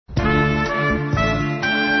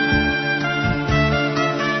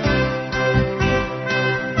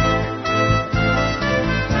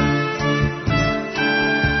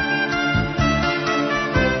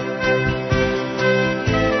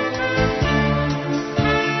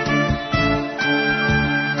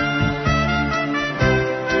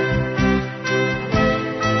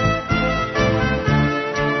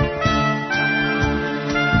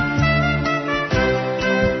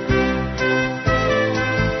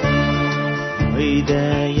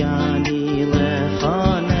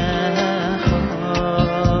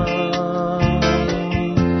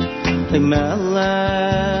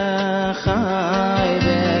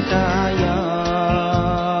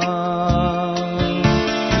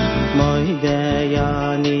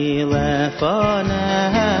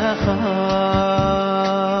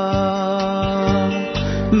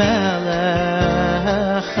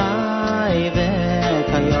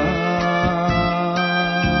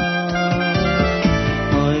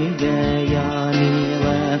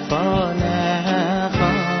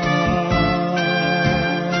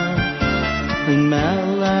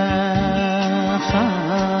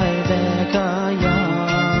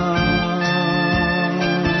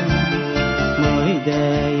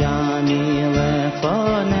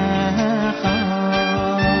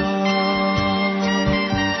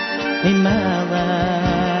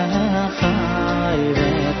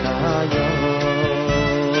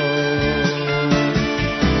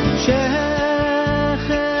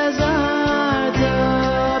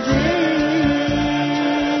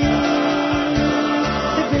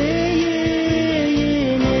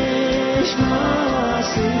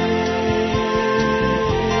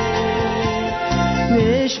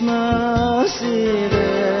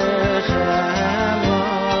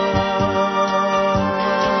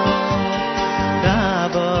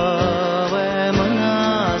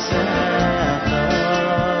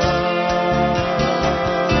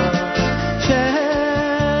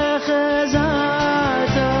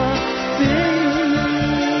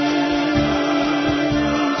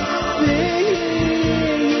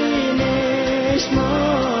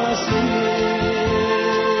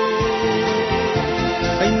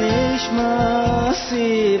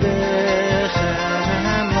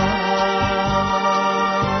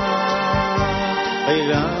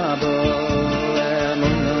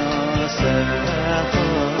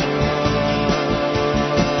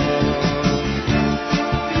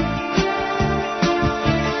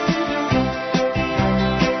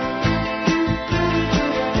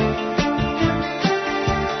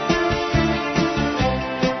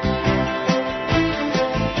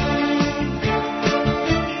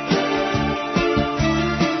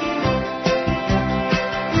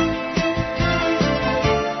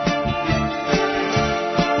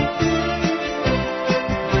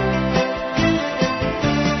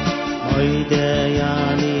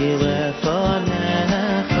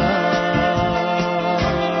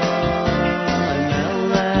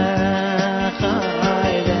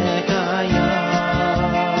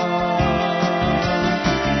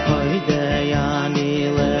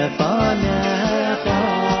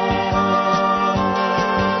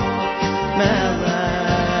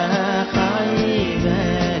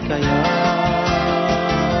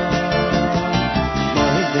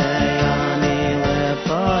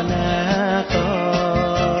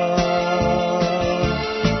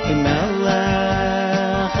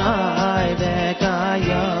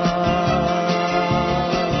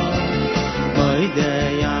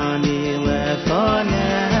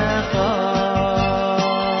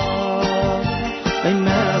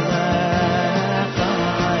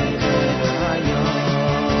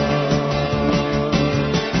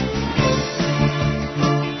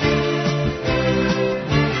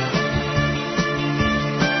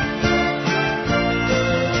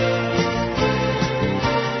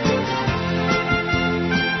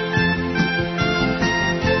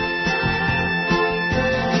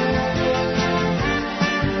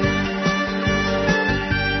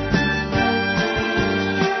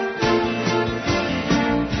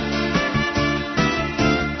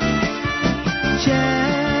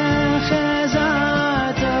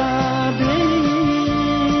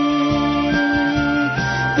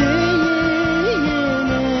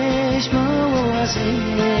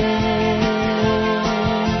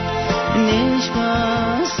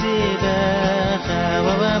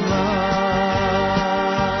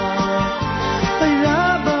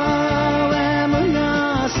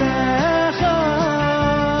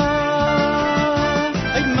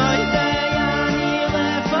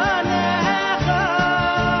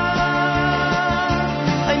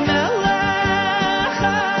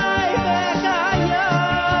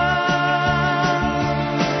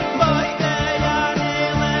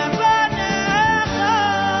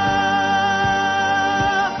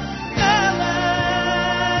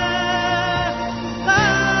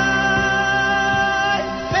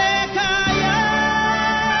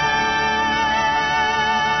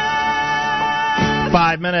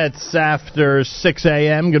5 minutes after 6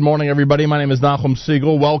 a.m. Good morning, everybody. My name is Nachum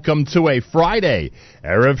Siegel. Welcome to a Friday,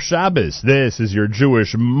 Erev Shabbos. This is your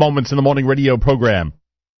Jewish Moments in the Morning radio program.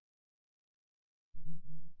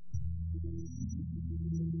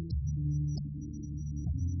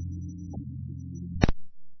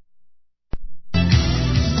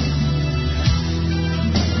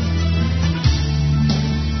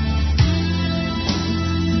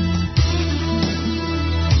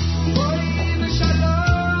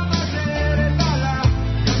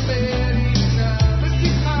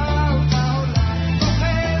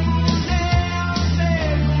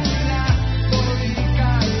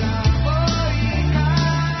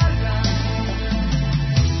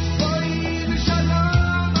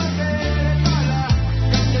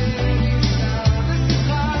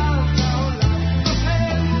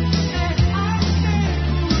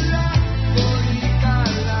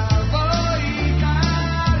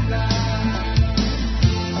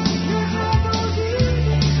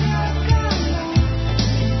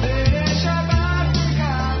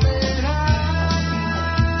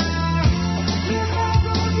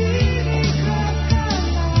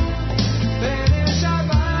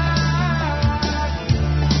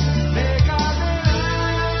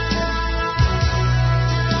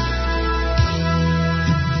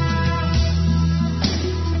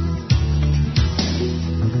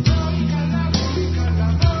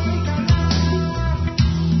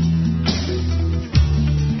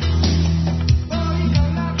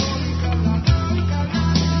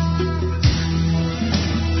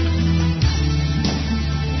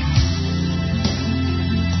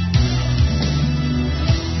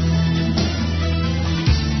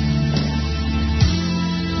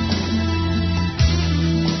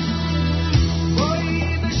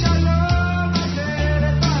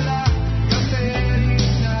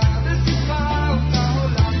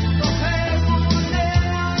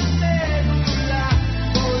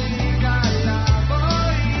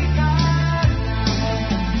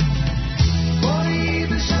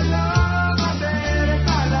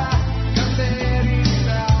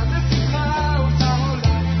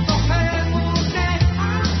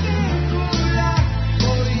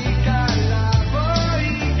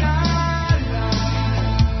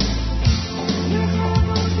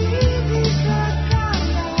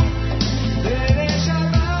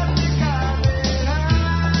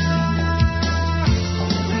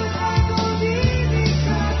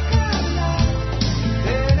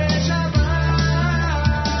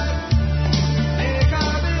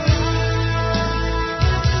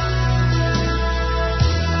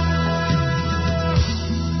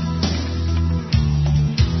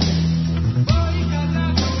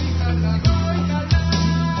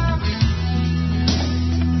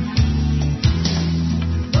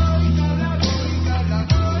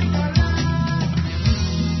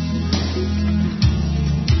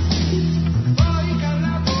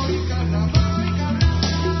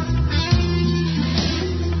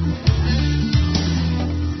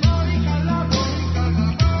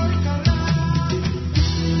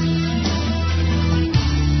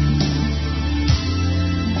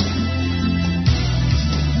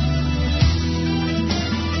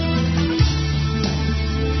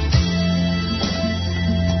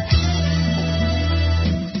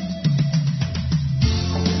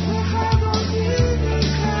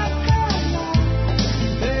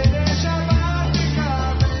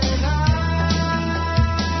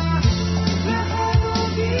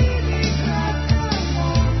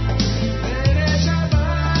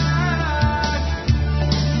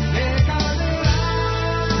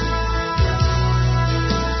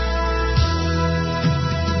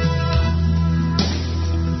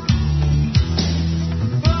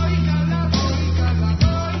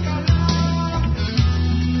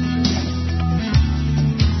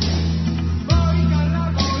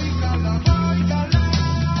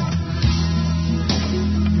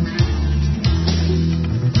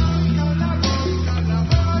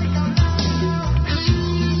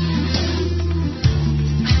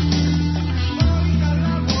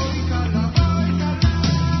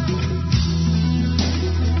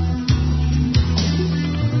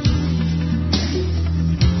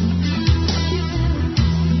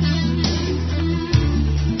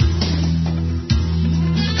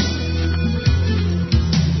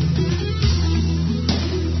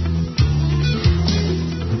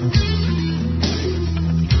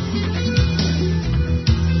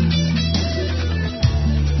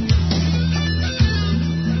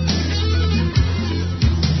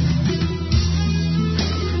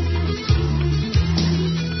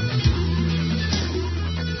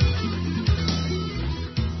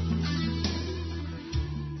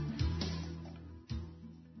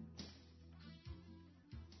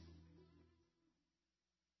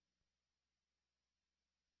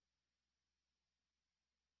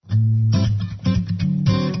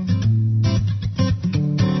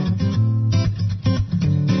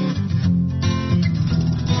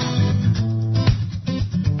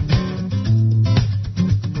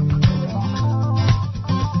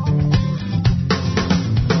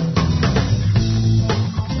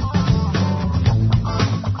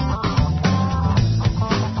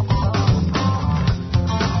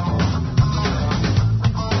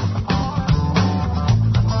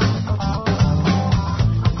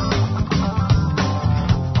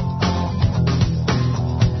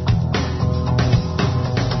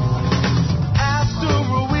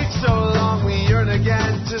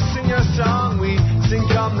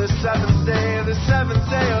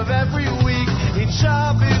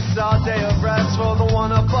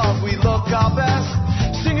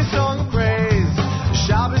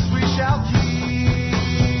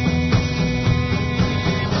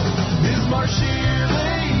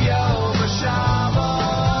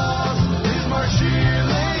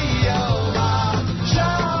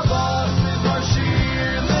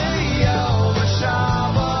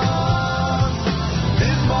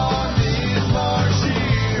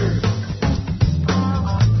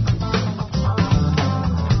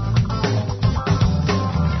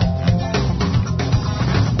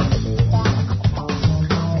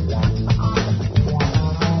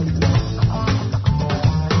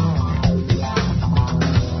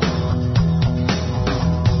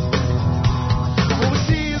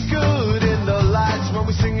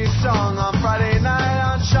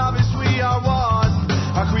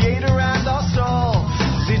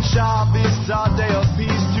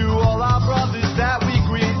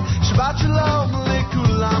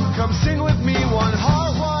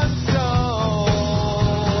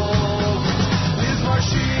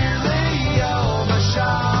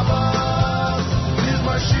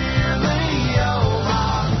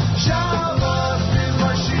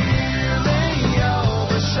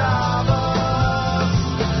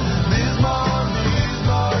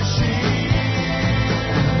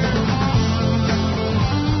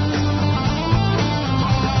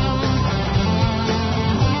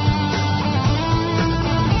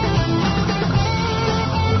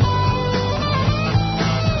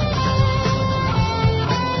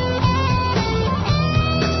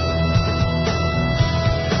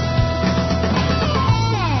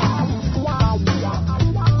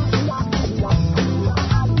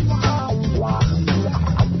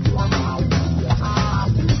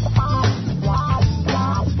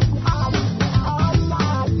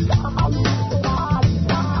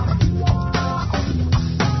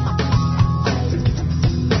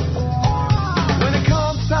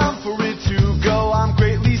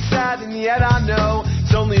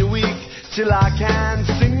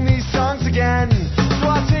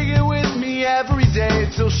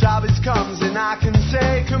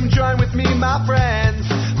 say, come join with me, my friends.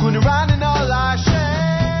 Gonna run in all our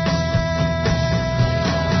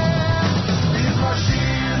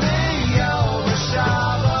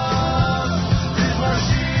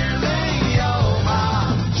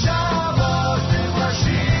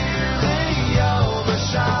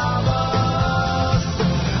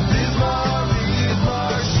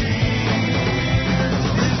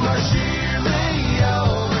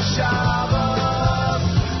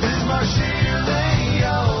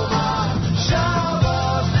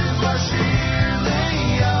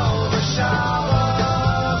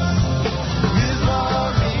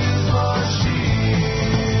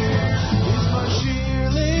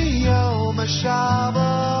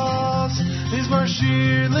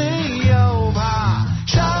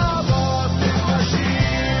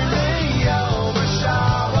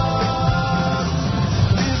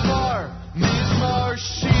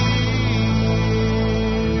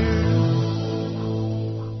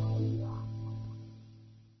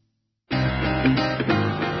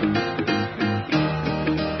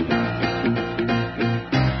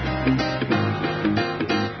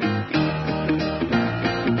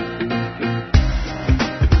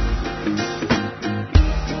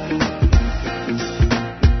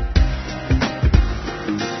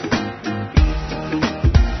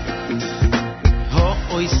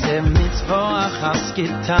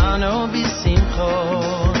Gitano bisimcho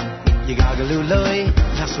Yigagalu loy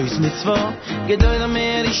Chasois mitzvah Gedoyla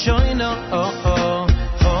meri shoyno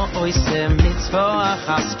Oise mitzvah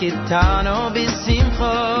Achas gitano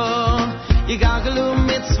bisimcho Yigagalu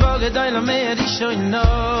mitzvah Gedoyla meri shoyno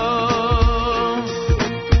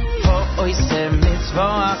Oise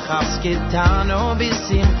mitzvah Achas gitano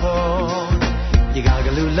bisimcho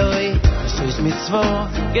Yigagalu loy Chasois mitzvah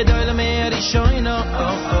Gedoyla meri shoyno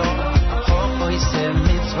Oise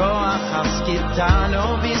mitzvah achas gitano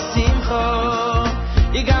bisimcho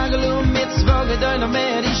Yigagalu mitzvah gedoyla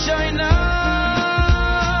meri shoyna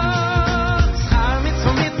Schar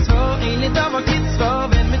mitzvah Ein davar kitzvah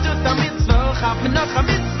Wenn mit tut a mitzvah Chaf mit noch a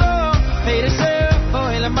mitzvah Heiresher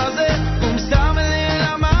Oel amaze Stamel el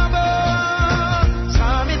amabo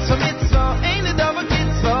Schar mitzvah Ein davar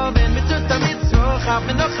kitzvah Wenn mit tut a mitzvah Chaf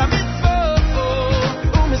mit noch a mitzvah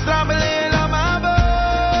Stamel el amabo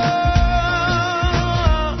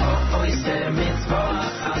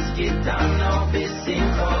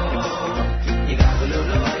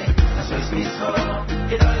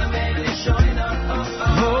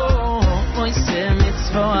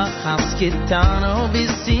Gitano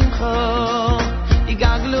bisimcho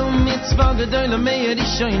Yigaglu mitzvah gedoyla meir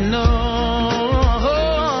ishoyno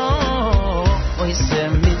Oise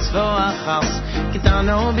mitzvah achas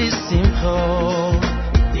Gitano bisimcho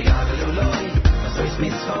Yigaglu loy Oise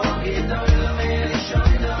mitzvah gedoyla meir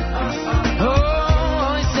ishoyno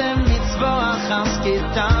Oise mitzvah achas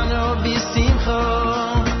Gitano bisimcho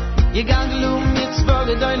Yigaglu mitzvah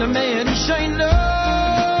gedoyla meir ishoyno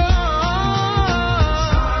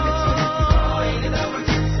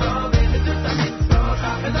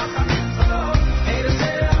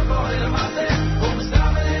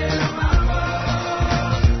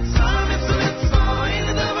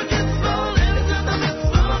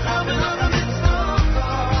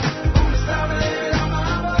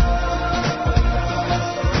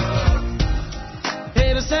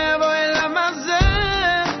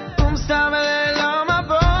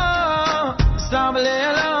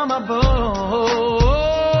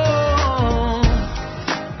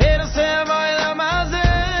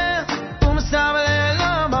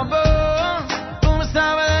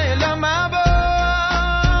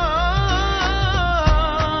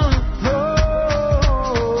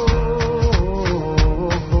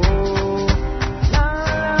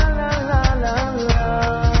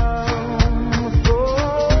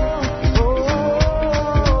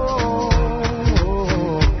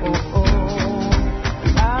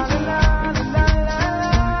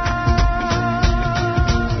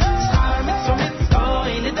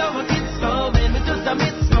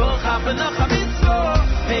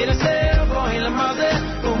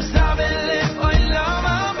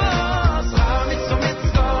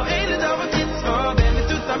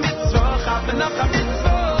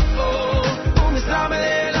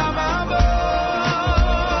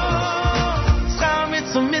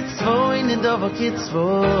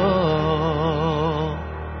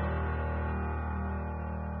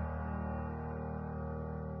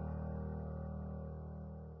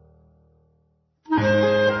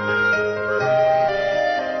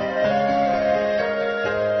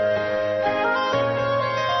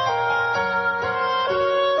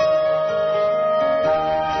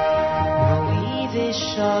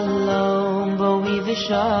Shalom, Bo we the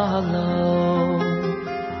Shalom.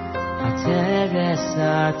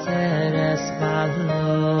 Ateres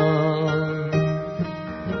balon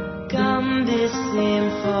Gam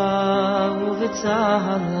besimcha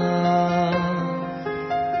uvetzala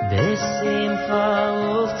Besimcha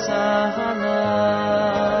uvetzala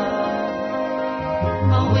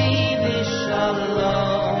Mo'i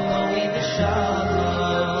v'shalom Mo'i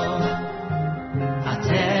v'shalom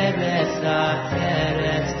Ateres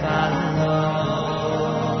balon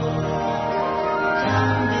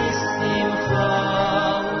Gam besimcha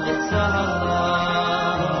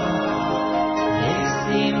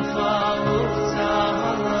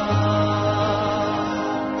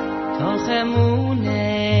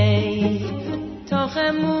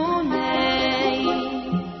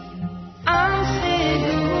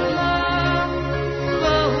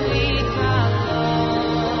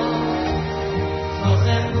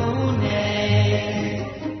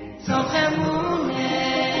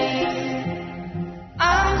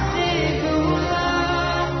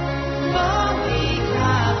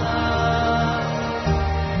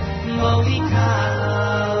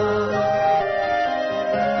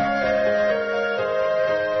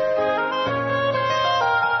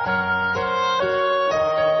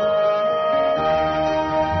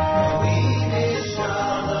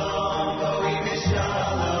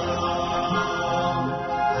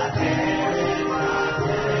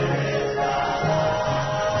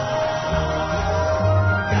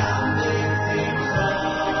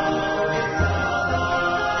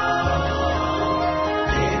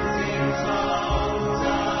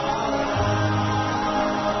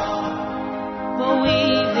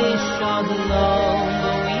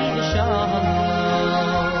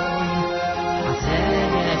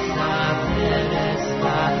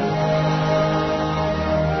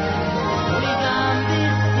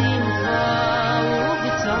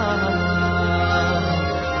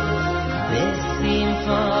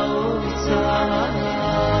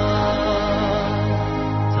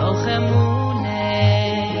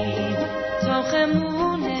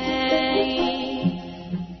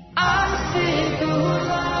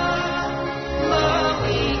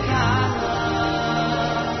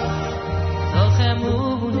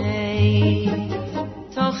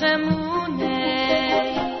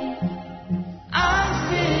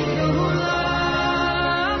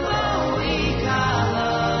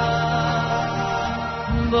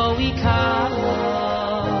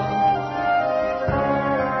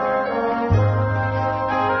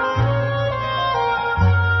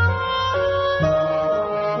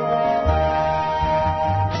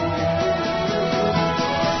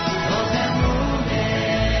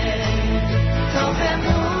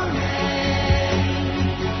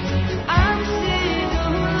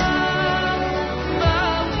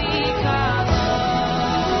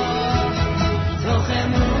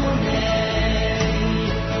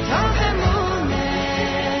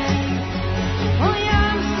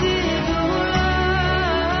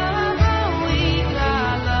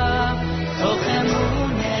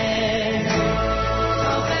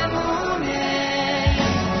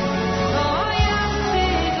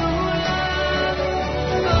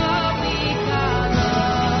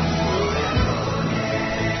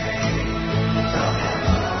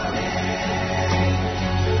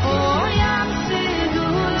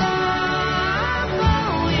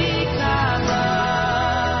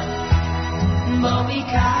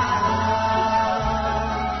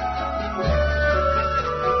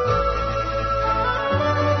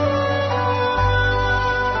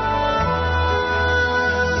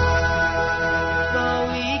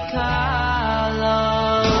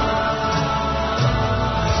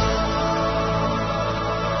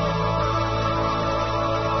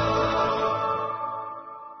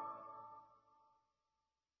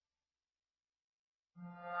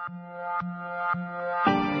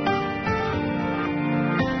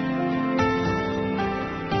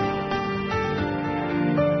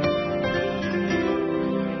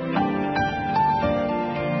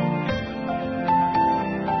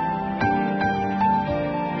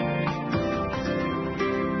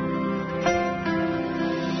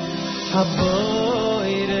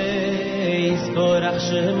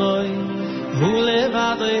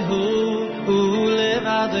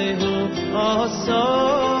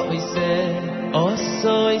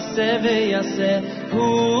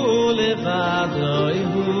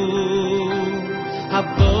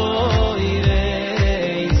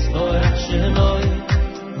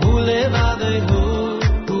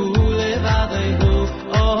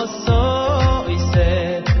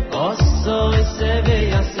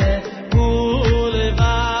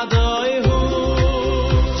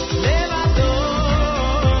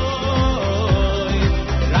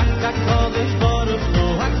HaKadosh Baruch Hu,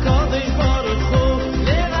 HaKadosh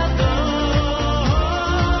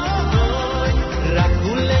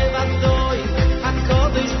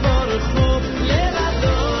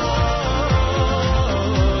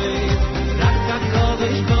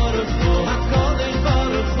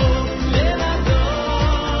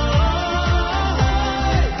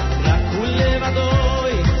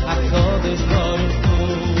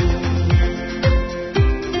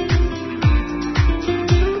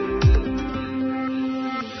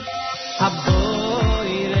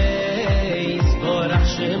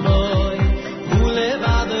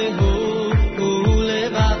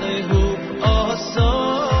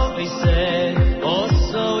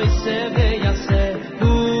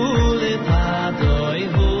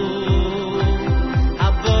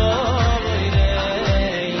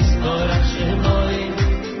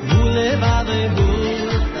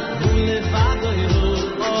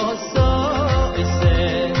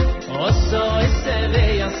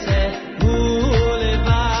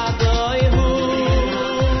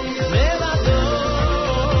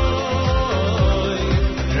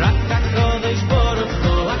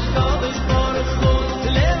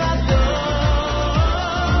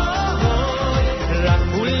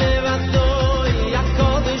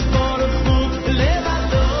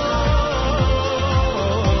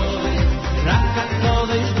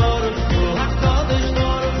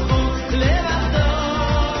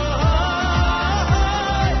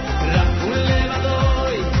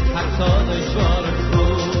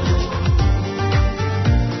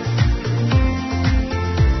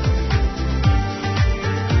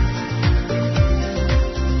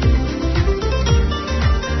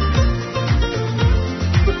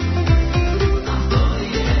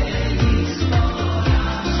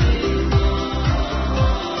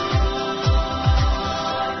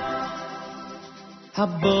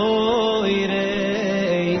Haboires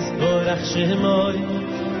Boruch Shemoy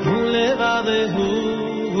Ulevadehu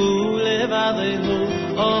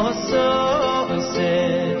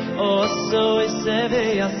Oso ise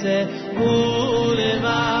veyase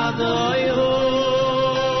Ulevadoihu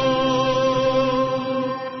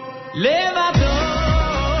Levadoy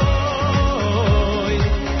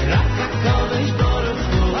Rak HaKadosh Baruch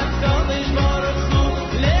Hu HaKadosh Baruch Hu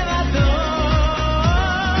Levadoy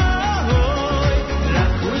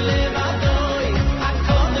Rak Hu Levadoy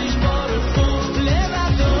HaKadosh Baruch Hu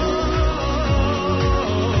Levadoy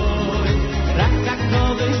Rak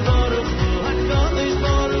HaKadosh Baruch Hu HaKadosh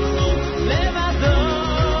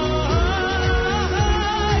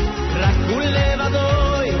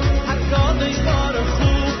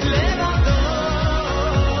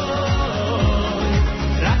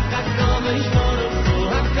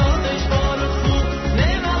Baruch Hu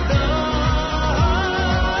Levadoy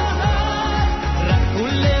Rak Hu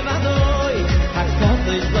Levadoy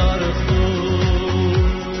HaKadosh Baruch Hu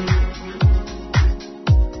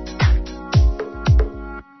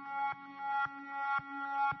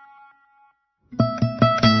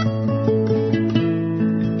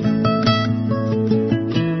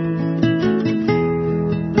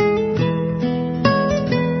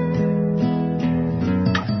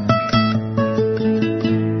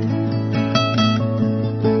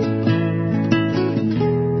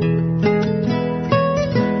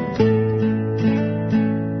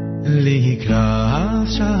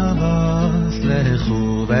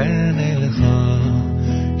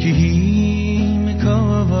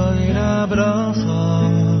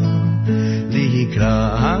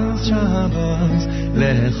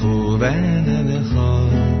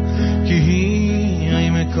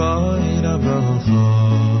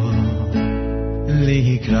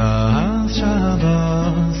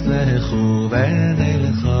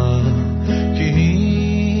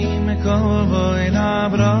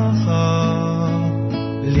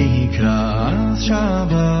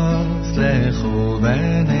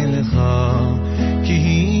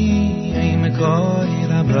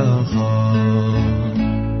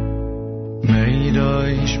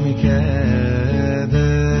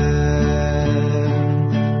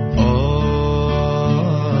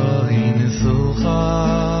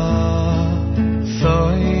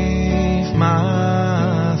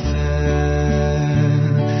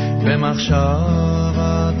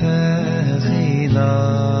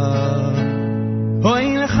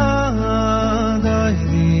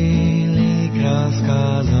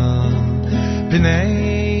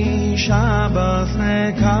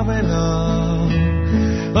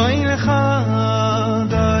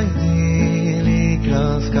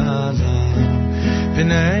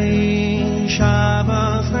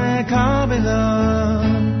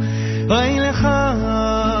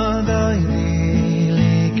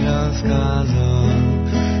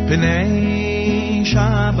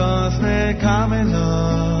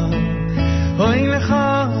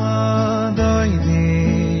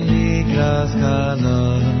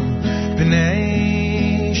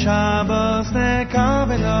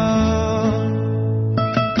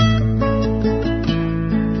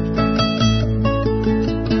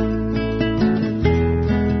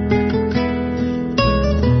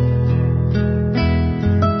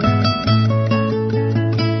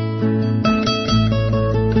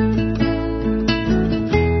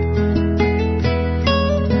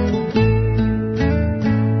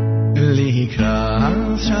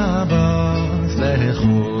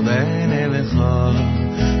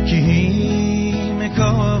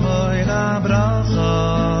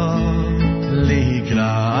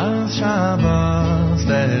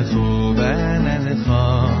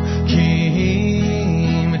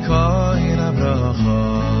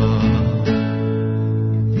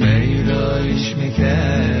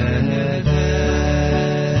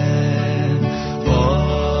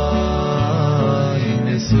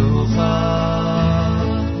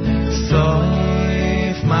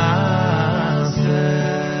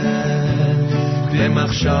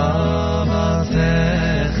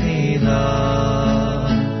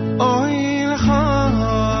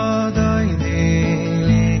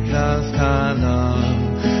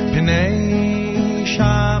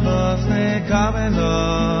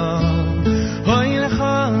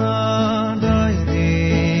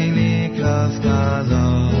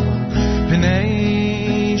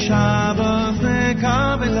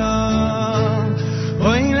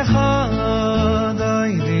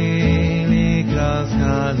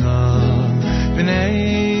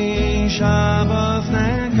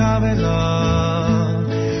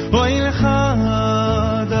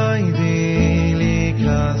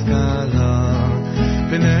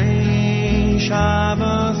Shabbat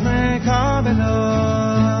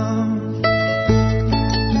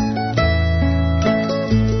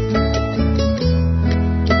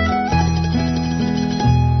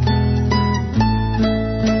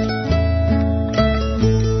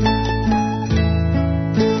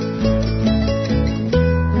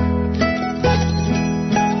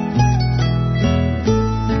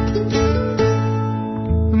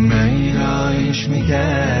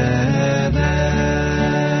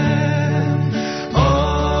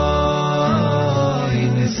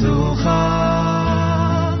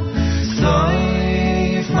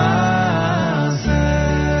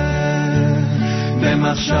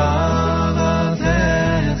מעכשיו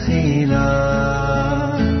תחילה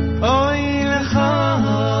אוי לך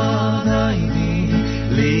דייני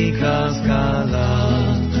לקראת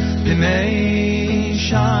קלה פני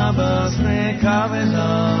שבס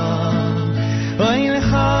נקבלה אוי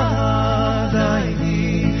לך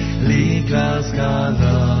דייני לקראת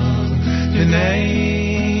קלה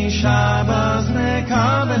פני שבס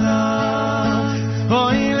נקבלה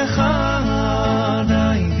אוי לך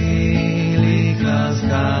דייני לקראת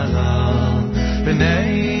קלה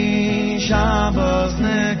פני שבס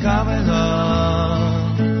נקבלה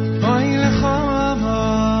אוי לך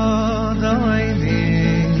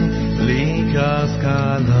דייני לקראת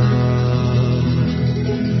קלה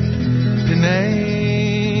פני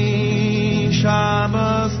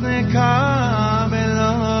שבס נקבלה.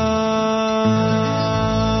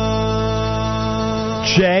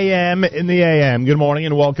 JM in the AM. Good morning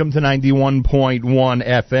and welcome to 91.1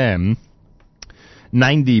 FM.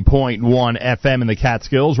 90.1 FM in the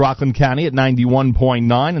Catskills, Rockland County at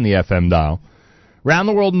 91.9 in the FM dial. Around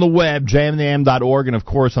the world on the web, jmtheam.org, and of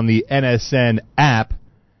course on the NSN app.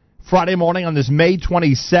 Friday morning on this May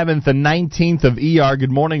 27th and 19th of ER.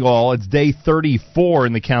 Good morning all. It's day 34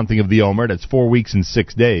 in the counting of the Omer. That's 4 weeks and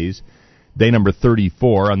 6 days. Day number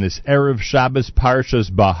 34 on this Erev Shabbos Parshas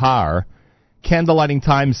Bahar. Candlelighting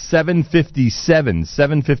time 7:57.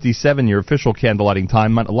 7:57, your official candlelighting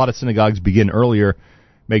time. A lot of synagogues begin earlier.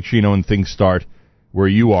 Make sure you know when things start where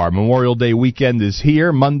you are. Memorial Day weekend is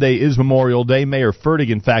here. Monday is Memorial Day. Mayor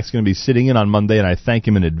Fertig, in fact, is going to be sitting in on Monday, and I thank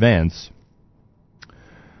him in advance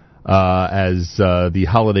as the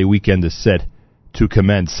holiday weekend is set to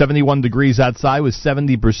commence. 71 degrees outside with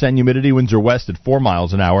 70% humidity. Winds are west at 4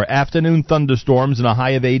 miles an hour. Afternoon thunderstorms and a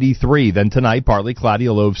high of 83. Then tonight, partly cloudy,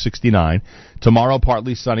 a low of 69. Tomorrow,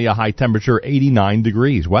 partly sunny, a high temperature 89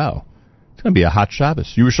 degrees. Wow. It's going to be a hot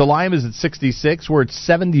Shabbos. Yerushalayim is at 66. We're at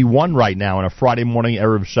 71 right now on a Friday morning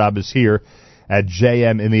Erev Shabbos here at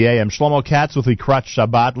JM in the AM. Shlomo Katz with Likrat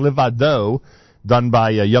Shabbat, Livado, done by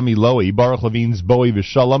Yummy Lowy. Baruch Levine's Bowie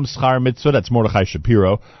V'Shalom, Schar Mitzvah, that's Mordechai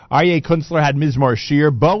Shapiro. Aryeh Kunstler had Mizmor Shir.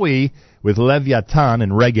 Bowie with Leviathan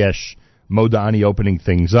and Regesh Modani opening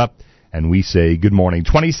things up. And we say good morning.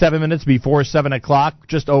 27 minutes before 7 o'clock,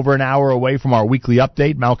 just over an hour away from our weekly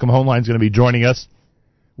update. Malcolm Hoenlein is going to be joining us.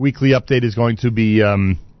 Weekly update is going to be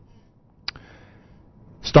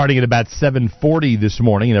starting at about 7:40 this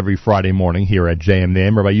morning and every Friday morning here at JM the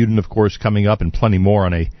AM. Rabbi Yudin, of course, coming up and plenty more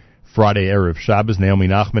on a Friday Erev Shabbos. Naomi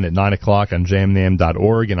Nachman at 9 o'clock on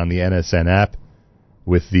jmnam.org and on the NSN app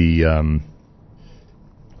with the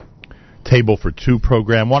Table for Two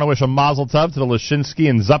program. Want to wish a mazel tov to the Lashinsky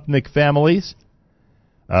and Zupnik families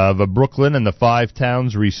of Brooklyn and the 5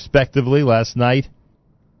 towns, respectively, last night.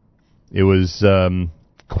 It was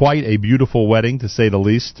quite a beautiful wedding, to say the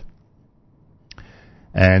least.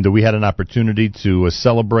 And we had an opportunity to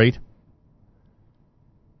celebrate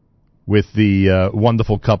with the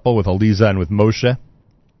wonderful couple, with Aliza and with Moshe.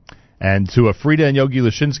 And to Frida and Yogi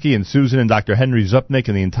Lashinsky and Susan and Dr. Henry Zupnik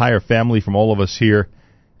and the entire family from all of us here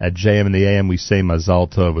at JM in the AM, we say Mazal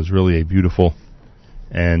Tov. It was really a beautiful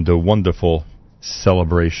and a wonderful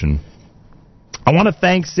celebration. I want to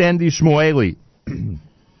thank Sandy Shmueli.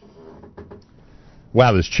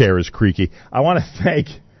 Wow, this chair is creaky. I want to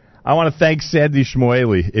thank Sandy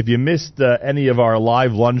Shmueli. If you missed any of our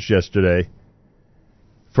live lunch yesterday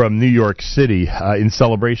from New York City in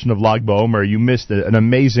celebration of Lag BaOmer, you missed an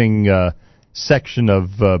amazing section of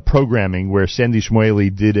programming where Sandy Shmueli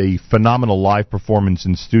did a phenomenal live performance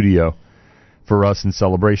in studio for us in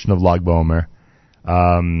celebration of Lag BaOmer.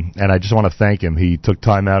 And I just want to thank him. He took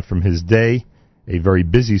time out from his day, a very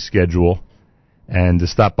busy schedule, and to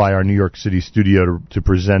stop by our New York City studio to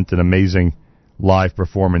present an amazing live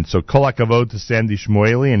performance. So kol hakavod to Sandy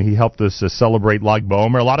Shmueli, and he helped us celebrate Lag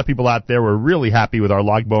BaOmer. A lot of people out there were really happy with our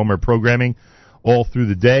Lag BaOmer programming all through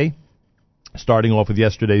the day. Starting off with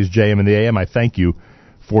yesterday's JM in the AM, I thank you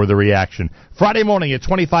for the reaction. Friday morning at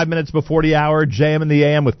 25 minutes before the hour, JM in the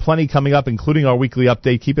AM with plenty coming up, including our weekly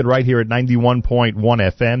update. Keep it right here at 91.1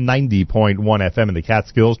 FM, 90.1 FM in the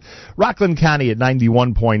Catskills, Rockland County at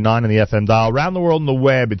 91.9 in the FM dial. Around the world on the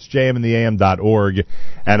web, it's jmintheam.org,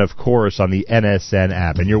 and of course on the NSN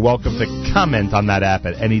app. And you're welcome to comment on that app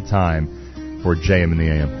at any time for JM in the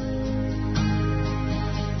AM.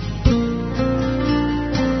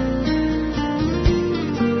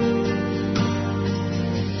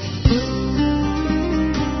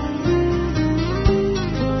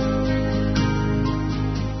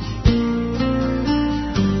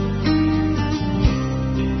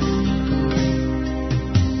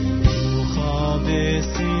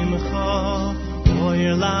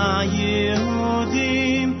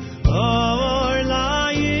 Or la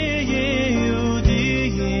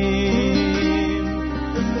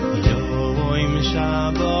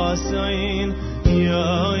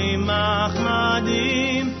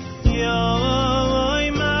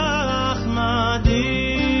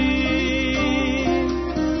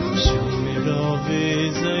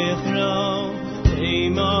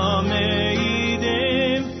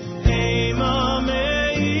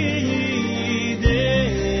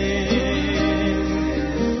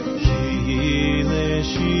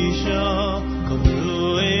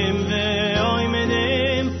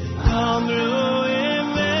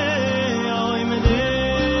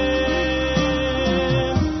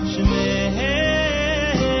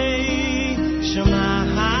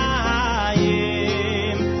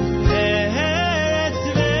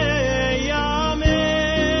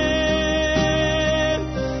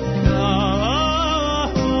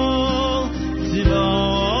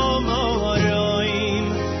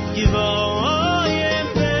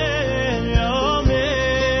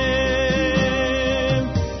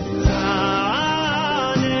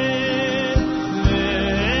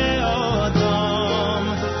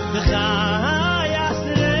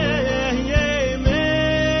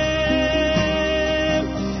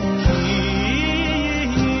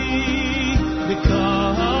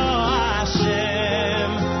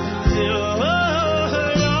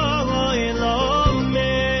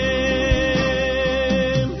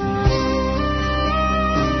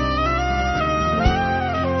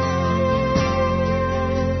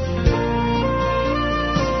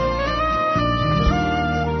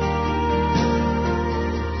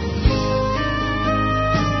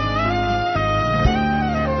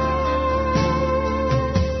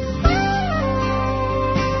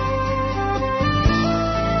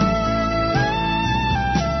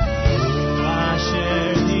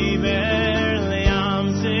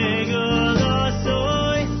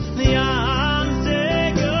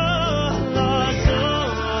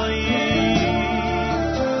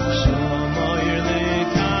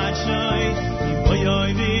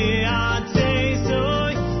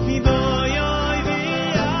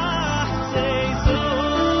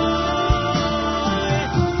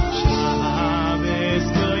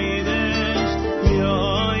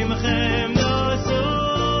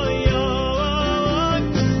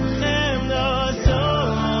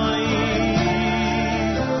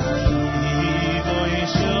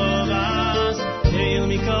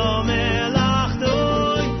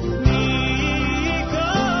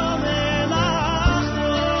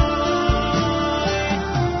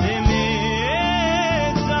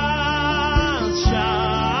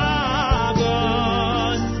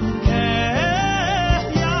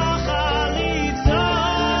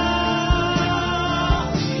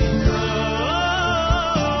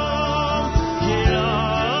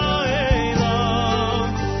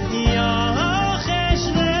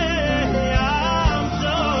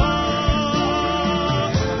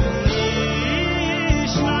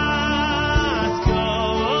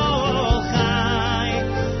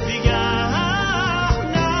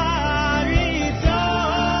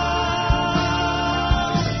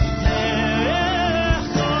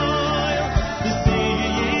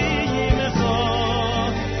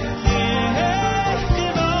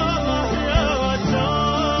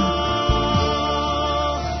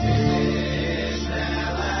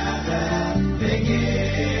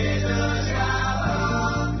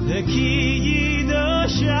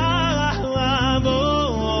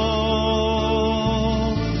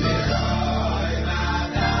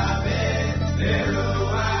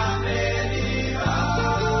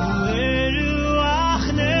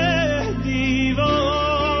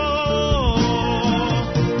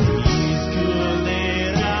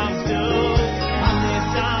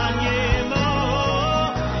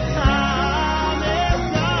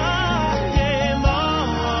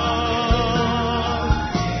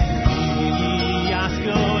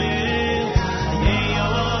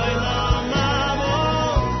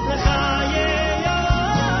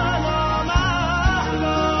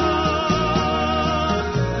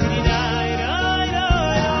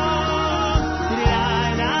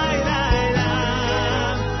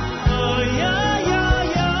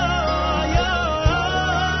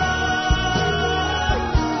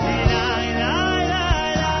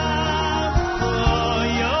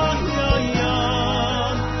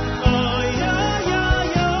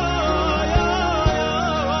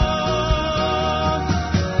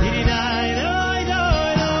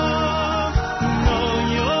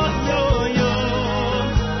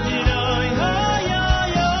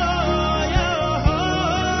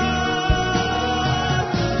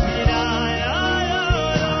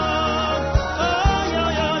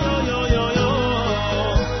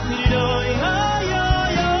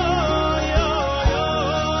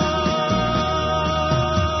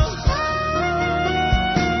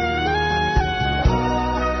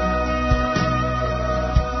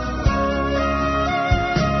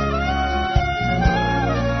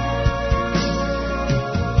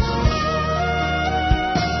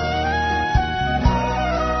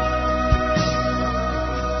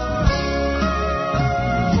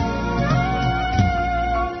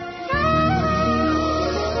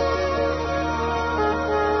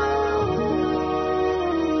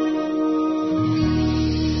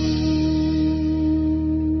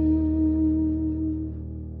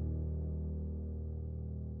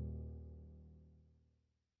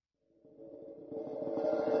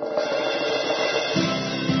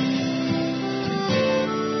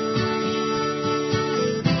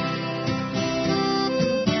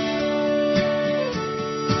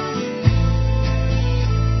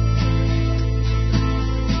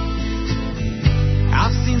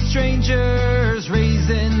strangers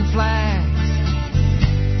raising flags,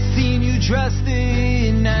 seen you dressed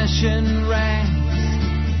in ash and rags,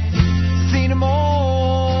 seen them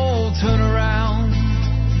all turn around.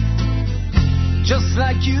 Just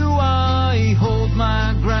like you, I hold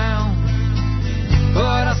my ground,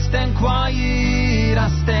 but I stand quiet, I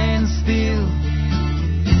stand still,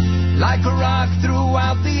 like a rock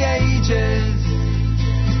throughout the ages.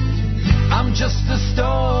 I'm just a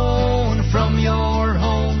stone from your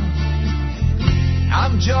home.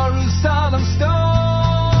 I'm Jerusalem stone.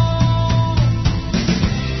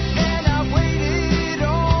 And I waited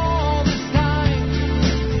all this time.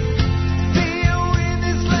 See you in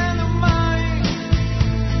this land of mine.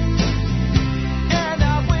 And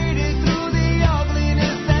I waited through the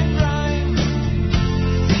ugliness and grime.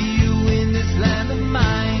 See you in this land of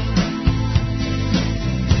mine.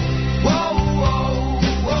 Whoa, whoa.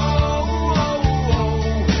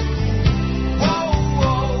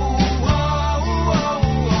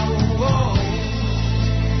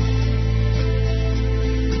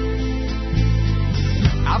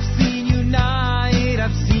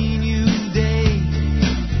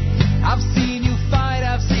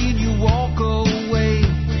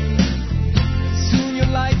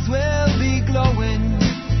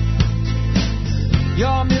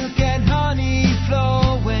 Your milk and honey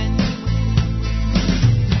flowing,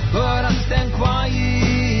 but I stand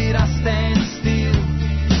quiet, I stand still,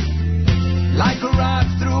 like a rock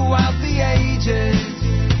throughout the ages.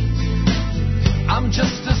 I'm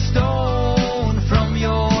just a stone from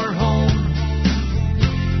your home.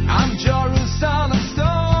 I'm Jerusalem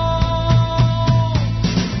stone.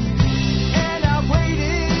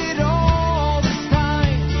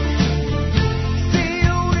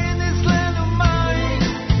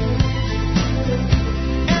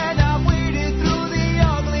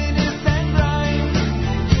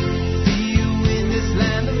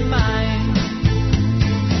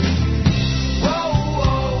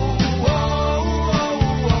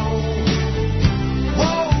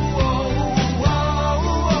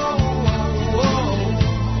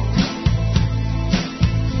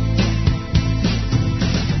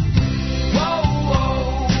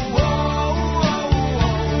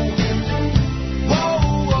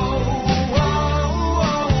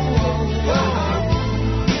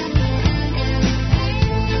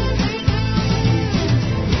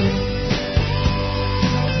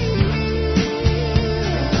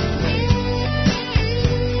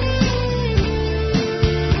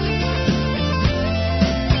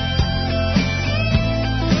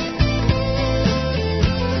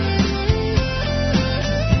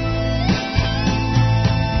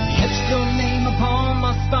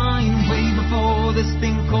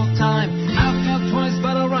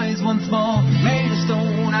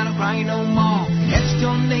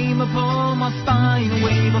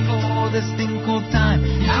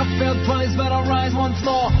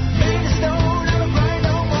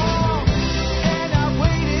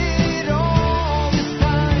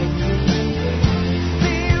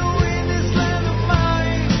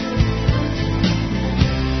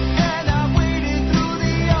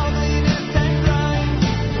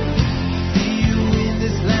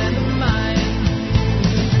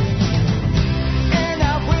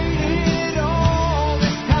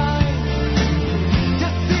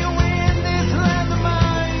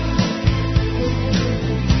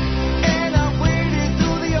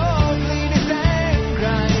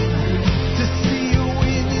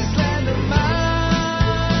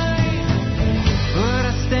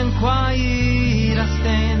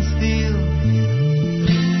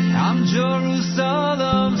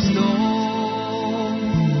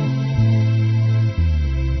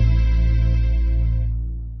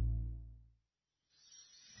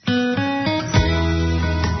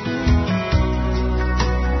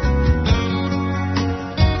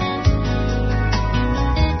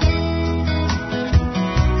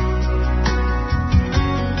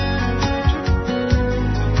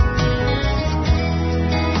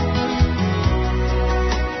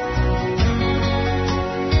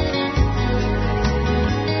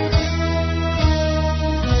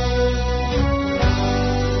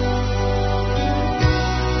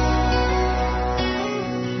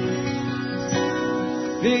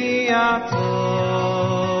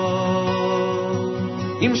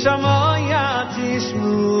 Im shamoya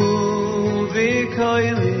tishmu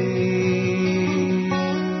v'koili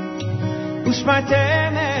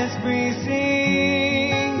Ushmartem es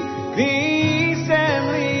brising V'isem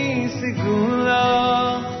li sigula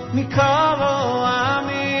Mikolo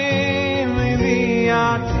amin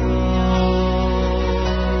v'viato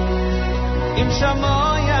Im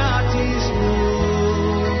shamoya tishmu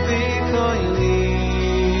v'koili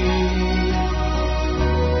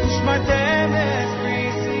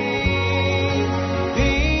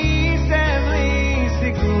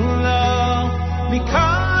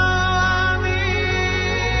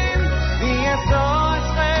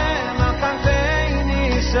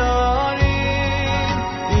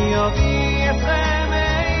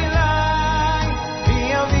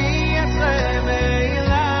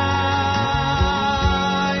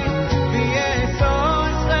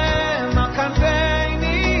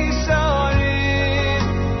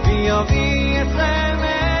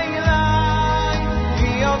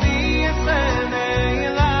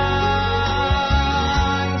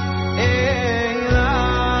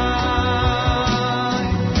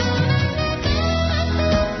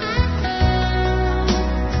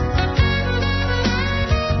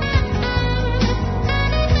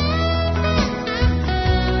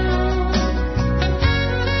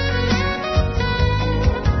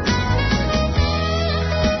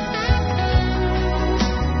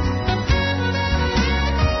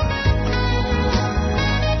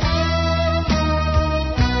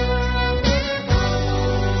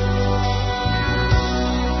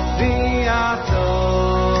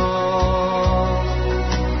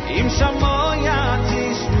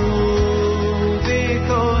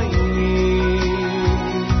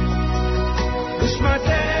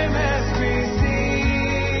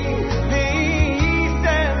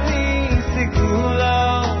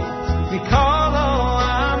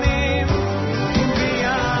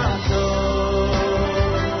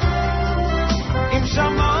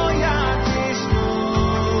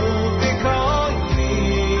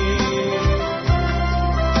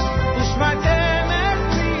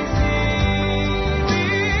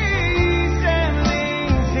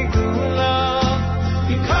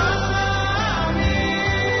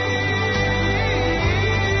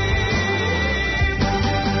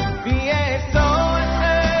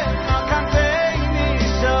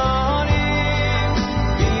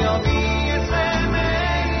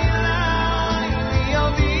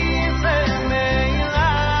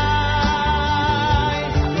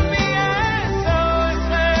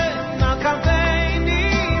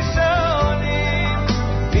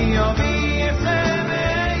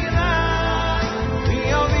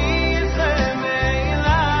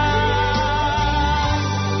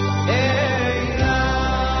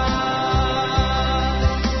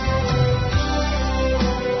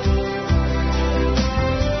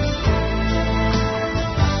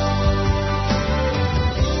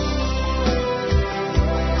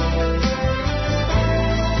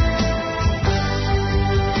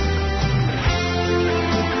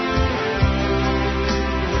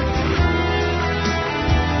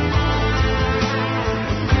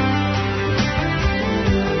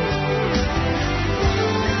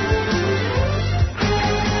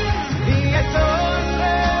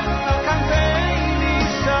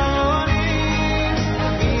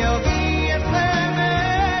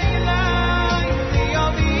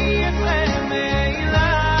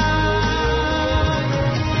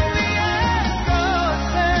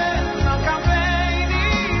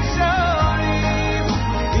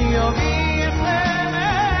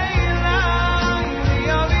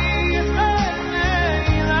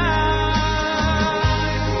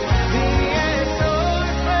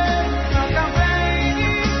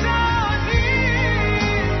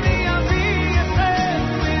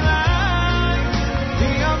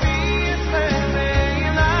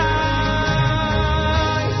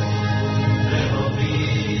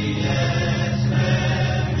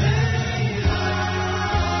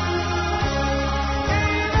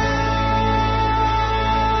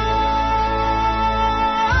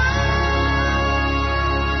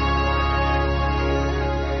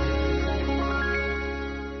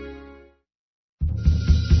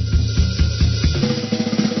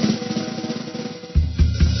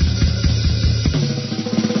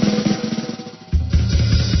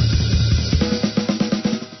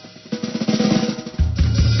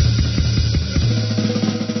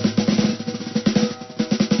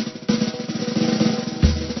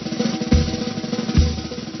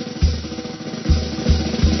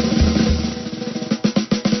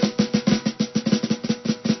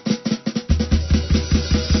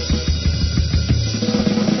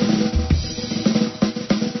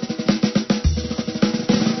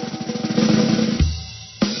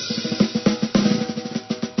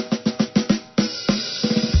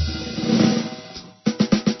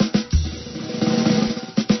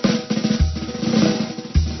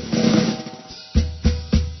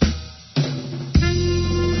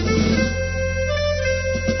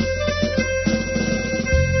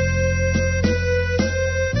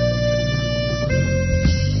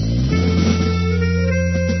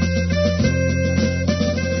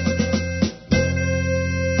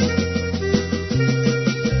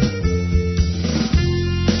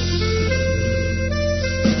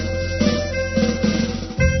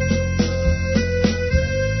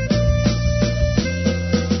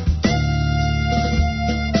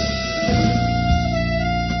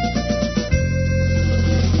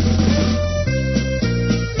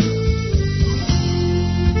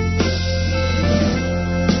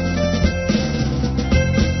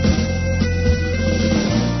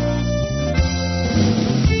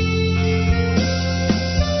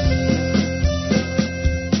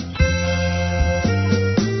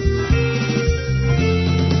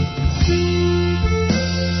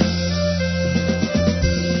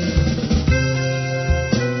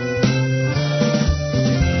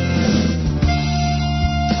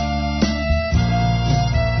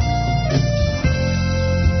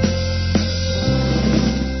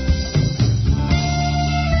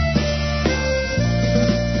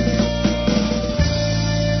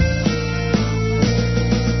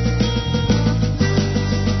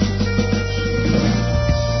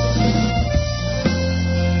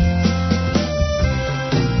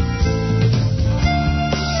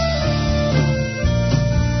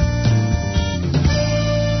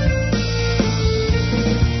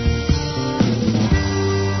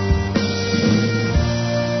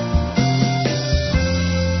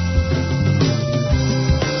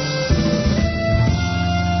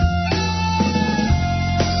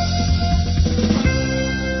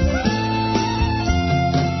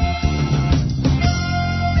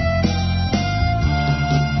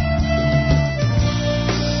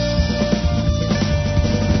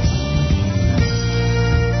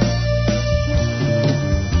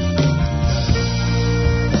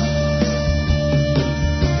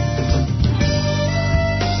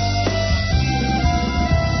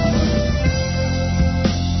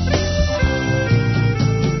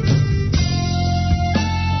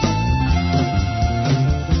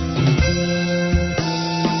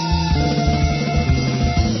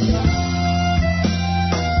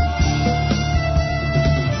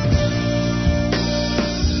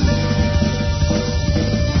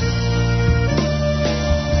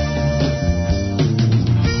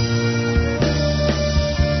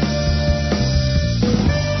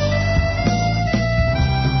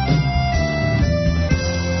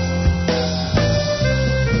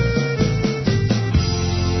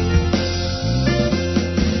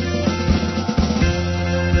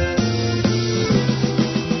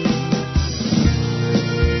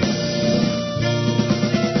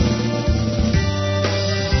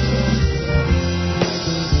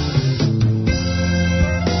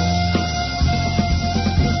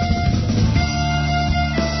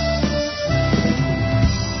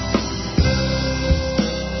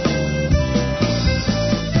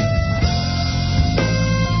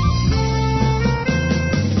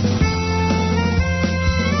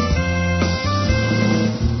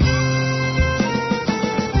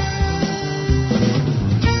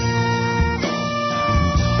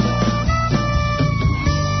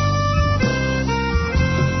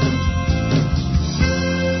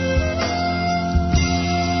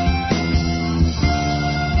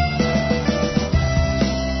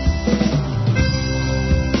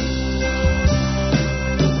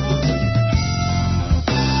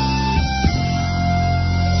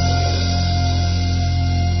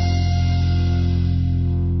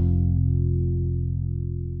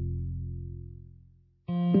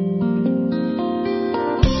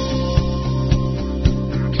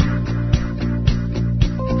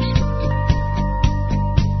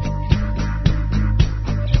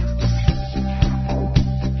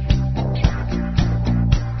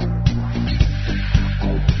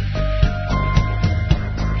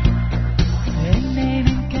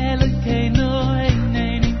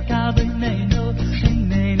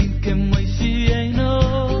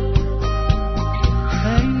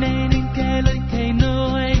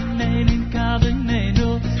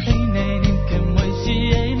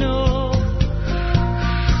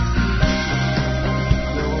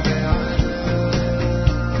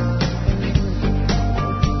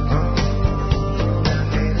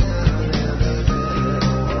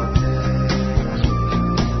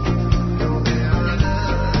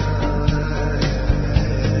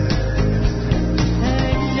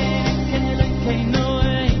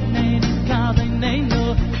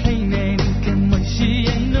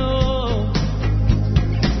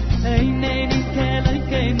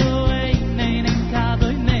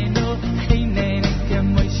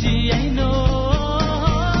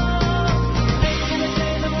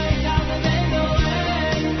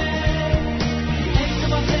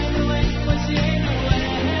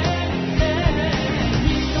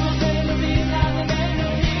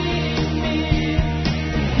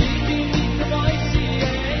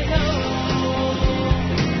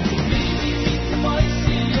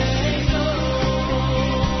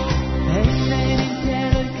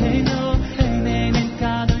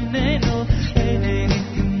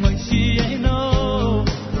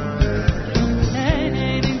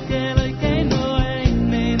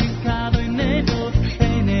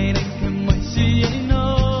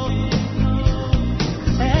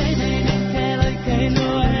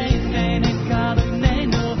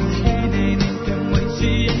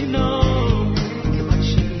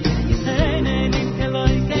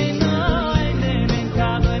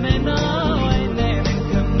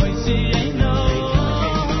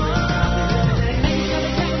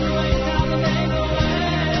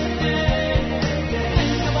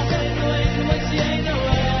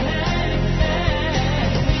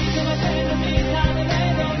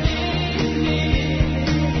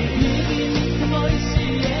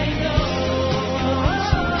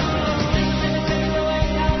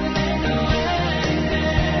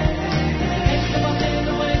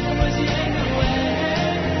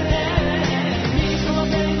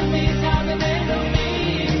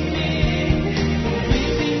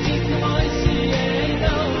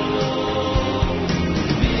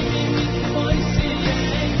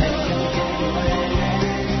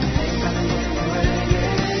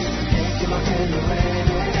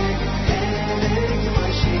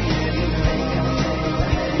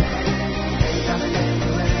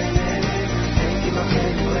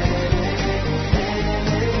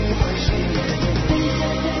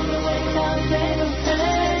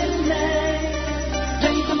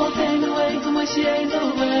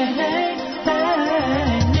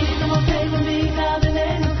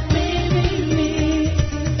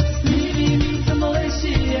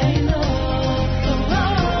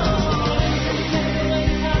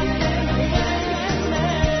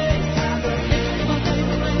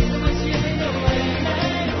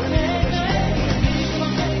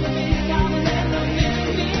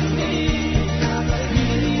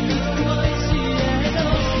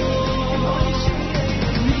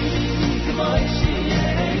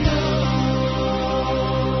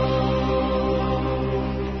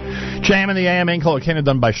JM in the AM, main color Canada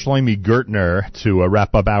done by Shlomi Gertner to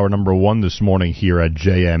wrap up hour number 1 this morning here at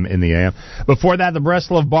JM in the AM. Before that, the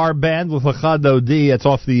Breslov Bar Band with Lachad Odi. That's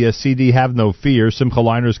off the CD Have No Fear. Simcha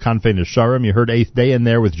Liner's Kanfei Nesharim. You heard Eighth Day in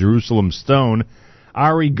there with Jerusalem Stone.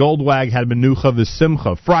 Ari Goldwag had Menucha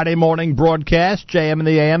V'Simcha. Friday morning broadcast, JM in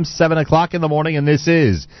the AM, 7 o'clock in the morning, and this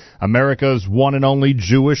is America's one and only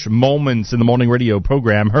Jewish Moments in the Morning radio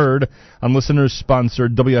program, heard on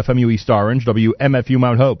listeners-sponsored WFMU East Orange, WMFU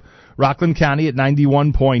Mount Hope, Rockland County at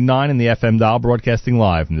 91.9 in the FM dial, broadcasting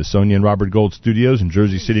live from the Sonia and Robert Gold Studios in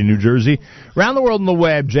Jersey City, New Jersey. Around the world on the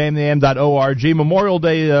web, jmintheam.org. Memorial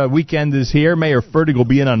Day weekend is here. Mayor Fertig will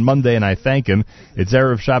be in on Monday, and I thank him. It's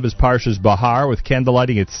Erev Shabbos Parshas Bahar with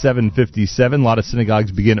candlelighting at 7:57. A lot of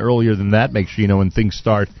synagogues begin earlier than that. Make sure you know when things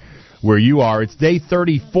start where you are. It's day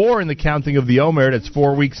 34 in the counting of the Omer. That's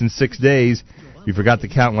 4 weeks and 6 days. If you forgot to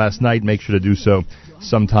count last night, make sure to do so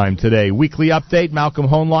sometime today. Weekly update, Malcolm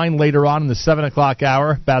Hoenlein later on in the 7 o'clock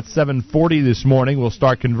hour. About 7:40 this morning, we'll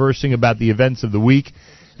start conversing about the events of the week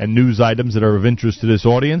and news items that are of interest to this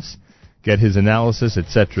audience, get his analysis,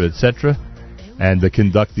 etc., and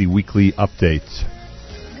conduct the weekly updates.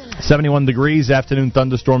 71 degrees, afternoon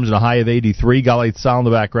thunderstorms and a high of 83. Galei Tzal in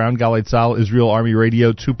the background. Galei Tzal, Israel Army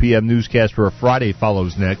Radio, 2 p.m. newscast for a Friday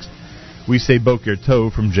follows next. We say Boker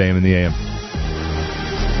Tov from JM in the AM.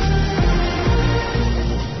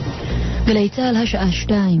 גלי צהל השעה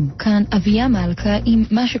 2, כאן אביה מלכה עם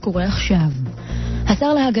מה שקורה עכשיו.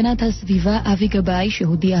 השר להגנת הסביבה אבי גבאי,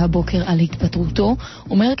 שהודיע הבוקר על התפטרותו,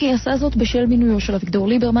 אומר כי עשה זאת בשל מינויו של אביגדור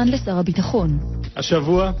ליברמן לשר הביטחון.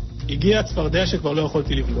 השבוע הגיע הצפרדע שכבר לא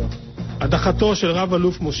יכולתי לבלוע. הדחתו של רב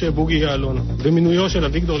אלוף משה בוגי יעלון ומינויו של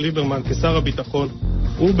אביגדור ליברמן כשר הביטחון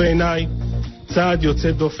הוא בעיניי צעד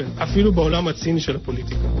יוצא דופן, אפילו בעולם הציני של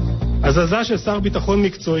הפוליטיקה. הזזה של שר ביטחון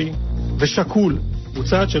מקצועי ושקול הוא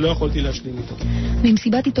צעד שלא יכולתי להשלים איתו.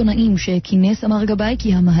 במסיבת עיתונאים שכינס אמר גבאי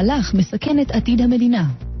כי המהלך מסכן את עתיד המדינה.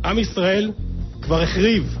 עם ישראל כבר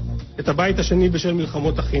החריב את הבית השני בשל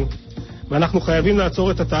מלחמות אחים, ואנחנו חייבים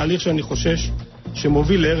לעצור את התהליך שאני חושש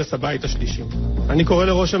שמוביל להרס הבית השלישי. אני קורא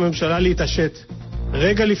לראש הממשלה להתעשת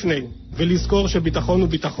רגע לפני ולזכור שביטחון הוא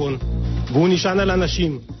ביטחון, והוא נשען על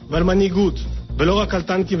אנשים ועל מנהיגות ולא רק על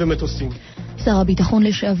טנקים ומטוסים. שר הביטחון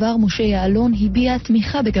לשעבר משה יעלון הביע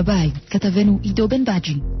תמיכה בגבאי. כתבנו עידו בן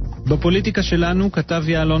בג'י. בפוליטיקה שלנו, כתב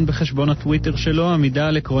יעלון בחשבון הטוויטר שלו, עמידה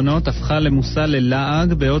על עקרונות הפכה למושא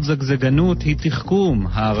ללעג, בעוד זגזגנות היא תחכום.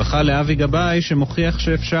 הערכה לאבי גבאי שמוכיח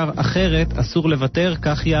שאפשר אחרת, אסור לוותר,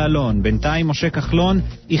 כך יעלון. בינתיים משה כחלון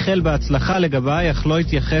איחל בהצלחה לגבאי, אך לא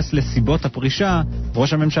התייחס לסיבות הפרישה.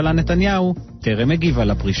 ראש הממשלה נתניהו טרם הגיב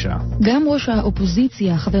על הפרישה. גם ראש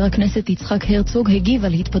האופוזיציה, חבר הכנסת יצחק הרצוג, הגיב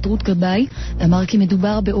על התפטרות גבאי, ואמר כי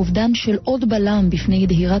מדובר באובדן של עוד בלם בפני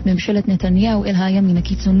דהירת ממשלת נתניהו אל הימין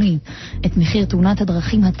הקיצוני. את מחיר תאונת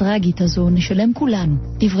הדרכים הטרגית הזו נשלם כולנו.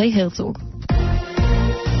 דברי הרצוג.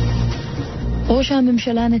 ראש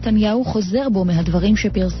הממשלה נתניהו חוזר בו מהדברים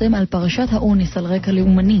שפרסם על פרשת האונס על רקע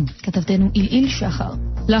לאומני. כתבתנו איליל שחר.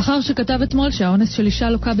 לאחר שכתב אתמול שהאונס של אישה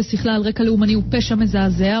לוקה בשכלה על רקע לאומני הוא פשע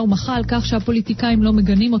מזעזע ומחה על כך שהפוליטיקאים לא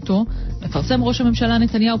מגנים אותו, מפרסם ראש הממשלה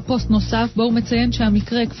נתניהו פוסט נוסף בו הוא מציין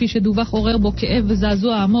שהמקרה כפי שדווח עורר בו כאב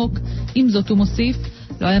וזעזוע עמוק. עם זאת הוא מוסיף,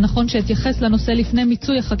 לא היה נכון שאתייחס לנושא לפני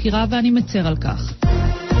מיצוי החקירה ואני מצר על כך.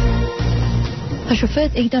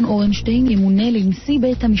 השופט איתן אורנשטיין ימונה לנשיא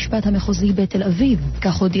בית המשפט המחוזי בתל אביב,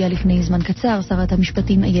 כך הודיע לפני זמן קצר שרת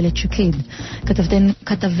המשפטים איילת שקד.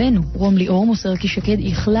 כתבנו רום ליאור מוסר כי שקד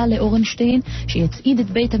איחלה לאורנשטיין שיצעיד את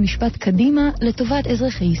בית המשפט קדימה לטובת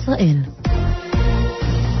אזרחי ישראל.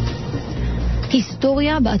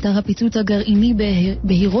 היסטוריה באתר הפיצוץ הגרעיני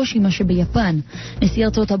בהירושימה שביפן. נשיא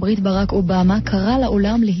ארצות הברית ברק אובמה קרא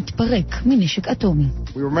לעולם להתפרק מנשק אטומי.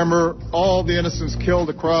 We remember all the innocents killed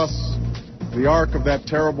across the arc of that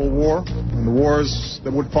terrible war and the wars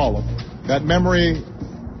that would follow. That memory,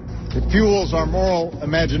 it fuels our moral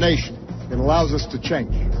imagination. It allows us to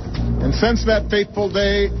change. And since that fateful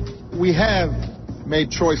day, we have made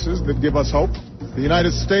choices that give us hope. The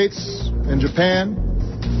United States and Japan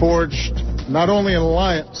forged not only an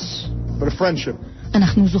alliance, but a friendship.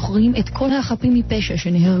 אנחנו זוכרים את כל החפים מפשע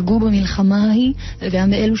שנהרגו במלחמה ההיא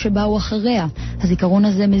וגם באלו שבאו אחריה. הזיכרון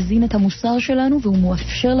הזה מזין את המוסר שלנו והוא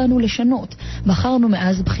מאפשר לנו לשנות. בחרנו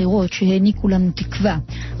מאז בחירות שהעניקו לנו תקווה.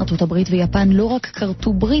 ארצות הברית ויפן לא רק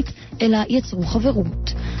כרתו ברית, אלא יצרו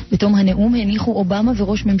חברות. בתום הנאום הניחו אובמה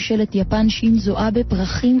וראש ממשלת יפן שינזו אבה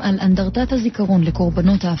פרחים על אנדרטת הזיכרון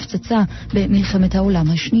לקורבנות ההפצצה במלחמת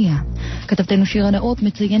העולם השנייה. כתבתנו שירה נאות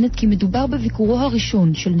מציינת כי מדובר בביקורו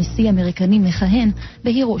הראשון של נשיא אמריקני מכהן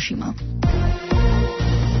בהירושימה.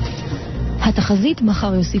 התחזית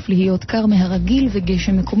מחר יוסיף להיות קר מהרגיל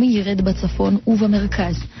וגשם מקומי ירד בצפון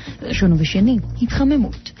ובמרכז. ראשון ושני,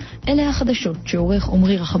 התחממות. אלה החדשות שעורך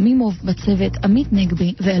עומרי רחמימוב, בצוות עמית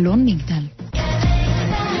נגבי ואלון מגדל.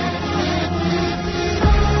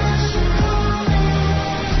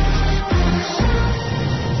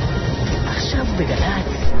 עכשיו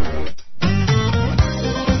בגל"צ.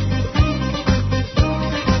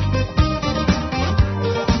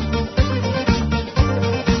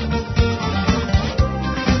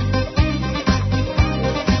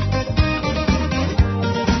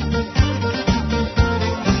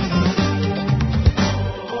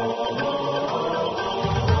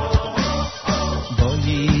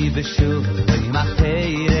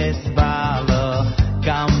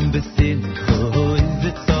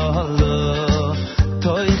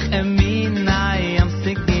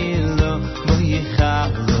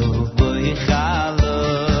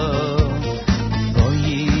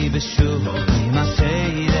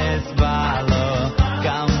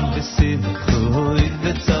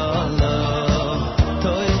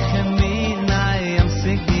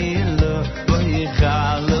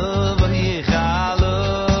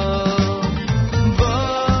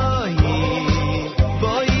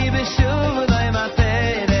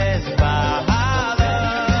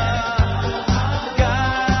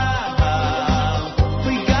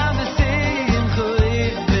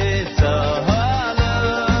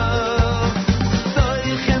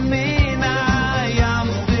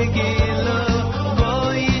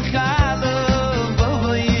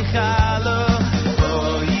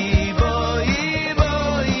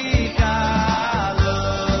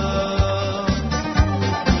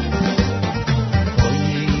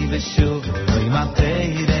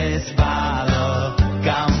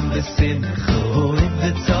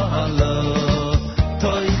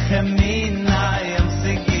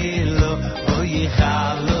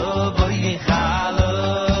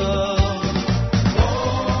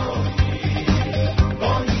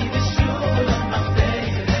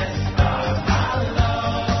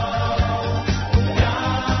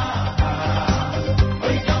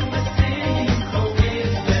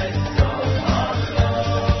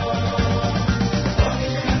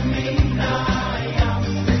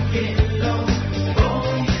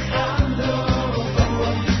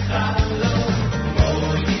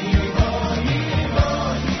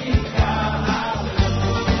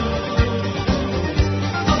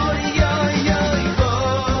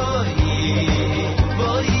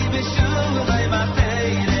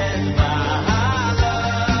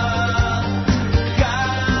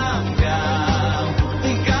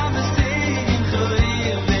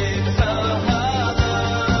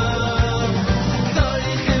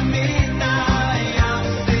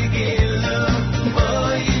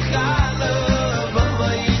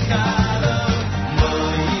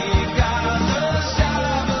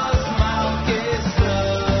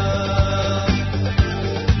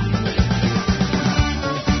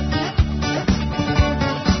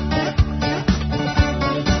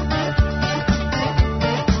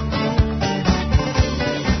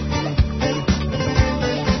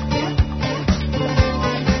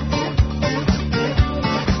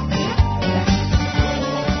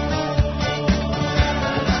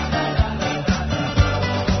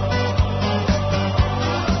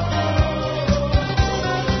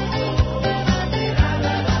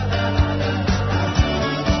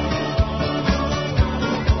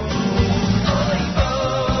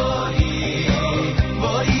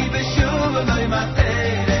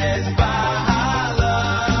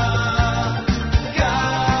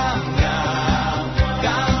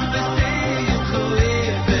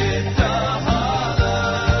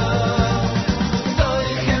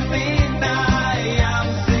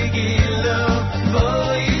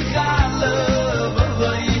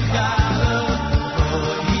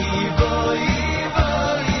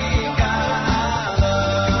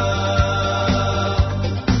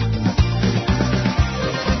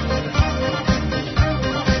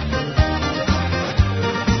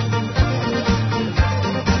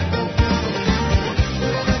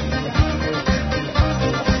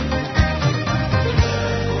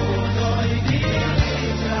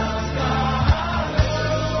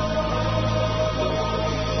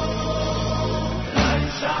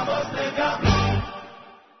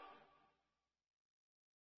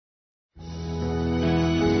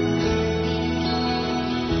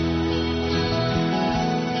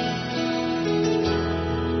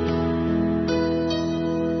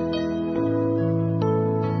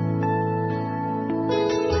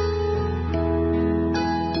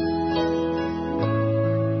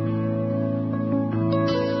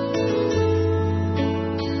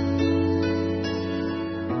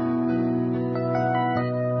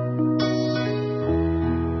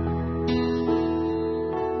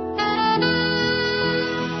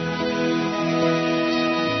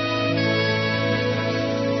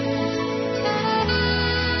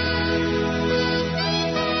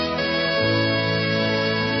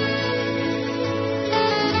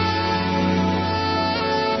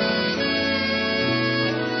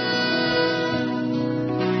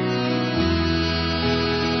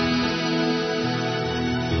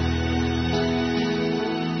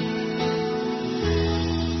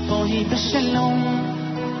 בשלום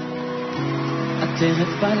עטרת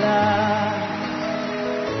בלה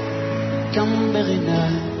גם ברינה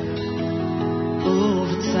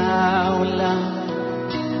ובצע עולם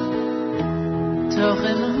תוך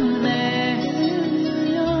אמונה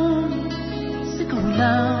יום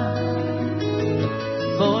סגולה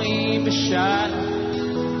בואי בשלום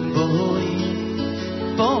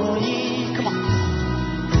בואי come on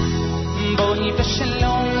בואי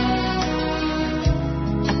בשלום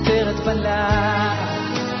עטרת בלה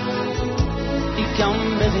היא גם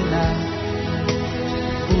ברינה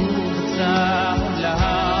ובצע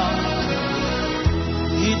עולם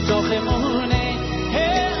היא תוך אמונה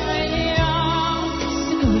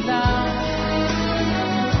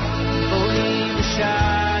בואי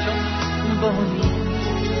בשלום בואי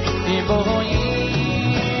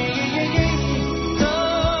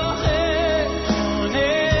תוך אמונה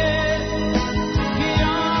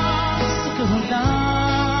ים סגולה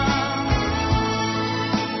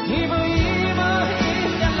היא בואי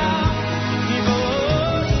גלה היא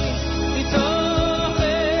בואי תוך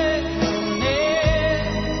אמונה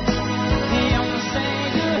ים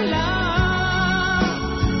סגולה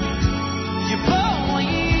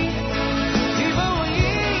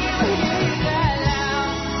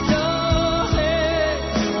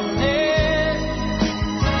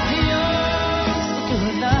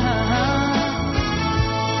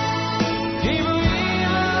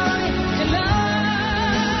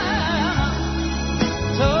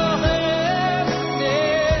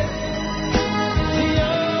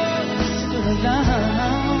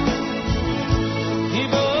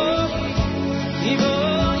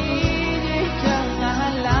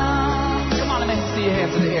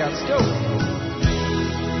Let's go.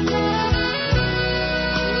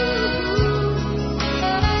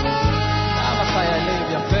 אבא חיילים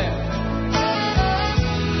יפה.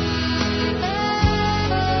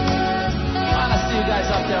 I wanna see you guys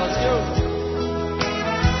up there. Let's go.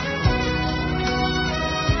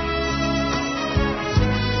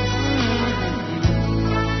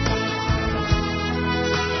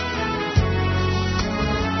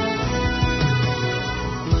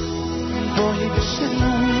 בואי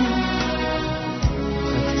בשלום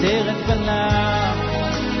עטרת בלה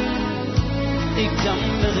היא גם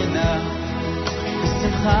מרינה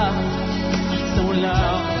בשמחה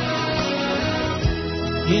צולה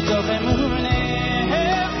היא תוך אמונה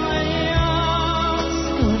ים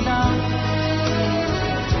סגולה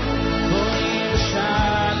בואי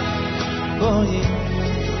בשלום בואי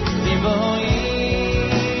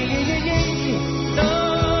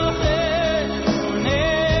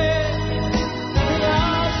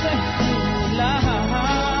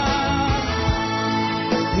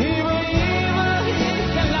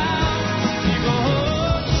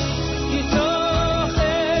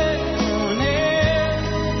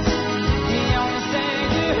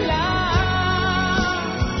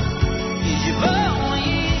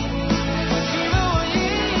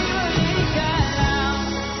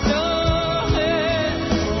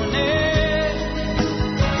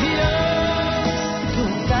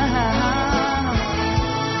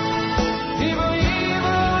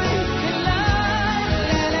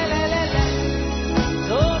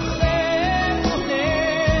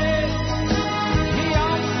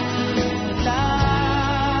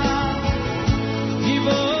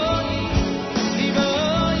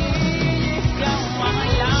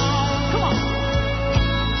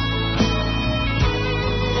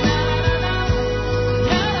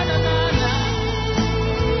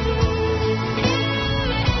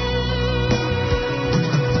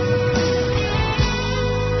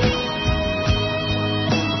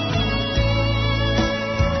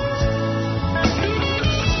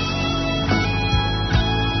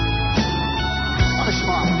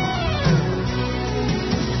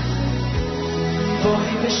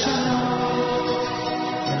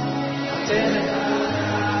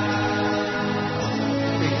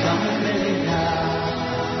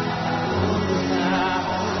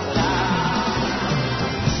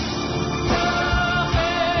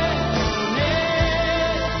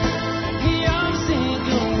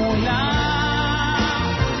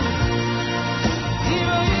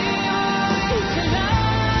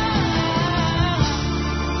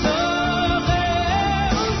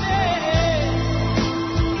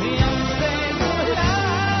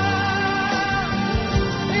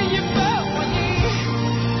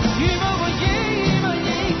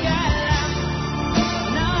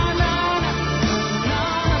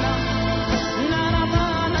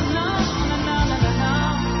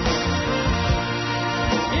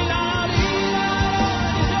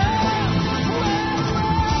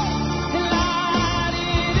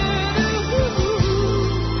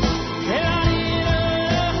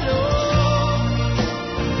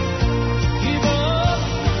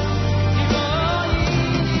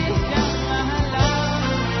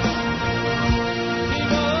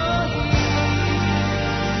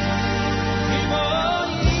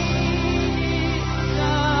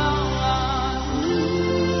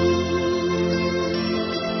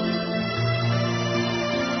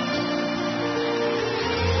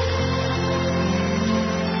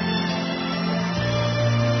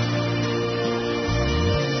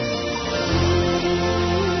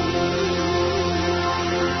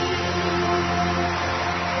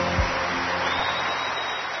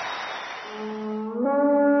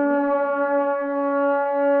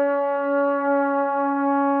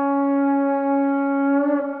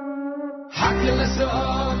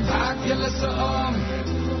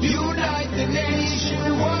Unite the nation,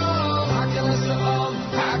 whoa.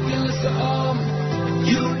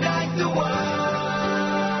 Unite the world.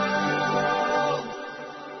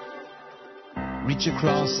 Reach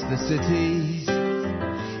across the cities,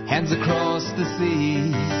 hands across the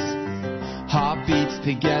seas, heartbeats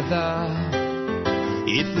together.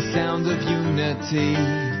 It's the sound of unity.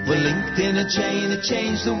 We're linked in a chain to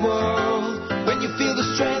change the world. When you feel the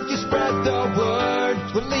strength, you spread the word.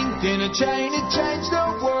 We're linked in a chain to change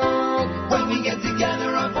the world. When we get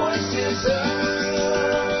together, our voices heard.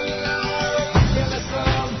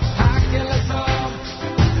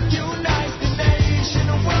 Unite the nation,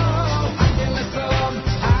 world.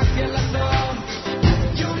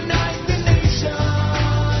 Unite the nation.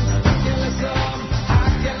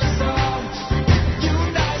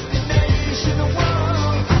 Unite the nation,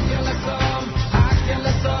 world.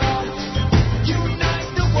 Unite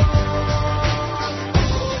the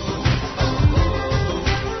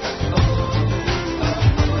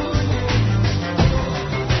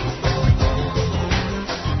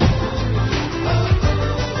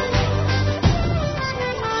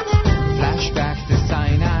Flashback to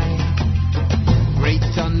Sinai, great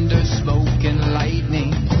thunder, smoke and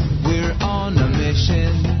lightning. We're on a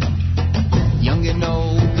mission, young and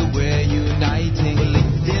old, we're uniting. We're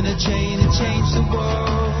linked in a chain to change the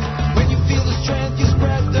world. When you feel the strength, you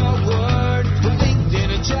spread the word. We're linked in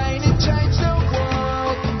a chain to change the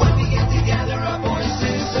world. When we get together, our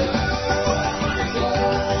voices heard.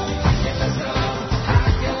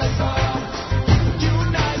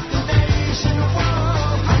 Unite the nation,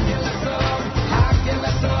 world.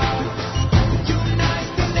 Unite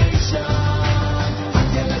the nation.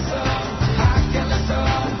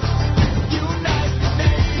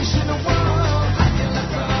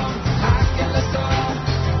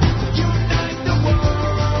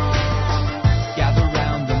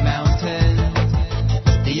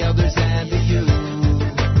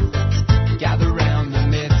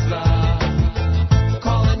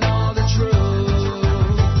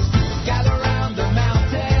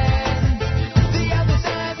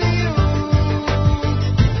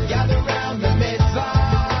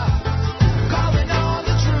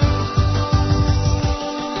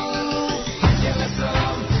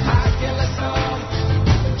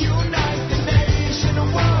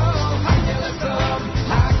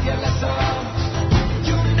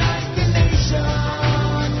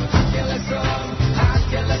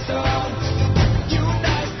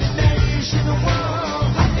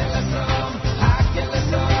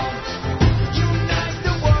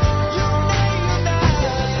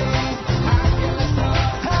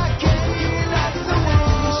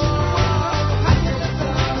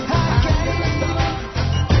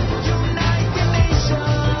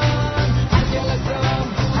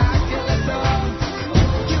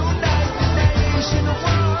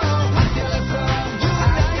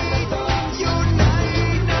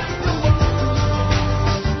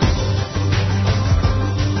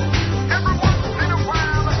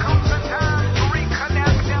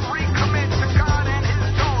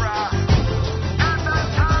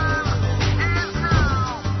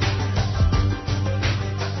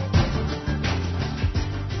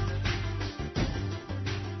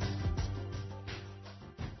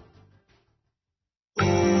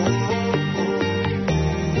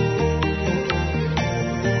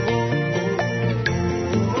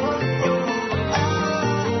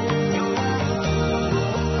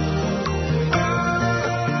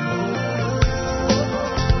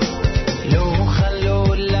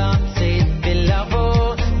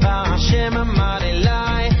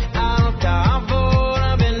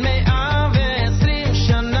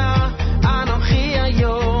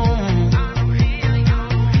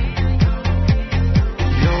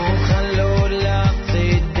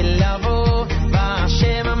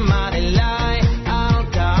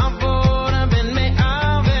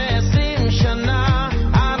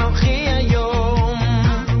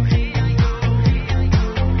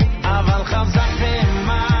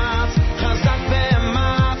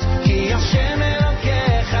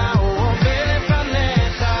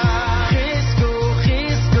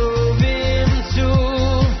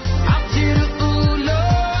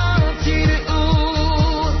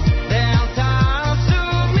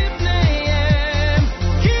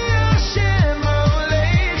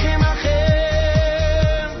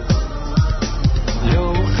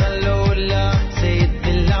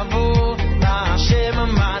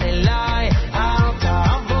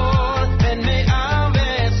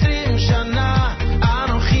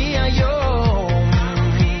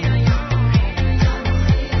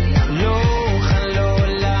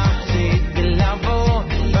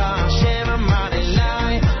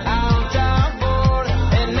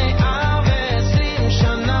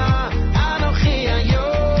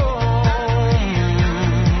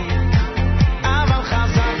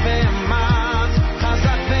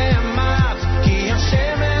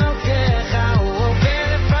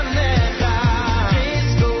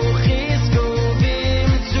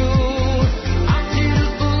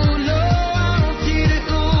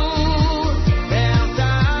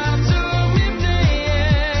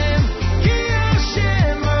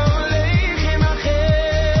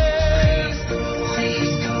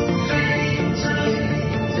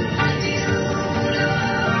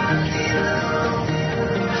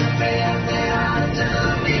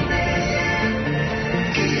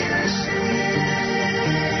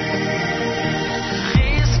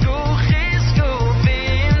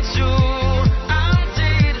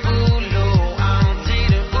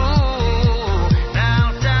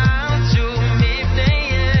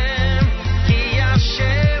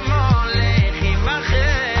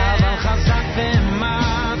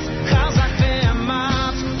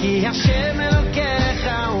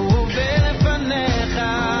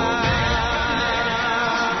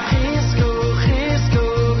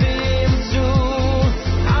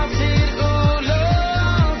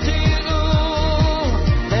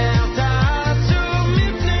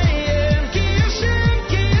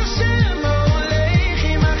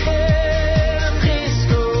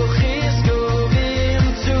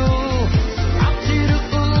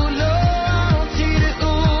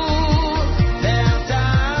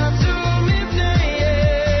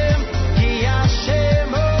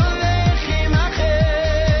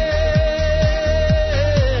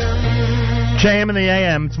 JM in the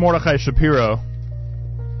AM, it's Mordechai Shapiro.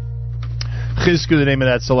 Chizku, the name of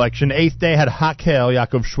that selection. Eighth day had Hakel,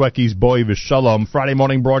 Yaakov Shwekey's Boy V'Shalom. Friday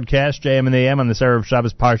morning broadcast, JM in the AM on this Erev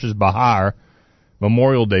Shabbos Parshas Bahar.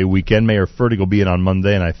 Memorial Day weekend. Mayor Fertig will be in on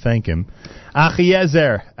Monday, and I thank him.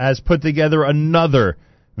 Achiezer has put together another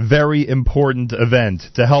very important event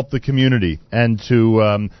to help the community and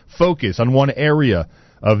to focus on one area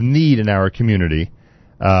of need in our community.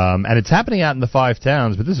 And it's happening out in the 5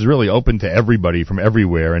 towns, but this is really open to everybody from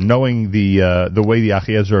everywhere. And knowing the way the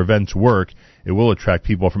Achiezer events work, it will attract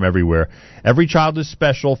people from everywhere. Every child is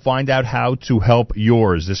special. Find out how to help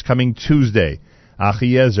yours. This coming Tuesday,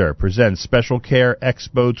 Achiezer presents Special Care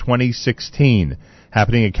Expo 2016,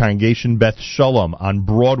 happening at Congregation Beth Shalom on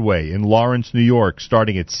Broadway in Lawrence, New York,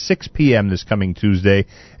 starting at 6 p.m. this coming Tuesday.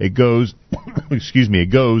 It goes,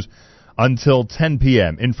 it goes until 10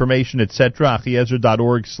 p.m. Information, etc.,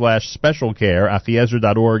 achiezer.org/specialcare,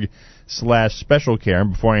 achiezer.org/specialcare.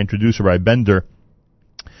 And before I introduce Rabbi Bender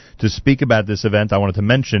to speak about this event, I wanted to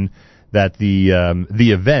mention that the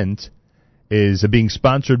event is being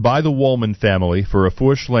sponsored by the Woolman family for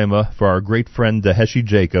Refuah Shlema for our great friend Heshi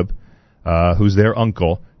Jacob, who's their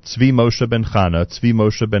uncle, Tzvi Moshe Ben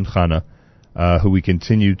Chana, who we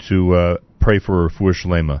continue to pray for Refuah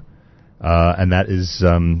Shlema. And that is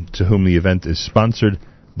to whom the event is sponsored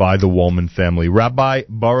by the Woolman family. Rabbi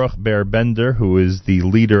Boruch Ber Bender, who is the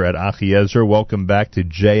leader at Achiezer, welcome back to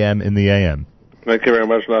JM in the AM. Thank you very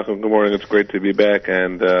much, Nachum. Good morning. It's great to be back.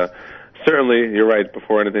 And certainly, you're right.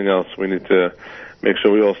 Before anything else, we need to make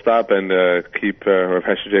sure we all stop and keep Rav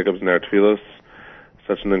Heshi Jacobs in our tefillos.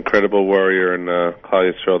 Such an incredible warrior in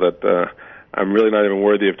Klal Yisrael that I'm really not even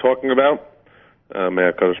worthy of talking about.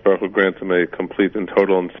 May HaKadosh Baruch Hu grant him a complete and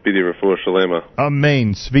total and speedy refuah shalema.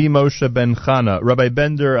 Amen. Tzvi Moshe Ben Chana. Rabbi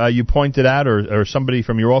Bender, you pointed out, or somebody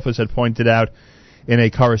from your office had pointed out in a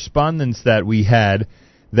correspondence that we had,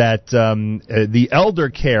 that the Elder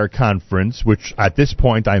Care Conference, which at this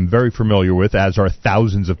point I'm very familiar with, as are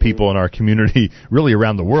thousands of people in our community, really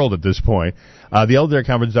around the world at this point, the Elder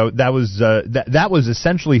Care Conference, that was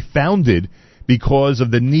essentially founded because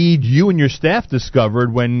of the need you and your staff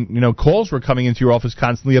discovered when calls were coming into your office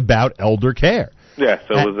constantly about elder care. Yes,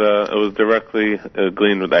 it was directly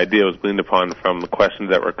gleaned. The idea was gleaned upon from the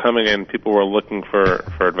questions that were coming in. People were looking for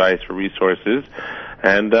advice, for resources,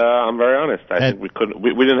 and I'm very honest. I think we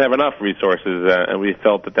didn't have enough resources, and we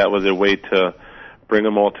felt that was a way to bring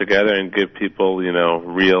them all together and give people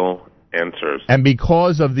real answers. And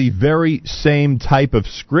because of the very same type of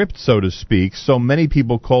script, so to speak, so many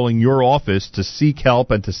people calling your office to seek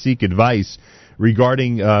help and to seek advice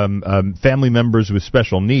regarding family members with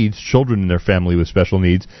special needs, children in their family with special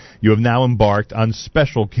needs, you have now embarked on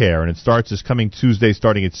Special Care, and it starts this coming Tuesday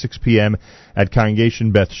starting at 6 p.m. at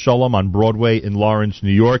Congregation Beth Shalom on Broadway in Lawrence,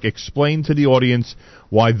 New York. Explain to the audience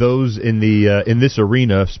why those in this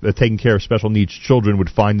arena taking care of special needs children would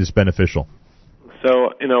find this beneficial. So,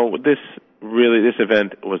 this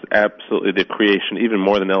event was absolutely the creation, even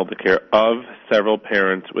more than elder care, of several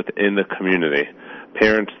parents within the community.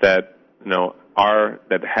 Parents that,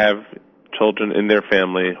 that have children in their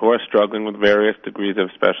family who are struggling with various degrees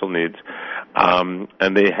of special needs.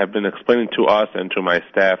 And they have been explaining to us and to my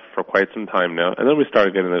staff for quite some time now. And then we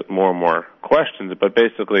started getting more and more questions. But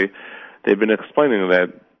basically, they've been explaining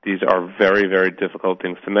that these are very, very difficult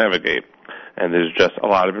things to navigate. And there's just a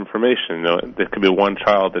lot of information. There could be one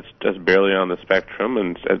child that's just barely on the spectrum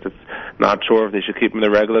and it's not sure if they should keep them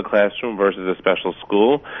in the regular classroom versus a special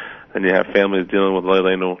school. And you have families dealing with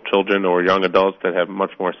Leilenu children or young adults that have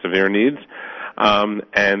much more severe needs.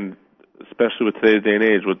 And especially with today's day and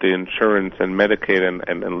age, with the insurance and Medicaid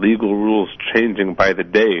and legal rules changing by the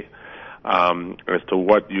day, as to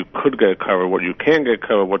what you could get covered, what you can get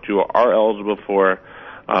covered, what you are eligible for,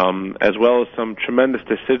 as well as some tremendous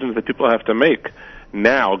decisions that people have to make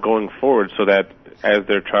now going forward so that as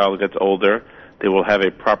their child gets older, they will have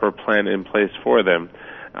a proper plan in place for them.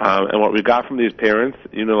 And what we got from these parents,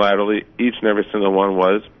 unilaterally, each and every single one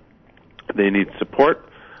was they need support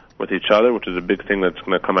with each other, which is a big thing that's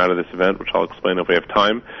going to come out of this event, which I'll explain if we have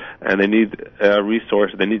time. And they need a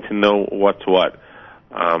resource. They need to know what's what.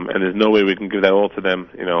 And there's no way we can give that all to them,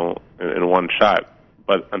 in one shot,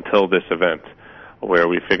 but until this event, where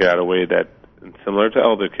we figure out a way that, similar to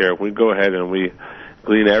elder care, we go ahead and we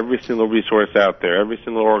glean every single resource out there, every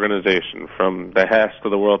single organization, from the HASC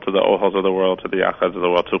of the world to the OHALs of the world to the Yachads of the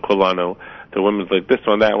world to Kulanu to Women's League, this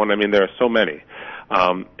one, that one. I mean, there are so many.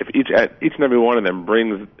 If each and every one of them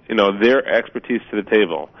brings, their expertise to the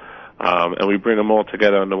table, and we bring them all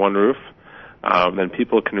together under one roof, then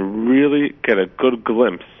people can really get a good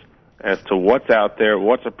glimpse as to what's out there,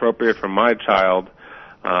 what's appropriate for my child,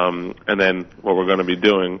 And then what we're going to be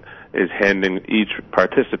doing is handing each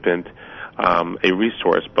participant a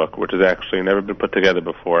resource book, which has actually never been put together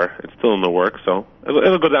before. It's still in the works, so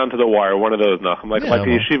it'll go down to the wire, one of those, Nachum, like a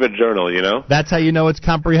yeshiva journal, you know? That's how you know it's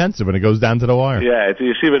comprehensive, when it goes down to the wire. Yeah, it's a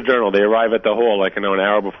yeshiva journal. They arrive at the hall, like, an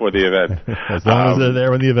hour before the event. As long as they're there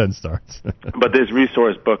when the event starts. But this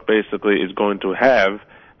resource book basically is going to have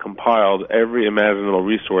compiled every imaginable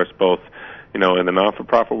resource, both, in the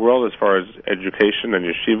not-for-profit world, as far as education and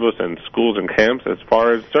yeshivos and schools and camps, as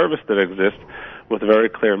far as service that exists, with very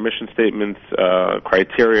clear mission statements,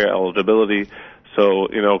 criteria, eligibility. So,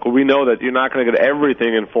 we know that you're not going to get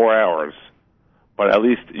everything in 4 hours, but at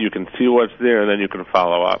least you can see what's there and then you can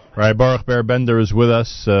follow up. Right, Baruch Ber Bender is with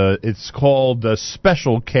us. It's called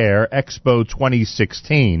Special Care Expo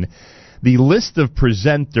 2016. The list of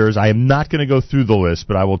presenters, I am not going to go through the list,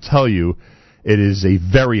 but I will tell you, it is a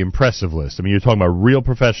very impressive list. I mean, you're talking about real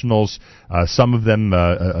professionals, some of them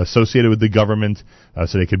associated with the government,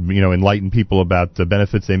 so they could, enlighten people about the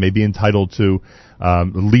benefits they may be entitled to.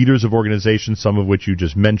 Leaders of organizations, some of which you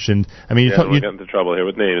just mentioned. I mean, we're getting into trouble here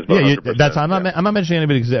with names. But I'm not mentioning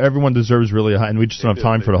anybody because everyone deserves really high, and we just don't have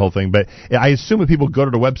time for the whole thing. But I assume if people go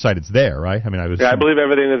to the website, it's there, right? I mean, I believe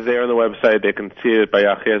everything is there on the website. They can see it by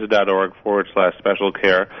achiezer.org/special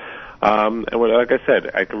care. And like I said,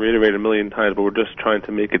 I can reiterate a million times, but we're just trying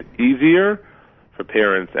to make it easier for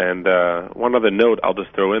parents. And one other note I'll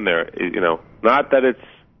just throw in there, not that it's,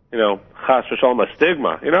 chas v'shalom, a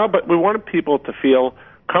stigma, but we wanted people to feel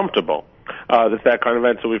comfortable. It's that kind of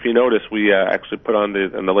event. So if you notice, we actually put on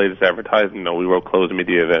in the latest advertising, we wrote closed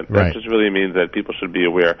media event. Right. That just really means that people should be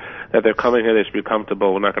aware that they're coming here, they should be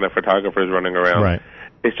comfortable. We're not going to have photographers running around. Right.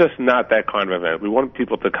 It's just not that kind of event. We want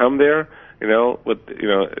people to come there, with,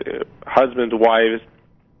 husbands, wives,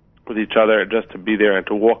 with each other, just to be there and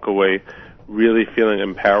to walk away really feeling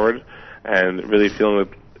empowered and really feeling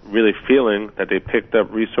that they picked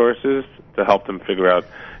up resources to help them figure out,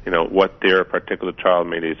 what their particular child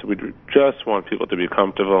may need. So we just want people to be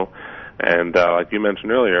comfortable. And like you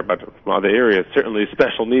mentioned earlier about some other areas, certainly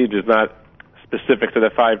special needs is not specific to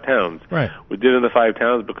the 5 towns. Right. We did it in the 5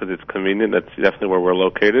 towns because it's convenient. That's definitely where we're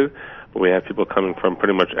located. But we have people coming from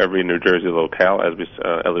pretty much every New Jersey locale, as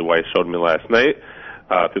Ellie Weiss showed me last night.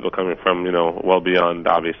 People coming from, well beyond,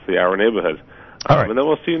 obviously, our neighborhood. All right. And then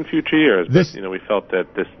we'll see in future years. But, we felt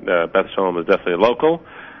that this Beth Shalom is definitely local.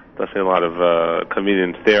 Definitely a lot of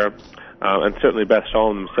convenience there. And certainly Beth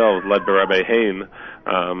Shalom themselves, led by Rabbi Hain,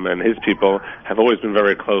 and his people, have always been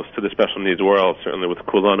very close to the special needs world, certainly with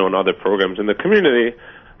Kulano and other programs in the community.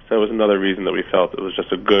 So it was another reason that we felt it was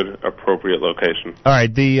just a good, appropriate location. All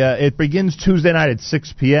right, it begins Tuesday night at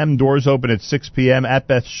 6 p.m. Doors open at 6 p.m. at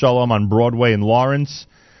Beth Shalom on Broadway in Lawrence.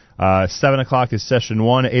 7 o'clock is session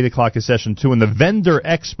 1, 8 o'clock is session 2. And the Vendor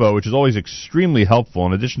Expo, which is always extremely helpful,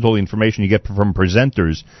 in addition to all the information you get from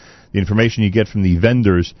presenters, the information you get from the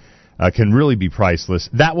vendors can really be priceless.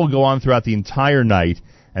 That will go on throughout the entire night,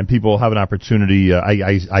 and people will have an opportunity,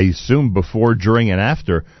 I assume, before, during, and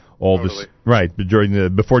after all this, right?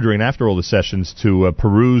 Before, during, and after all the sessions, to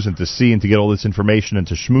peruse and to see and to get all this information and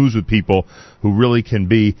to schmooze with people who really can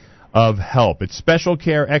be of help. It's Special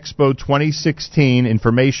Care Expo 2016.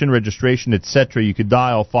 Information, registration, etc. You could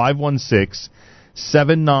dial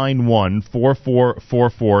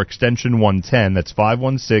 516-791-4444 extension 110. That's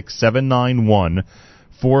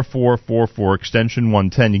 516-791-4444 extension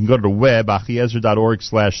 110. You can go to the web,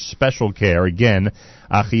 achiezer.org/specialcare. Again,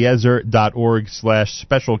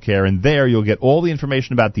 achiezer.org/specialcare, and there you'll get all the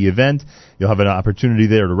information about the event. You'll have an opportunity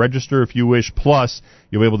there to register if you wish, plus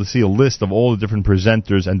you'll be able to see a list of all the different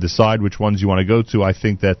presenters and decide which ones you want to go to. I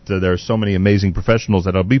think that there are so many amazing professionals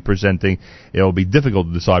that will be presenting, it will be difficult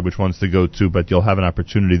to decide which ones to go to, but you'll have an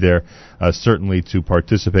opportunity there certainly to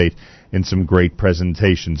participate in some great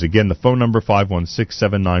presentations. Again, the phone number,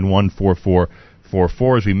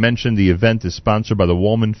 516-791-4444. As we mentioned, the event is sponsored by the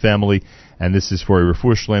Woolman family, and this is for a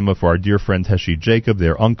refuah shlema for our dear friend Heshi Jacob,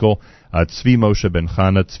 their uncle, Tzvi Moshe ben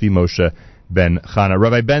Chana.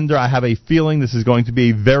 Rabbi Bender, I have a feeling this is going to be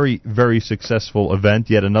a very, very successful event,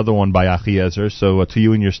 yet another one by Achiezer. So to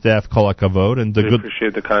you and your staff, kol hakavod. And we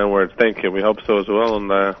appreciate the kind words. Thank you. We hope so as well. And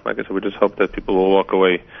like I said, we just hope that people will walk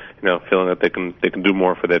away, feeling that they can do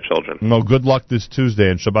more for their children. No, good luck this Tuesday,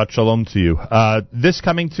 and Shabbat Shalom to you. This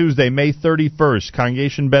coming Tuesday, May 31st,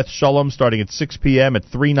 Congregation Beth Shalom, starting at 6 p.m. at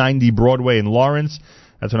 390 Broadway in Lawrence.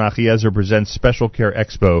 That's when Achiezer presents Special Care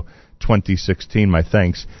Expo 2016. My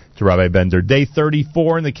thanks to Rabbi Bender. Day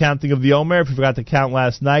 34 in the counting of the Omer. If you forgot to count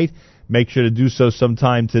last night, make sure to do so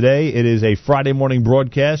sometime today. It is a Friday morning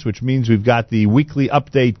broadcast, which means we've got the weekly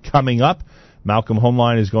update coming up. Malcolm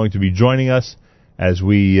Hoenlein is going to be joining us as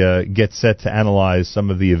we get set to analyze some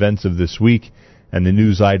of the events of this week and the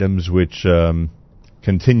news items which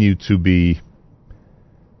continue to be,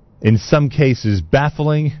 in some cases,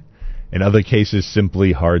 baffling, in other cases,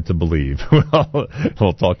 simply hard to believe.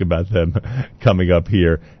 We'll talk about them coming up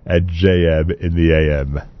here at JM in the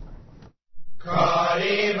AM.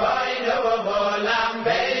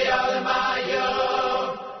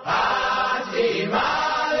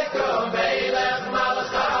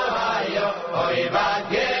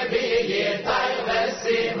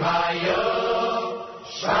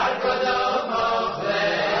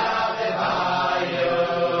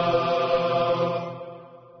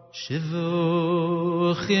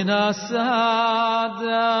 Shivuch in Asadair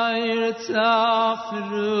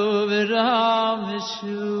Tzafru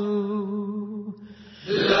V'Ramishu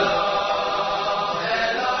Lo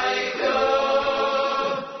Eloikum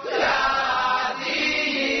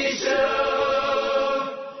Kadishu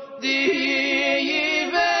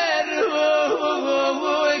Diyiveru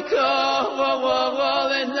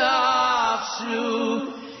V'Nafshu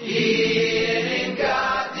Irin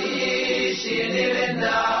Kadishin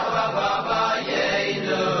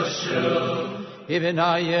Even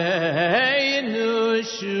ayenu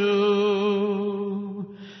shu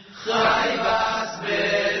chayvas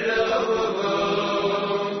beru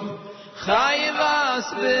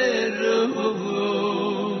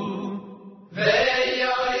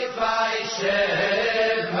veyoy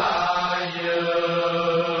fayshev hayu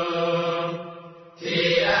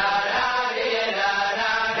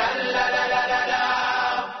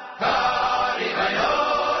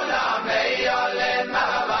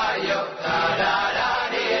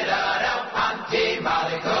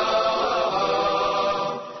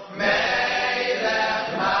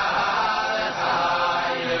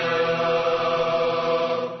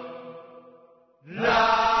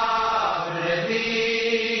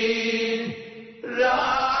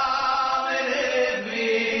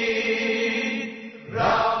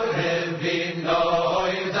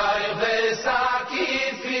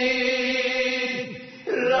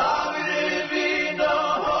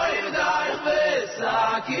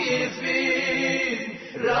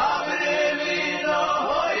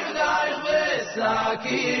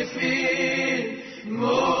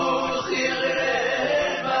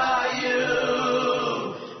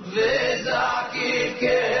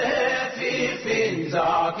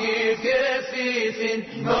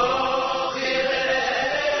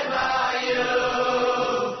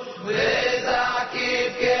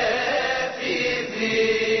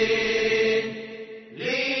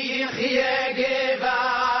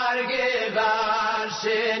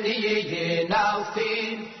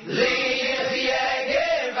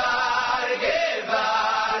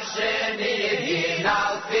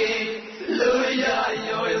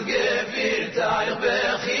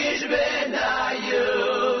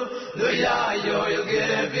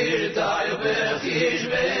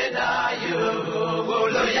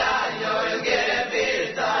Lo yayoyl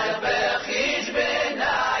gevirtaych bechish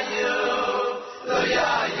benayu Lo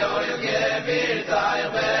yayoyl gevirtaych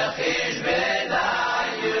bechish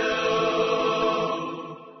benayu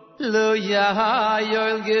Lo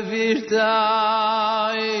yayoyl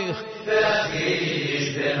gevirtaych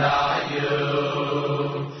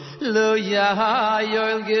Lo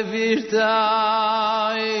yayoyl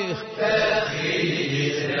gevirtaych bechish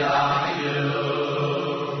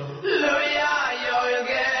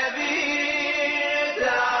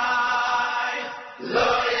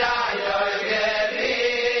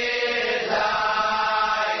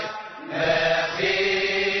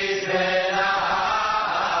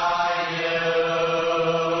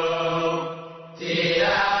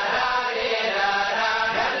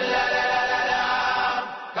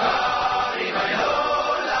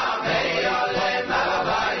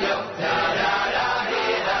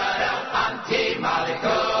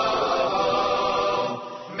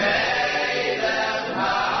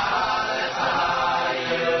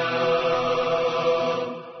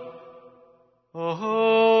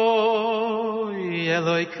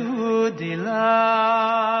Eloi Kudilai,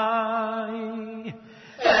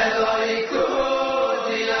 Eloi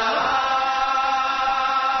Kudilai,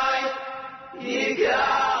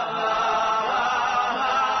 Yigari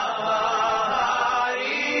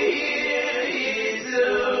Yizu,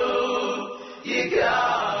 Yigari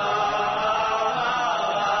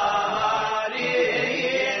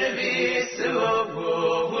Yirvisu,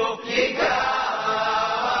 Yigari.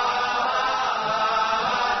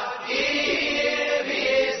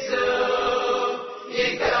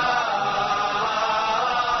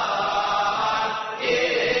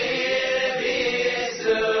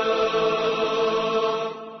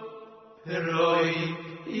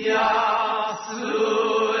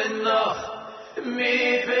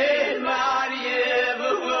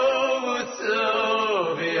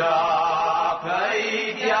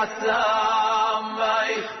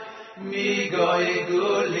 yasamay mi goy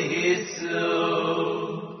gulisu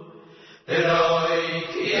Roy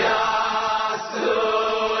yasu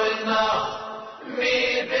no mi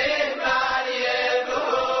be marie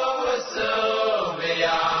buso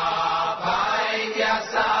ya pai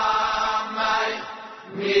yasamay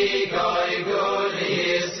mi goy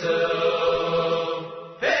gulisu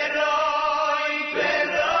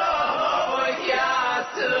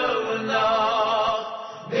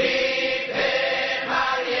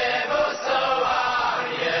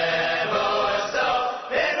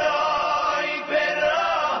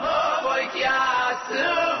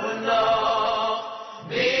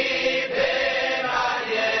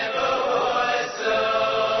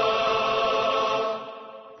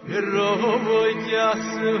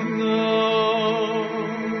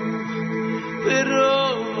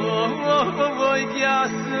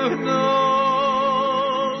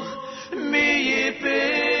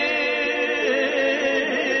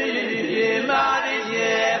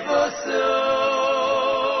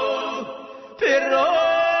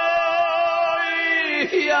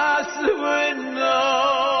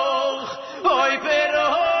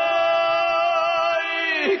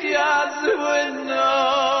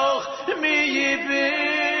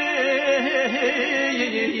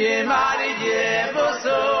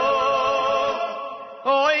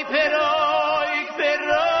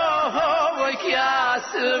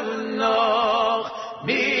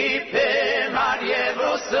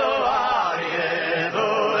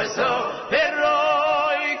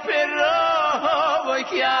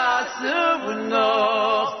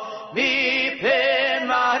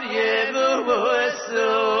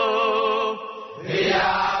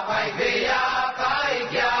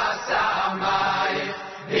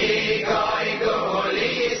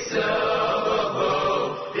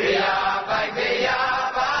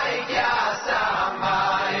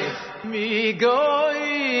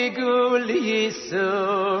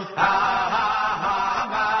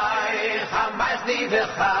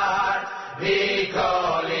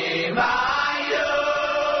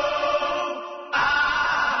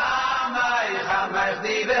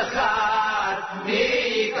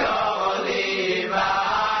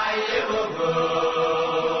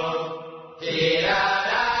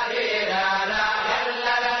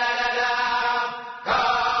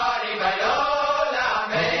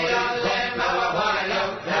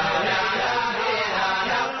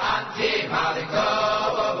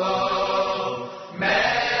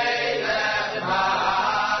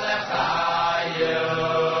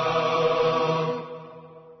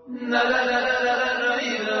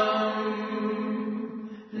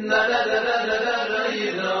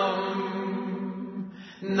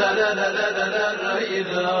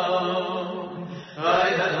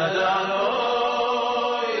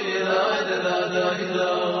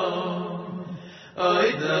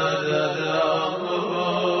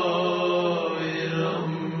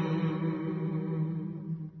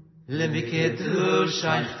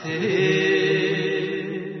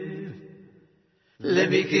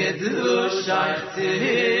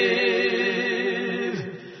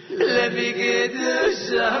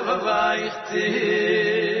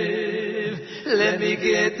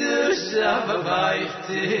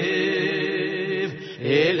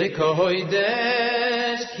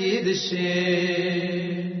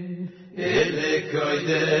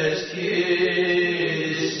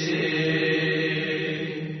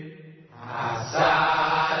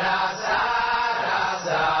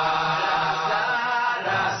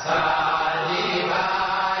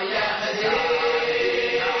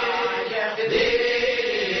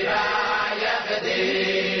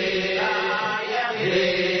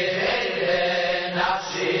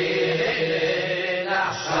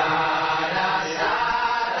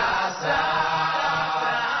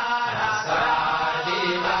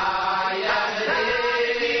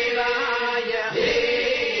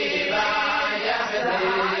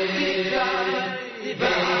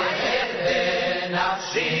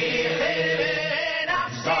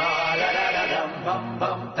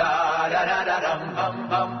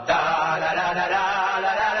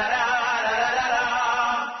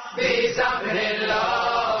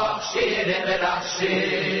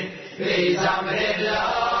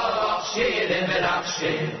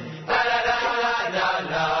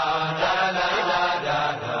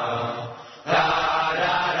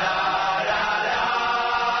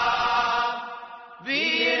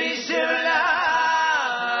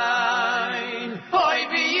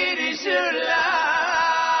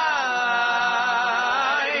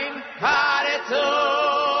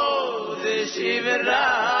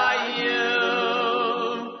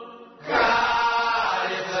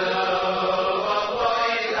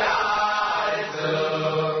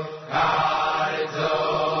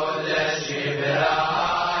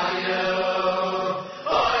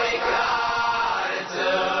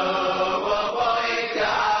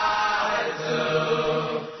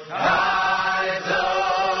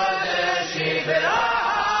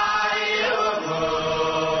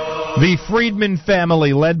The Friedman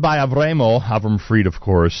family, led by Avram Fried, of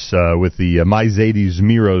course, with the My Zadie's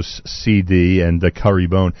Miros CD and the Curry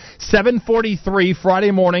Bone. 7:43 Friday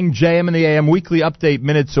morning, JM in the AM weekly update,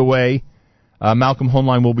 minutes away. Malcolm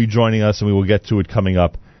Hoenlein will be joining us, and we will get to it coming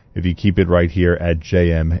up if you keep it right here at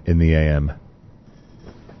JM in the AM.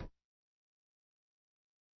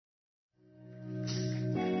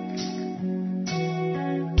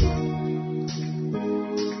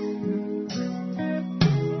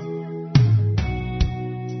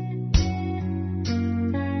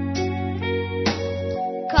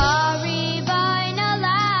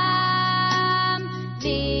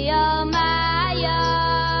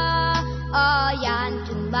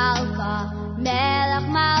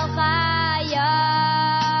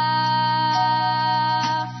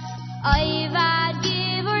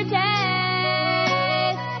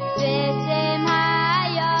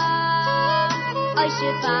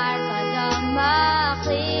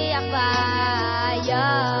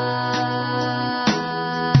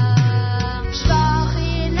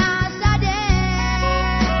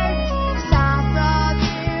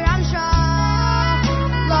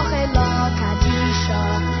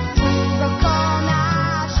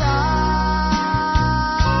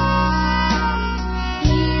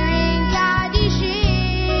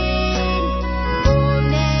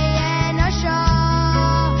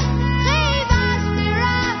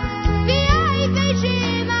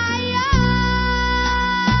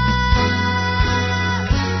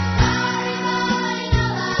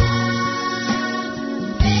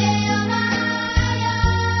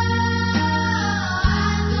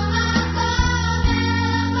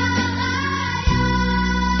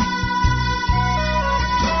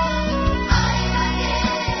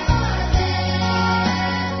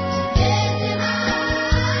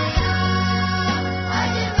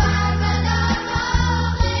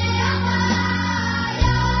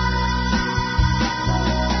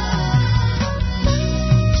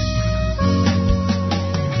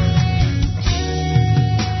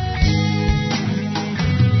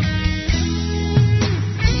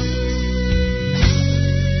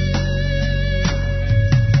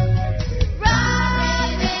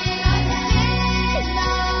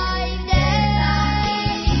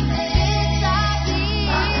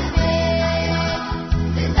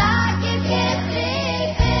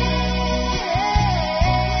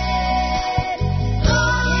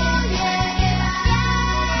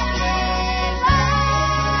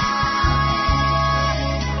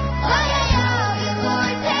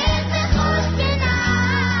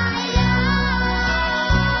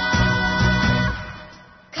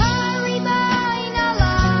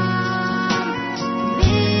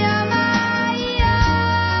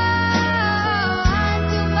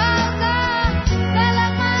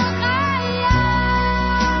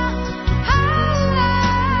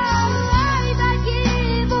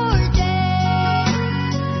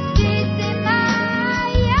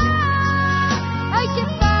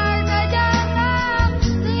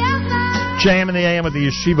 JM in the AM with the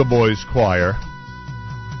Yeshiva Boys Choir.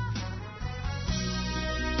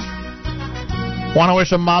 Want to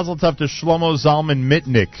wish a mazel tov to Shlomo Zalman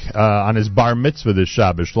Mitnick on his bar mitzvah this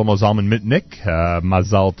Shabbos. Shlomo Zalman Mitnick,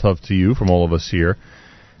 mazel tov to you from all of us here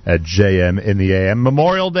at JM in the AM.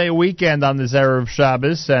 Memorial Day weekend on this Erev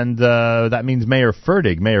Shabbos, and that means Mayor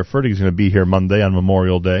Fertig. Mayor Fertig is going to be here Monday on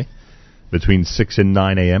Memorial Day between 6 and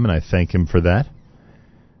 9 a.m., and I thank him for that.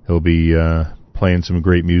 He'll be playing some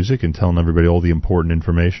great music and telling everybody all the important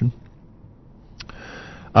information.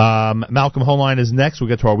 Malcolm Hoenlein is next. We'll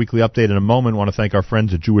get to our weekly update in a moment. I want to thank our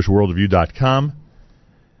friends at JewishWorldReview.com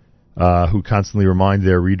who constantly remind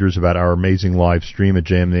their readers about our amazing live stream at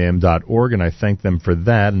jmam.org, and I thank them for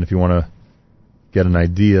that. And if you want to get an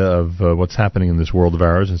idea of what's happening in this world of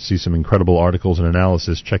ours and see some incredible articles and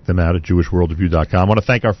analysis, check them out at JewishWorldReview.com. I want to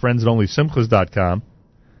thank our friends at OnlySimchas.com.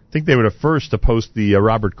 I think they were the first to post the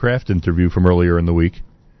Robert Kraft interview from earlier in the week.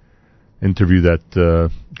 Interview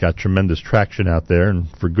that got tremendous traction out there, and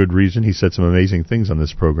for good reason. He said some amazing things on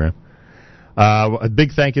this program. A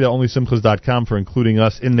big thank you to OnlySimchas.com for including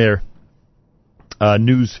us in their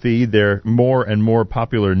news feed, their more and more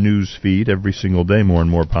popular news feed, every single day more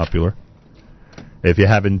and more popular. If you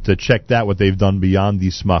haven't checked out what they've done beyond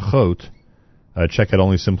the smachot, check out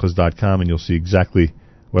OnlySimchas.com and you'll see exactly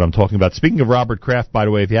what I'm talking about. Speaking of Robert Kraft, by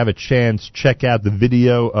the way, if you have a chance, check out the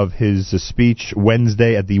video of his speech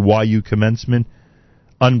Wednesday at the YU commencement.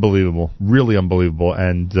 Unbelievable, really unbelievable.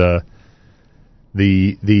 And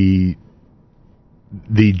the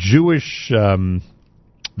Jewish, the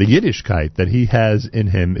Yiddishkeit that he has in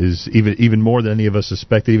him is even more than any of us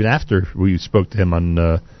suspected. Even after we spoke to him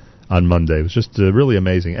on Monday, it was just really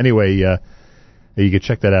amazing. Anyway, You can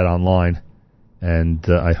check that out online, and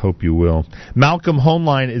I hope you will. Malcolm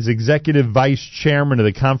Hoenlein is Executive Vice Chairman of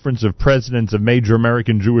the Conference of Presidents of Major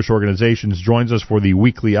American Jewish Organizations, joins us for the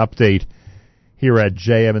weekly update here at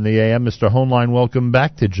JM in the AM. Mr. Hoenlein, welcome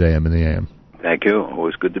back to JM in the AM. Thank you.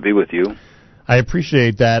 Always good to be with you. I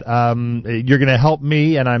appreciate that. You're going to help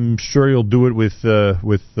me, and I'm sure you'll do it with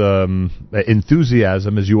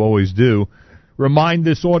enthusiasm, as you always do. Remind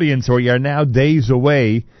this audience, we are now days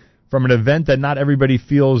away from an event that not everybody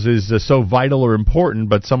feels is so vital or important,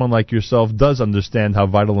 but someone like yourself does understand how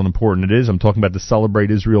vital and important it is. I'm talking about the Celebrate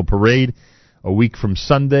Israel Parade, a week from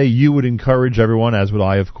Sunday. You would encourage everyone, as would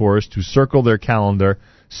I, of course, to circle their calendar,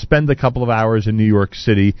 spend a couple of hours in New York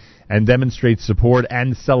City, and demonstrate support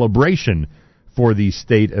and celebration for the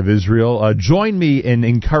State of Israel. Join me in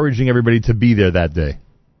encouraging everybody to be there that day.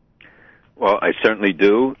 Well, I certainly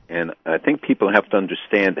do, and I think people have to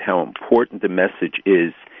understand how important the message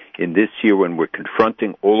is in this year when we're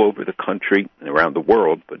confronting all over the country and around the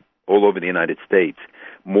world, but all over the United States,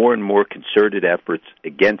 more and more concerted efforts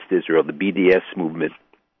against Israel, the BDS movement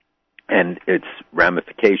and its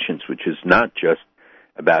ramifications, which is not just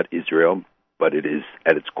about Israel, but it is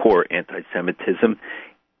at its core anti-Semitism.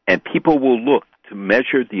 And people will look to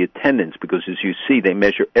measure the attendance because, as you see, they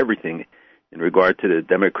measure everything in regard to the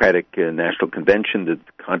Democratic National Convention, the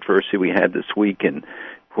controversy we had this week and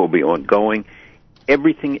will be ongoing.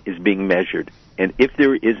 Everything is being measured. And if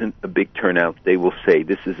there isn't a big turnout, they will say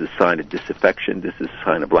this is a sign of disaffection, this is a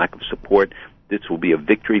sign of lack of support, this will be a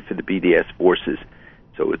victory for the BDS forces.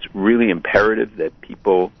 So it's really imperative that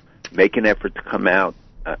people make an effort to come out.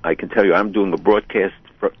 I can tell you I'm doing a broadcast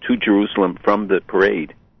to Jerusalem from the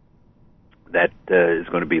parade that is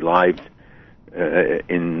going to be live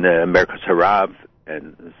in Merkaz Harav,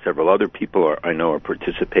 and several other people I know are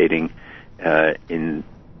participating in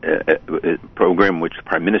a program which the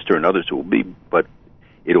Prime Minister and others will be, but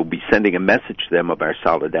it'll be sending a message to them of our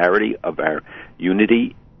solidarity, of our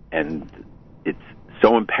unity, and it's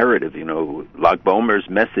so imperative. You know, Lag BaOmer's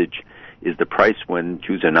message is the price when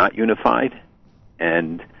Jews are not unified,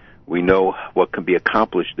 and we know what can be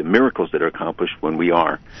accomplished, the miracles that are accomplished when we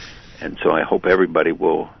are. And so I hope everybody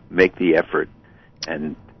will make the effort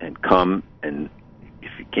and come, and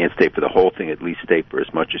if you can't stay for the whole thing, at least stay for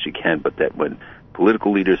as much as you can, but that when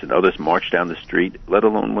political leaders and others march down the street, let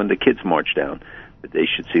alone when the kids march down, that they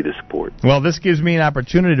should see the support. Well, this gives me an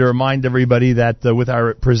opportunity to remind everybody that with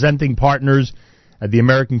our presenting partners at the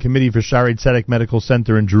American Committee for Shaarei Tzedek Medical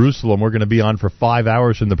Center in Jerusalem, we're going to be on for 5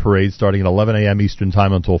 hours in the parade, starting at 11 a.m. Eastern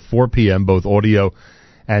Time until 4 p.m., both audio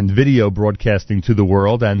and video broadcasting to the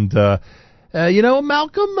world. And,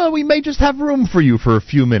 Malcolm, we may just have room for you for a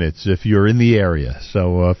few minutes if you're in the area.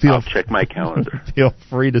 So I'll check my calendar. Feel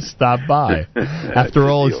free to stop by. After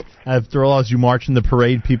all, as you march in the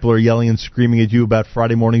parade, people are yelling and screaming at you about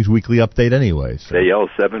Friday morning's weekly update anyway. So. They yell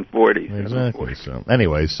 740. Exactly. 740. So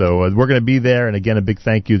anyway, we're going to be there. And again, a big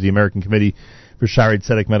thank you to the American Committee for Shaarei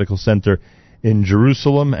Tzedek Medical Center in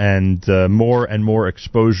Jerusalem, and more and more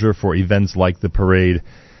exposure for events like the parade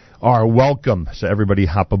are welcome. So everybody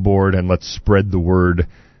hop aboard and let's spread the word,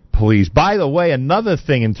 please. By the way, another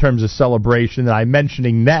thing in terms of celebration that I'm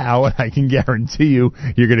mentioning now, and I can guarantee you're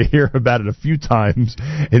going to hear about it a few times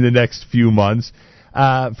in the next few months.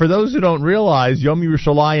 For those who don't realize, Yom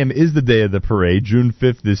Yerushalayim is the day of the parade, June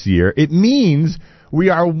 5th this year. It means we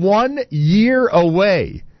are 1 year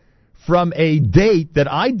away from a date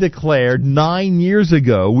that I declared 9 years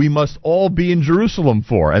ago we must all be in Jerusalem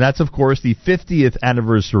for. And that's, of course, the 50th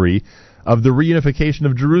anniversary of the reunification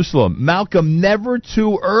of Jerusalem. Malcolm, never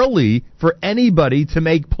too early for anybody to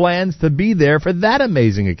make plans to be there for that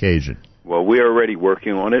amazing occasion. Well, we are already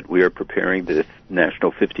working on it. We are preparing the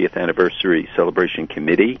National 50th Anniversary Celebration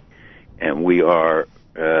Committee, and we have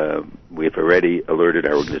already alerted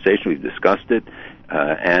our organization. We've discussed it.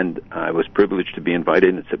 And I was privileged to be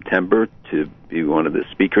invited in September to be one of the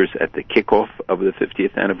speakers at the kickoff of the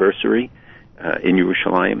 50th anniversary in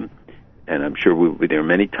Yerushalayim. And I'm sure we'll be there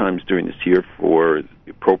many times during this year for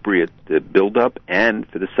the appropriate build-up and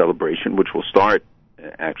for the celebration, which will start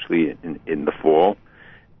actually in the fall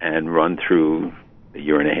and run through a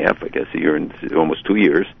year and a half, I guess, a year and almost 2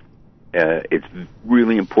 years. It's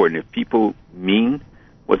really important. If people mean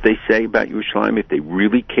what they say about Yerushalayim, if they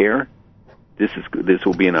really care, this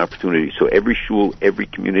will be an opportunity. So every shul, every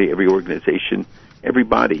community, every organization,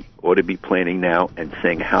 everybody ought to be planning now and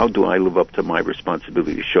saying, how do I live up to my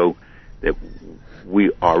responsibility to show that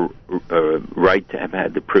we are right to have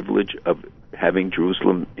had the privilege of having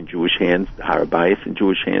Jerusalem in Jewish hands, the Har HaBayis in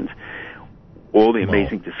Jewish hands, all the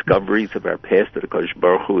amazing discoveries of our past that HaKadosh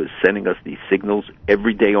Baruch Hu is sending us these signals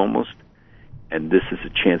every day almost, and this is a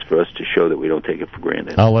chance for us to show that we don't take it for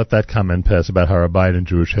granted. I'll let that comment pass about Har HaBayit in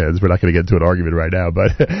Jewish hands. We're not going to get into an argument right now,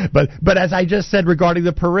 but as I just said regarding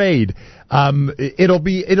the parade, it'll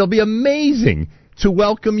be amazing to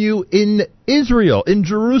welcome you in Israel, in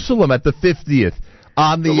Jerusalem at the 50th.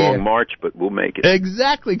 On the it's a long march, but we'll make it.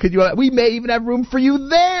 Exactly. We may even have room for you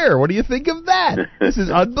there. What do you think of that? This is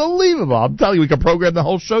unbelievable. I'm telling you, we can program the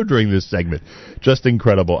whole show during this segment. Just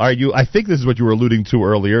incredible. I think this is what you were alluding to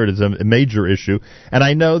earlier. It is a major issue, and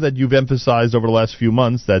I know that you've emphasized over the last few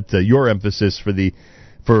months that your emphasis for the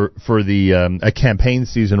campaign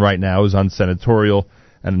season right now is on senatorial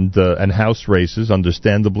and House races,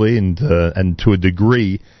 understandably, and to a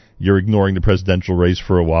degree. You're ignoring the presidential race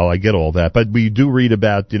for a while. I get all that, but we do read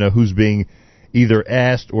about who's being either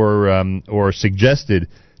asked or suggested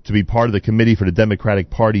to be part of the committee for the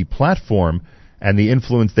Democratic Party platform and the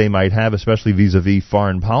influence they might have, especially vis-a-vis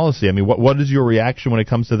foreign policy. I mean, what is your reaction when it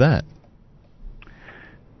comes to that?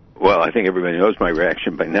 Well, I think everybody knows my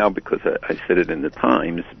reaction by now because I said it in the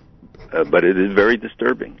Times, but it is very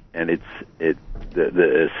disturbing, and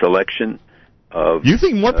the selection of. You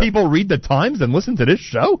think more people read the Times than listen to this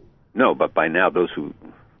show? No, but by now, those who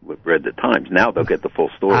read the Times, now they'll get the full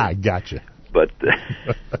story. I gotcha. But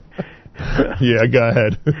yeah, go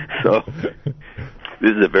ahead. So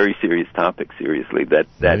this is a very serious topic, seriously, that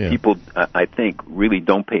people, I think, really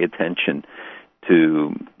don't pay attention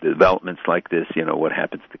to developments like this, what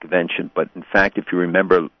happens at the convention. But in fact, if you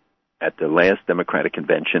remember at the last Democratic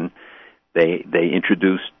convention, they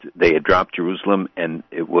had dropped Jerusalem, and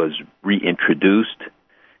it was reintroduced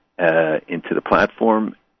into the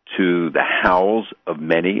platform to the howls of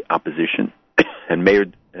many opposition. And Mayor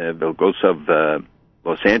Vilgosa of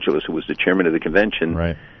Los Angeles, who was the chairman of the convention,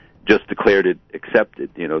 right, just declared it accepted,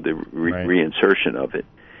 the reinsertion of it.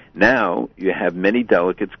 Now you have many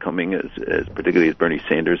delegates coming, as particularly as Bernie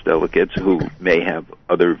Sanders delegates, who may have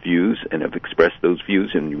other views and have expressed those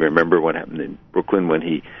views. And you remember what happened in Brooklyn when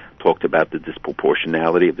he talked about the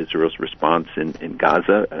disproportionality of Israel's response in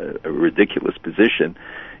Gaza, a ridiculous position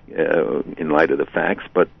in light of the facts,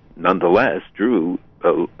 but nonetheless drew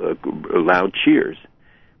loud cheers.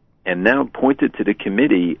 And now pointed to the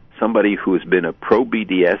committee somebody who has been a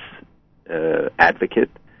pro-BDS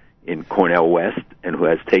advocate in Cornell West and who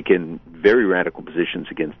has taken very radical positions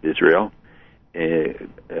against Israel,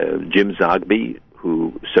 Jim Zogby,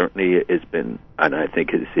 who certainly has been, and I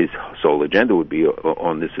think his sole agenda would be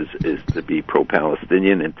on this is to be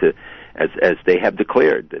pro-Palestinian and to, as they have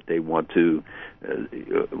declared, that they want to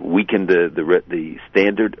weaken the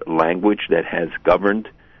standard language that has governed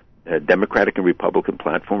Democratic and Republican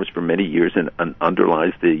platforms for many years and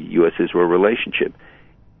underlies the U.S.-Israel relationship.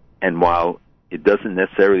 And while it doesn't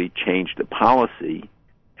necessarily change the policy,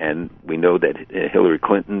 and we know that Hillary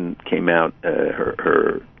Clinton came out,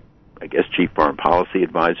 her I guess, chief foreign policy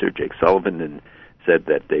advisor, Jake Sullivan, and said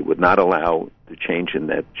that they would not allow the change and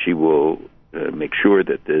that she will make sure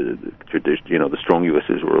that the strong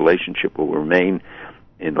U.S.-Israel relationship will remain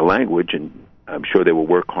in the language, and I'm sure they will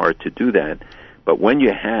work hard to do that. But when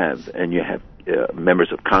you have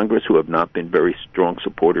members of Congress who have not been very strong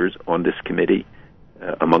supporters on this committee,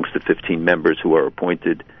 amongst the 15 members who are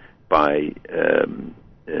appointed by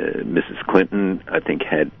Mrs. Clinton, I think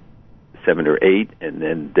had 7 or 8, and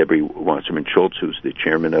then Debbie Wasserman Schultz, who's the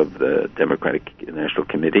chairman of the Democratic National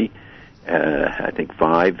Committee, I think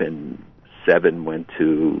 5, and 7 went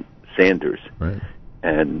to Sanders. Right.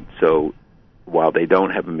 And so while they don't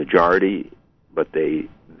have a majority, but they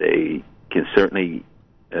can certainly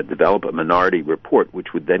develop a minority report,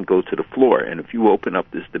 which would then go to the floor. And if you open up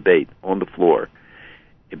this debate on the floor,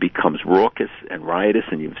 it becomes raucous and riotous,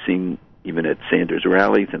 and you've seen even at Sanders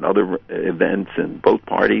rallies and other events in both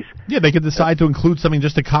parties. Yeah, they could decide to include something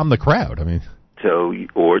just to calm the crowd. I mean,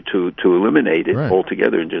 or to eliminate it right.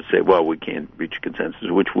 altogether and just say, well, we can't reach a consensus,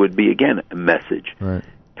 which would be again a message. Right.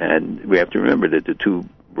 And we have to remember that the two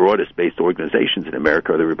broadest-based organizations in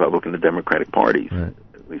America are the Republican and Democratic parties. Right.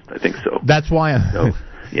 At least I think so. That's why.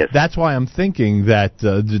 Yes. That's why I'm thinking that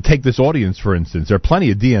to take this audience, for instance, there are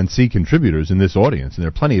plenty of DNC contributors in this audience, and there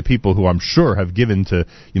are plenty of people who I'm sure have given to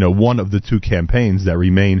one of the two campaigns that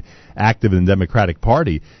remain active in the Democratic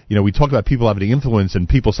Party. We talk about people having influence and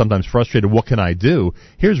people sometimes frustrated. What can I do?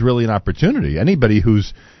 Here's really an opportunity. Anybody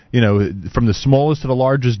who's from the smallest to the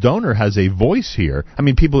largest donor has a voice here. I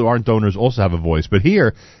mean, people who aren't donors also have a voice, but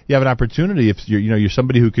here you have an opportunity if you're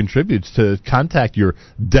somebody who contributes to contact your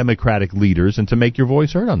Democratic leaders and to make your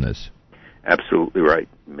voice heard on this. Absolutely right.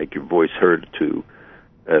 Make your voice heard to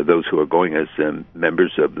those who are going as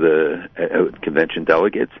members of the convention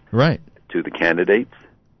delegates, right? To the candidates,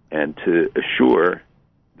 and to assure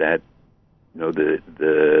that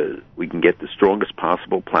we can get the strongest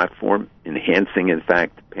possible platform, enhancing, in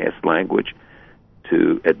fact, past language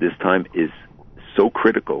at this time is so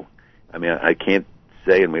critical. I mean, I can't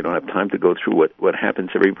say, and we don't have time to go through what happens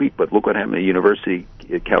every week, but look what happened at University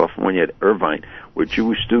of California at Irvine, where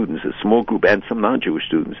Jewish students, a small group, and some non-Jewish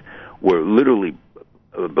students, were literally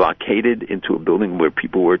blockaded into a building where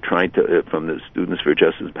people were trying to, from the Students for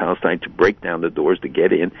Justice in Palestine, to break down the doors to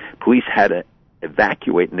get in. Police had to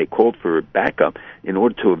evacuate, and they called for backup in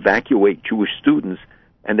order to evacuate Jewish students,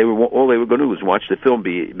 and all they were going to do was watch the film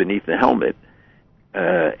beneath the helmet,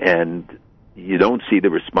 and you don't see the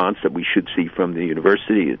response that we should see from the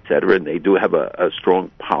university, et cetera. And they do have a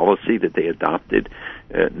strong policy that they adopted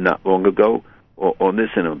not long ago on this,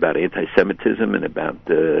 and about anti-Semitism and about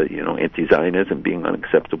anti-Zionism being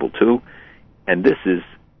unacceptable too. And this is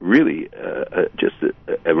really just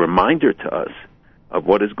a reminder to us of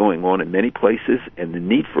what is going on in many places, and the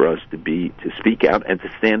need for us to speak out and to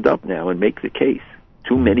stand up now and make the case.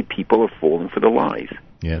 Too many people are falling for the lies.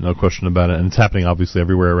 Yeah, no question about it, and it's happening obviously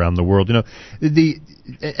everywhere around the world.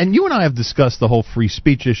 And you and I have discussed the whole free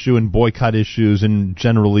speech issue and boycott issues, and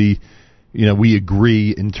generally, we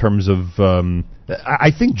agree in terms of.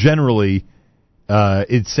 I think generally,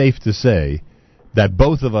 it's safe to say that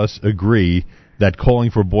both of us agree that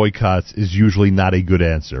calling for boycotts is usually not a good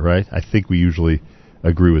answer, right? I think we usually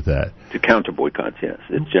agree with that. To counter boycotts, yes,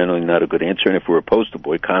 it's generally not a good answer, and if we're opposed to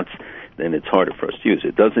boycotts, then it's harder for us to use.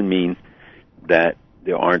 It doesn't mean that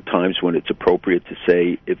there aren't times when it's appropriate to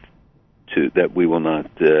say that we will not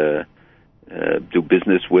do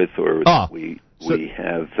business with, or that we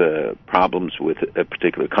have problems with a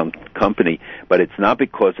particular company, but it's not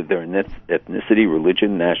because of their ethnicity,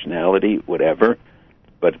 religion, nationality, whatever,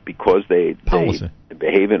 but because they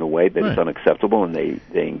behave in a way that is unacceptable, and they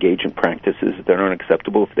engage in practices that are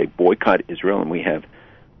unacceptable. If they boycott Israel, and we have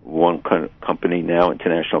one company now,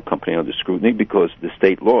 international company, under scrutiny because the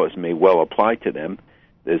state laws may well apply to them,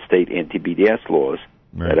 the state anti-BDS laws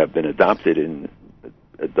that have been adopted in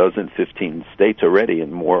 15 states already,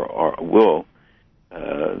 and more will.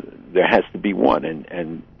 There has to be one,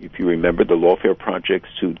 and if you remember, the Lawfare Project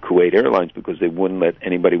sued Kuwait Airlines because they wouldn't let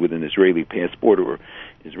anybody with an Israeli passport or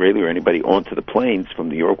Israeli or anybody onto the planes from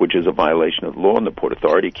New York, which is a violation of law, and the Port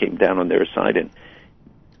Authority came down on their side, and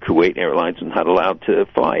Kuwait Airlines was not allowed to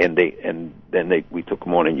fly, and then we took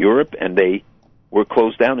them on in Europe, and they were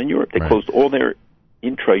closed down in Europe. They closed all their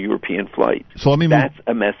intra-European flights. So that's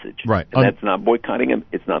a message. Right. And that's not boycotting them.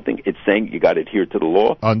 It's nothing. It's saying you got to adhere to the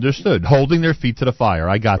law. Understood. Holding their feet to the fire.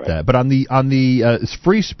 I got that. But on the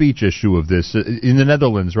free speech issue of this, in the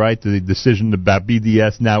Netherlands, right, the decision about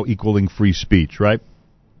BDS now equaling free speech, right?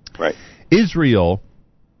 Right. Israel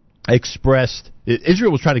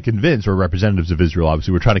was trying to convince, or representatives of Israel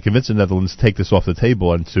obviously were trying to convince the Netherlands to take this off the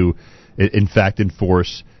table and to, in fact,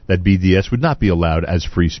 enforce that BDS would not be allowed as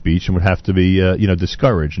free speech and would have to be,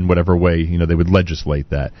 discouraged in whatever way, they would legislate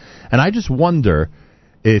that. And I just wonder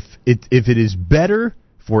if it is better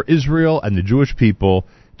for Israel and the Jewish people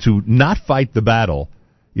to not fight the battle,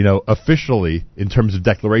 officially in terms of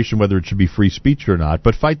declaration, whether it should be free speech or not,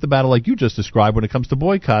 but fight the battle like you just described when it comes to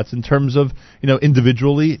boycotts in terms of,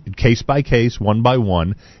 individually, case by case, one by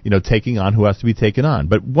one, taking on who has to be taken on.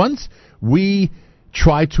 But once we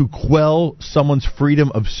try to quell someone's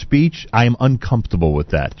freedom of speech, I am uncomfortable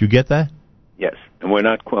with that. Do you get that? Yes, and we're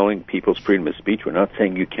not quelling people's freedom of speech. We're not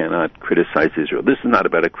saying you cannot criticize Israel. This is not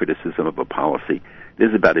about a criticism of a policy. This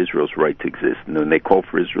is about Israel's right to exist. And when they call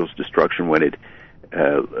for Israel's destruction, when it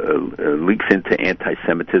leaks into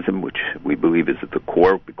anti-Semitism, which we believe is at the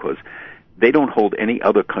core, because they don't hold any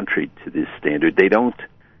other country to this standard. They don't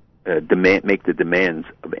make the demands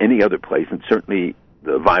of any other place, and certainly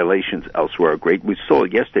the violations elsewhere are great. We saw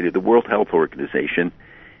yesterday the World Health Organization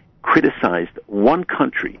criticized one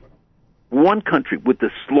country with the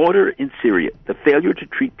slaughter in Syria, the failure to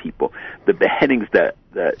treat people, the beheadings, the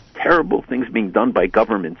terrible things being done by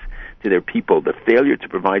governments to their people, the failure to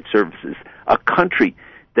provide services, a country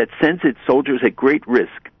that sends its soldiers at great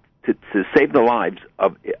risk to save the lives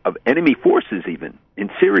of enemy forces even in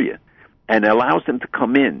Syria, and allows them to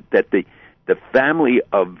come in, that the family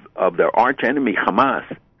of their arch enemy Hamas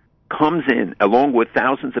comes in along with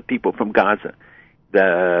thousands of people from Gaza.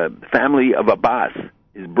 The family of Abbas,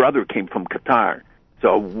 his brother, came from Qatar.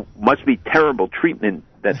 So must be terrible treatment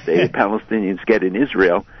that the Palestinians get in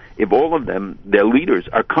Israel if all of them, their leaders,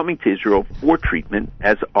 are coming to Israel for treatment,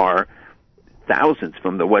 as are thousands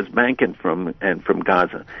from the West Bank and from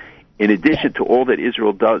Gaza. In addition to all that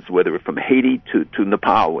Israel does, whether from Haiti to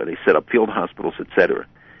Nepal, where they set up field hospitals, etc.,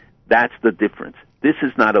 that's the difference. This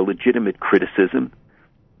is not a legitimate criticism.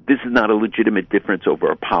 This is not a legitimate difference over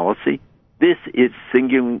a policy. This is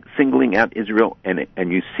singling out Israel, and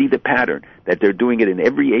you see the pattern that they're doing it in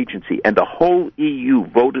every agency, and the whole EU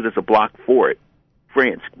voted as a bloc for it.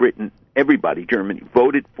 France, Britain, everybody, Germany,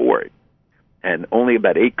 voted for it. And only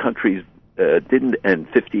about 8 countries didn't, and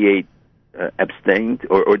 58 abstained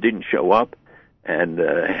or didn't show up, and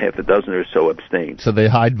half a dozen or so abstained. So they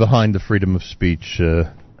hide behind the freedom of speech.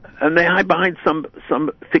 And they hide behind some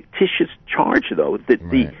fictitious charge, though,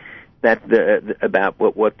 about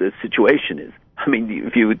what the situation is. I mean,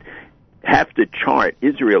 if you would have to chart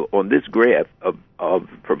Israel on this graph of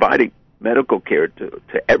providing medical care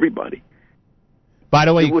to everybody, by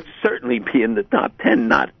the way, it would certainly be in the top 10,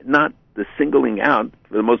 not the singling out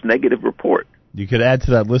for the most negative report. You could add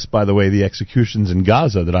to that list, by the way, the executions in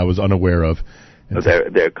Gaza that I was unaware of.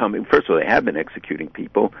 They're coming. First of all, they have been executing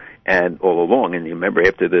people, and all along. And you remember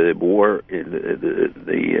after the war,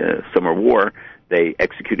 the summer war, they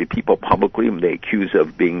executed people publicly. They accuse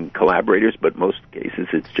of being collaborators, but most cases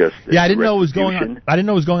it's just I didn't know it was going on. I didn't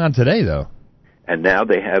know it was going on today, though. And now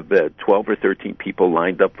they have 12 or 13 people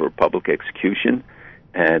lined up for public execution,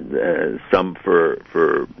 and some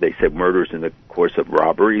for they said murders in the course of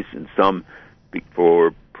robberies, and some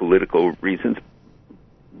for political reasons.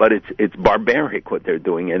 But it's barbaric what they're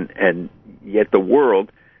doing, and yet the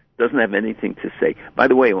world doesn't have anything to say. By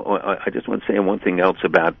the way, I just want to say one thing else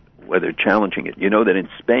about whether challenging it. You know that in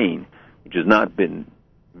Spain, which has not been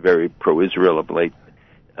very pro-Israel of late,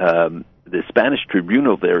 the Spanish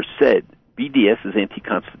tribunal there said BDS is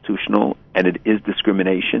anti-constitutional and it is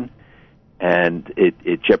discrimination, and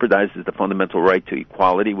it jeopardizes the fundamental right to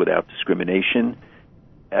equality without discrimination.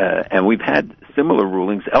 And we've had similar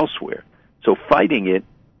rulings elsewhere. So fighting it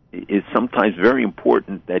is sometimes very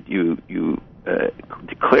important that you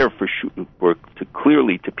declare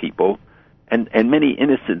clearly to people, and many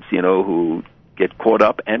innocents, who get caught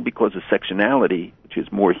up, and because of sectionality, which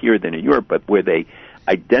is more here than in Europe, but where they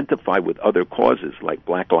identify with other causes like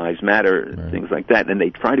Black Lives Matter and things like that, and they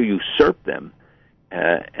try to usurp them,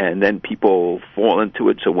 and then people fall into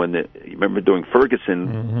it. So you remember during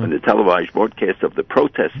Ferguson, when the televised broadcast of the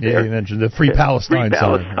protest there, you mentioned the Free Palestine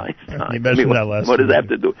sign. You mentioned that last What does that have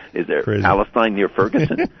to do? Is there Palestine near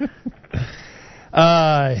Ferguson?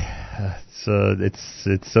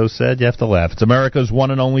 It's so sad you have to laugh. It's America's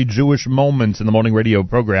one and only Jewish Moments in the Morning Radio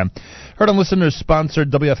program. Heard on listeners-sponsored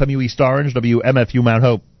WFMU East Orange, WMFU Mount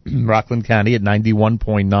Hope, Rockland County at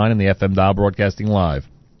 91.9 on the FM dial, broadcasting live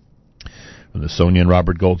from the Sonia and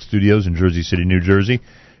Robert Gold Studios in Jersey City, New Jersey.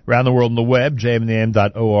 Around the world on the web,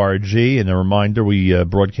 jmnam.org. And a reminder, we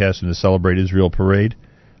broadcast in the Celebrate Israel Parade,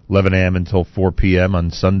 11 a.m. until 4 p.m.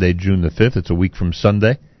 on Sunday, June the 5th. It's a week from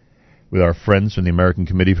Sunday, with our friends from the American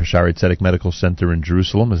Committee for Shaare Tzedek Medical Center in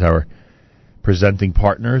Jerusalem as our presenting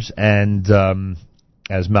partners. And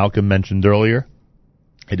as Malcolm mentioned earlier,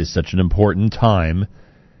 it is such an important time,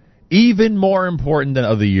 even more important than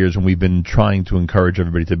other years when we've been trying to encourage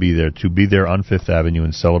everybody to be there on Fifth Avenue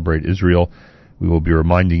and celebrate Israel. We will be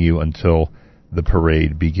reminding you until the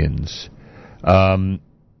parade begins.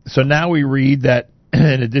 So now we read that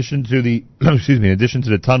in addition to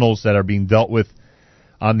the tunnels that are being dealt with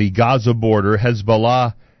on the Gaza border,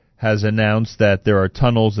 Hezbollah has announced that there are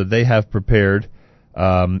tunnels that they have prepared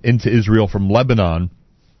into Israel from Lebanon.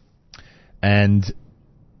 And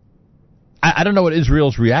I don't know what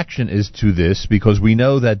Israel's reaction is to this, because we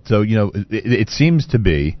know that, it seems to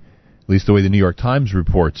be, at least the way the New York Times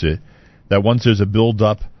reports it, that once there's a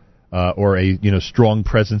build-up or a strong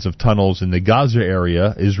presence of tunnels in the Gaza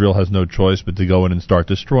area, Israel has no choice but to go in and start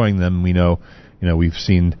destroying them. We know, we've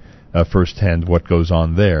seen firsthand what goes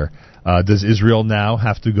on there. Does Israel now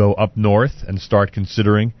have to go up north and start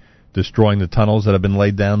considering destroying the tunnels that have been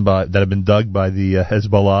dug by the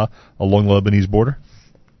Hezbollah along the Lebanese border?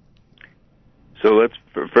 So let's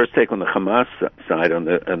first take on the Hamas side. On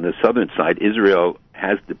the southern side, Israel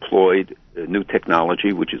has deployed new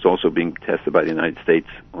technology, which is also being tested by the United States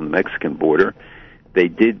on the Mexican border. They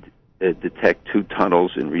did detect 2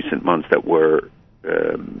 tunnels in recent months that were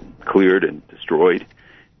cleared and destroyed.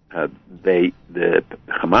 The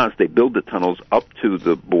Hamas, they build the tunnels up to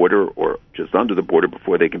the border or just under the border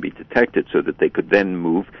before they can be detected, so that they could then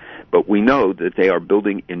move. But we know that they are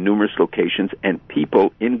building in numerous locations, and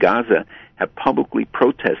people in Gaza have publicly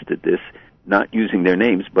protested this, not using their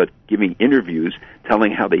names, but giving interviews,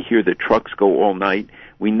 telling how they hear the trucks go all night.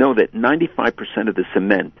 We know that 95% of the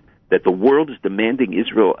cement that the world is demanding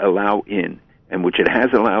Israel allow in, and which it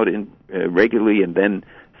has allowed in regularly and then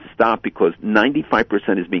stop, because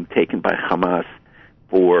 95% is being taken by Hamas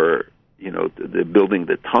for the building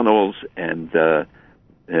the tunnels and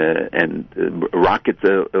rocket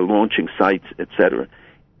launching sites, etc.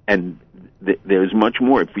 there's much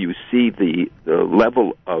more. If you see the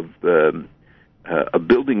level of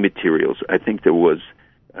building materials, I think there was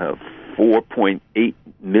 4.8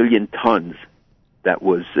 million tons that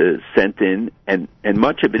was sent in, and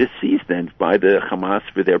much of it is seized then by the Hamas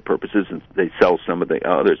for their purposes, and they sell some of the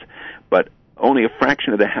others. But only a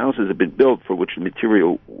fraction of the houses have been built for which the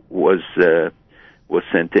material was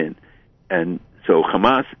sent in. And so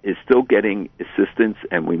Hamas is still getting assistance,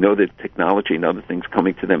 and we know that technology and other things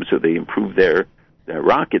coming to them, so they improve their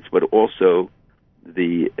rockets, but also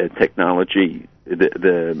the technology,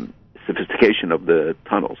 the sophistication of the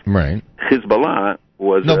tunnels. Right. Hezbollah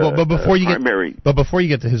was but before you primary. But before you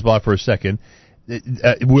get to Hezbollah for a second,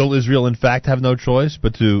 will Israel in fact have no choice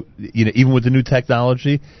but to, even with the new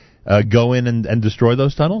technology, go in and destroy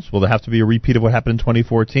those tunnels? Will there have to be a repeat of what happened in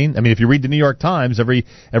 2014? I mean, if you read the New York Times, every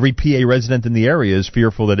PA resident in the area is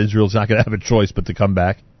fearful that Israel's not going to have a choice but to come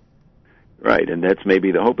back. Right, and that's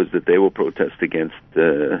maybe the hope, is that they will protest against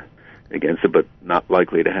it, but not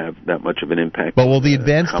likely to have that much of an impact. But will the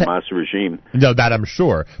advanced Hamas regime? No, that I'm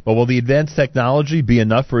sure. But will the advanced technology be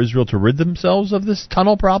enough for Israel to rid themselves of this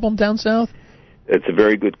tunnel problem down south? It's a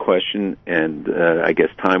very good question, and I guess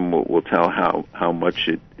time will tell how much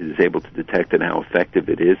it is able to detect and how effective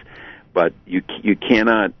it is. But you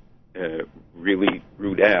cannot really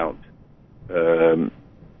root out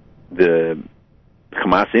the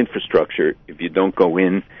Hamas infrastructure if you don't go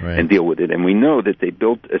in and deal with it. And we know that they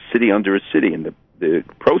built a city under a city, and the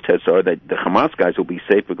protests are that the Hamas guys will be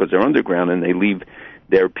safe because they're underground, and they leave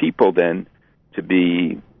their people then to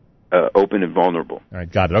be open and vulnerable. All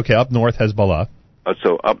right, got it. Okay, up north, Hezbollah.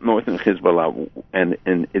 So up north in Hezbollah, and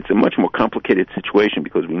it's a much more complicated situation,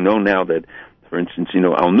 because we know now that, for instance,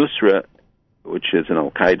 al-Nusra, which is an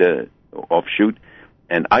al-Qaeda offshoot,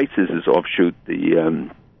 and ISIS's offshoot,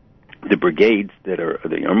 the brigades that are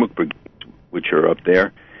the Yarmouk brigades, which are up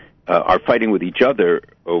there, are fighting with each other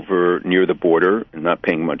over near the border and not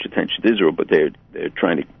paying much attention to Israel, but they're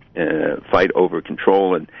trying to fight over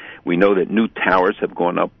control. And we know that new towers have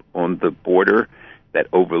gone up on the border that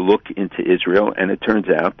overlook into Israel, and it turns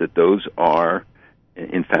out that those are,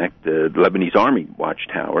 in fact, the Lebanese army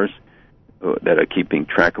watchtowers that are keeping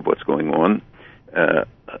track of what's going on.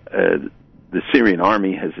 The Syrian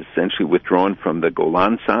army has essentially withdrawn from the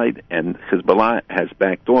Golan side, and Hezbollah has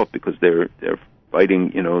backed off because they're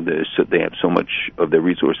fighting. They have so much of their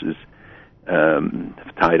resources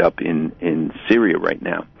tied up in Syria right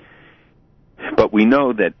now. But we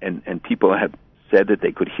know that, and people have said that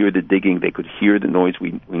they could hear the digging, they could hear the noise.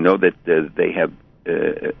 We know that they have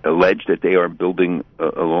alleged that they are building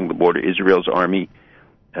along the border. Israel's army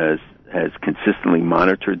has consistently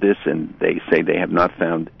monitored this, and they say they have not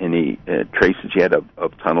found any traces yet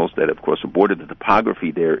of tunnels that have crossed the border. The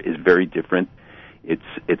topography there is very different.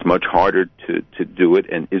 It's much harder to do it,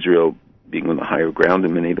 and Israel, being on the higher ground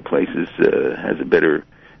in many of the places, has a better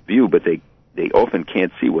view, but they often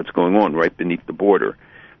can't see what's going on right beneath the border.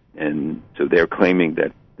 And so they're claiming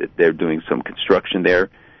that they're doing some construction there.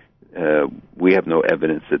 We have no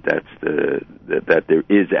evidence that there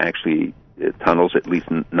is actually tunnels, at least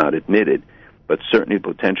not admitted, but certainly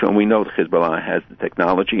potential. And we know that Hezbollah has the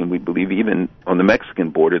technology, and we believe even on the Mexican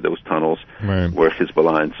border, those tunnels were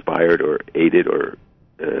Hezbollah inspired or aided, or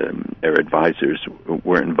their advisors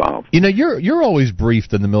were involved. You're always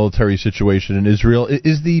briefed on the military situation in Israel.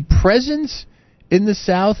 Is the presence in the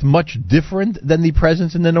south much different than the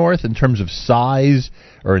presence in the north in terms of size,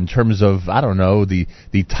 or in terms of, I don't know, the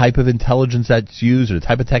type of intelligence that's used, or the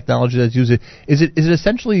type of technology that's used? Is it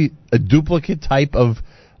essentially a duplicate type of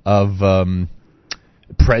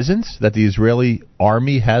presence that the Israeli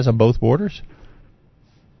army has on both borders?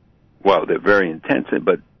 Well, they're very intense,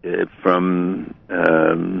 but it's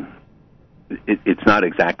not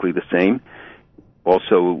exactly the same.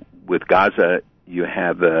 Also, with Gaza, you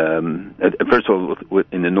have, first of all,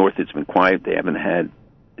 in the north it's been quiet. They haven't had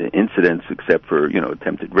incidents except for,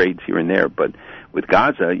 attempted raids here and there. But with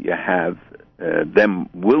Gaza, you have them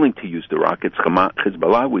willing to use the rockets.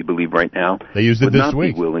 Hezbollah, we believe right now, they used it would this not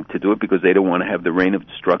week. Be willing to do it because they don't want to have the rain of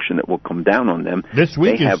destruction that will come down on them. This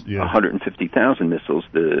week they have 150,000 missiles.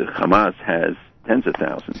 The Hamas has tens of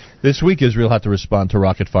thousands. This week Israel had to respond to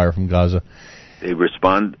rocket fire from Gaza. They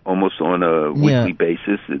respond almost on a weekly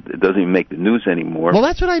basis. It doesn't even make the news anymore. Well,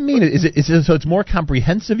 that's what I mean. So it's more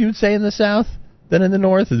comprehensive, you would say, in the south than in the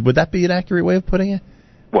north? Would that be an accurate way of putting it?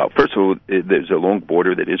 Well, first of all, there's a long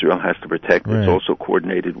border that Israel has to protect. Right. It's also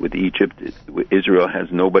coordinated with Egypt. Israel has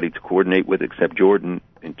nobody to coordinate with except Jordan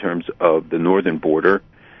in terms of the northern border.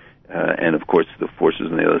 And, of course, the forces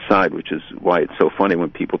on the other side, which is why it's so funny when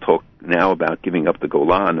people talk now about giving up the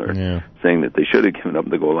Golan or saying that they should have given up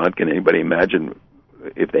the Golan. Can anybody imagine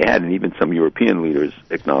if they hadn't, even some European leaders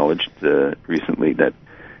acknowledged recently that.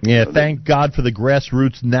 Yeah, thank God for the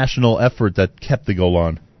grassroots national effort that kept the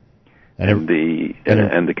Golan, and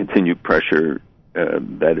the continued pressure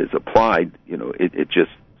that is applied. It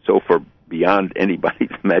just so far beyond anybody's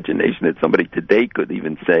imagination that somebody today could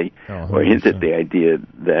even say or hint at the idea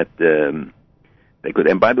that they could.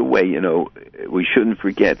 And by the way, we shouldn't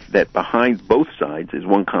forget that behind both sides is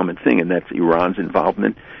one common thing, and that's Iran's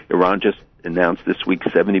involvement. Iran just announced this week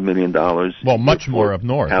 $70 million. Well, much more up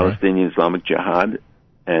north. Palestinian Islamic Jihad,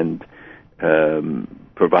 and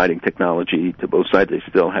providing technology to both sides. They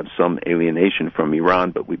still have some alienation from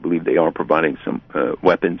Iran, but we believe they are providing some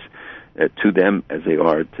weapons to them, as they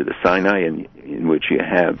are to the Sinai, and in which you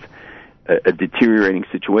have a deteriorating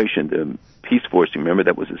situation. The Peace Force, remember,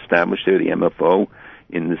 that was established there, the MFO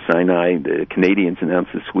in the Sinai. The Canadians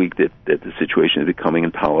announced this week that the situation is becoming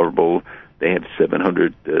intolerable. They have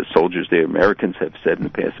 700 soldiers there. Americans have said in the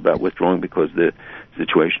past about withdrawing because the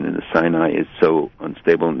situation in the Sinai is so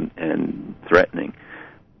unstable and threatening.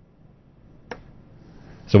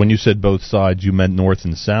 So when you said both sides, you meant north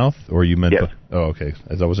and south, or you meant... Yes. Oh, okay.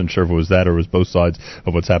 As I wasn't sure if it was that or it was both sides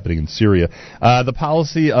of what's happening in Syria. The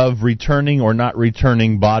policy of returning or not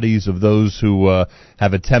returning bodies of those who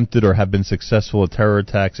have attempted or have been successful at terror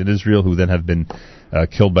attacks in Israel, who then have been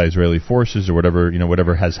killed by Israeli forces or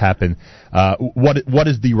whatever has happened. What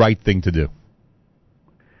is the right thing to do?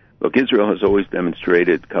 Look, Israel has always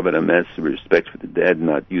demonstrated kavod hames, respect for the dead,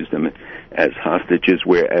 not use them as hostages,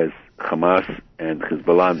 whereas Hamas and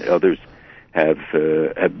Hezbollah and others have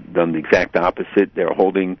done the exact opposite.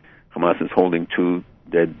 Hamas is holding two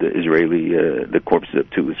dead the corpses of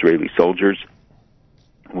two Israeli soldiers.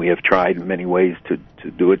 We have tried in many ways to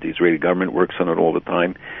do it. The Israeli government works on it all the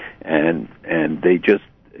time, and they just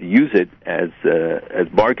use it as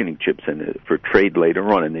bargaining chips and for trade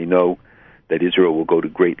later on. And they know that Israel will go to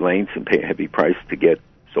great lengths and pay a heavy price to get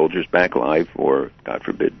soldiers back alive or, God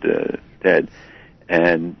forbid, dead.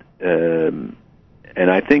 And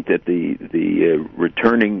I think that the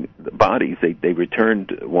returning bodies, they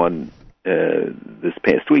returned one this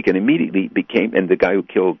past week, and immediately became, and the guy who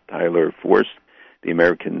killed Tyler Force, the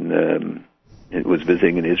American, was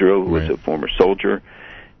visiting in Israel, who was a former soldier.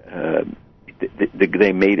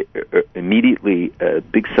 They made immediately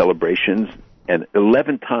big celebrations, and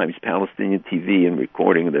 11 times Palestinian TV and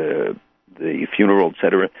recording the funeral,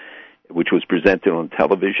 etc., which was presented on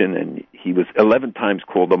television, and he was 11 times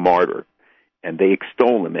called a martyr, and they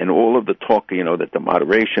extol him. And all of the talk, that the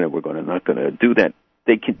moderation, and we're not going to do that,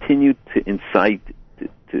 they continued to incite,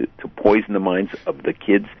 to poison the minds of the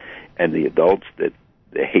kids and the adults, that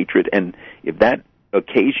the hatred. And if that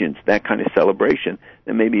occasions that kind of celebration,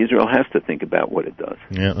 then maybe Israel has to think about what it does.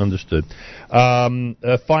 Yeah, understood.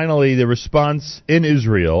 Finally, the response in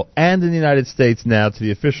Israel and in the United States now to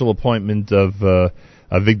the official appointment of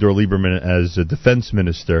Victor Lieberman as a defense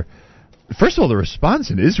minister. First of all, the response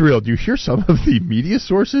in Israel, do you hear some of the media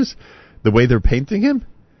sources, the way they're painting him?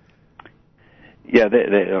 Yeah, they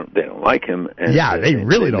don't like him. And yeah, they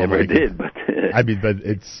really don't like him. But I mean, but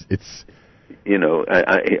it's. I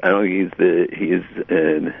don't think he is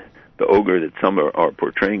the ogre that some are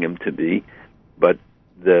portraying him to be, but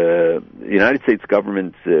the United States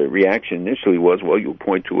government's reaction initially was, well, you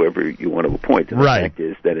appoint whoever you want to appoint. And the fact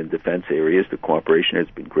is that in defense areas, the cooperation has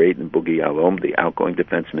been great. In Bughi Yalom, the outgoing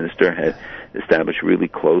defense minister, had established really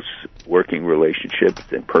close working relationships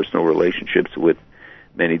and personal relationships with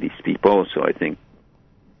many of these people. So I think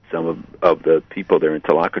some of the people, their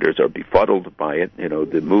interlocutors, are befuddled by it,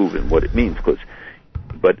 the move and what it means.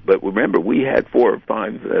 But remember, we had four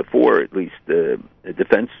at least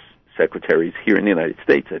defense secretaries here in the United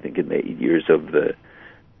States. I think in the 8 years of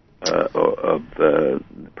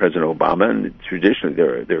President Obama, and traditionally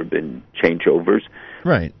there have been changeovers,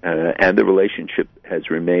 right? And the relationship has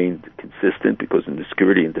remained consistent because in the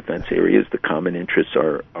security and defense areas, the common interests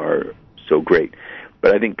are so great.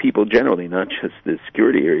 But I think people generally, not just the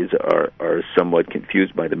security areas, are somewhat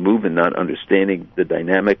confused by the move and not understanding the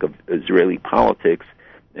dynamic of Israeli politics,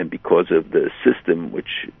 and because of the system,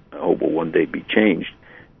 which I hope will one day be changed,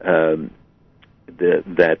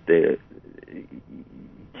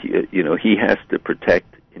 he has to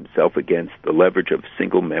protect himself against the leverage of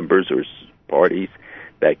single members or parties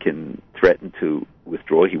that can threaten to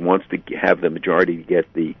withdraw. He wants to have the majority to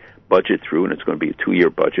get the budget through, and it's going to be a 2-year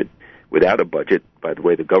budget. Without a budget, by the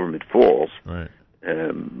way, the government falls. Right.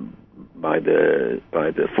 By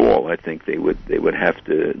the fall, I think they would have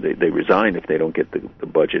to they resign if they don't get the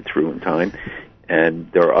budget through in time.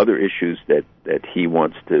 And there are other issues that he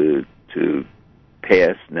wants to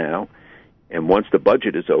pass now. And once the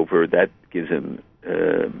budget is over, that gives him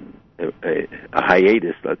a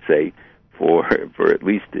hiatus, let's say, for at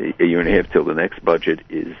least a year and a half till the next budget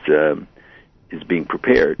is being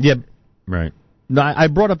prepared. Yeah, right. No, I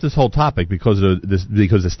brought up this whole topic because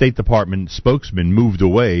the State Department spokesman moved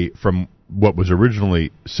away from what was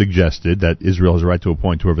originally suggested, that Israel has a right to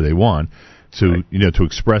appoint whoever they want, to to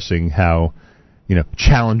expressing how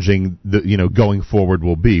challenging going forward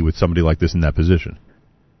will be with somebody like this in that position.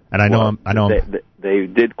 And they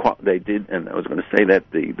did, and I was going to say that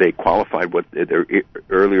they qualified what their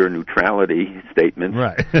earlier neutrality statements,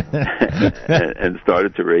 right, and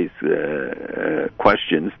started to raise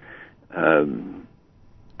questions.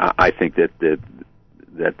 I think that it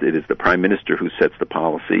is the Prime Minister who sets the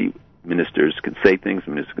policy. Ministers can say things,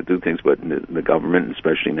 ministers can do things, but in the government,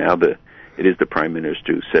 especially now, it is the Prime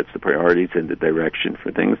Minister who sets the priorities and the direction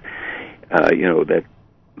for things. That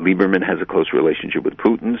Lieberman has a close relationship with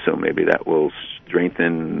Putin, so maybe that will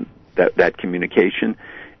strengthen that communication.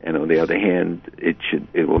 And on the other hand,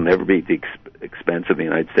 it will never be at the expense of the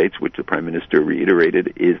United States, which the Prime Minister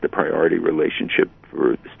reiterated is the priority relationship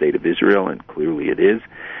for the State of Israel, and clearly it is.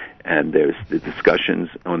 And there's the discussions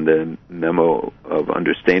on the memo of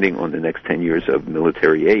understanding on the next 10 years of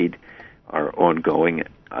military aid are ongoing.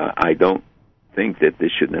 I don't think that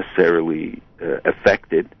this should necessarily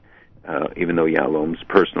affect it, even though Yalom's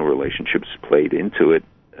personal relationships played into it.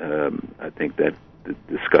 I think that the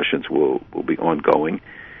discussions will be ongoing.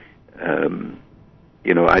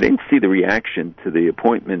 I didn't see the reaction to the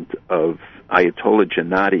appointment of Ayatollah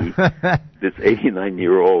Jannati, this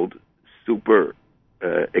 89-year-old super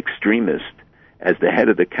extremist, as the head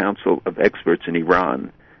of the Council of Experts in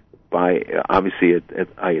Iran, by obviously at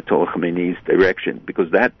Ayatollah Khamenei's direction, because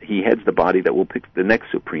he heads the body that will pick the next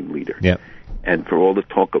supreme leader. Yep. And for all the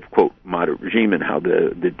talk of, quote, moderate regime and how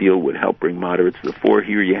the deal would help bring moderates to the fore,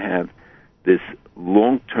 here you have this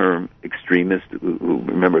long-term extremist who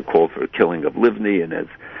remember, called for a killing of Livni and has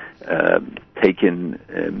taken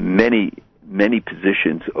many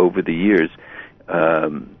positions over the years,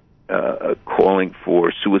 calling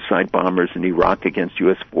for suicide bombers in Iraq against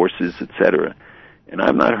U.S. forces, etc. And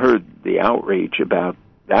I've not heard the outrage about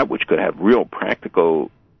that, which could have real practical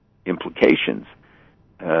implications,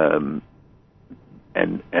 and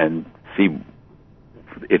see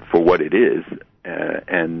it for what it is.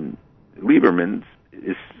 And Lieberman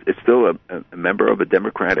is still a member of a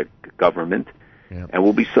democratic government, and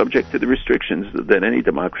will be subject to the restrictions that any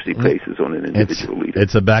democracy faces on an individual leader.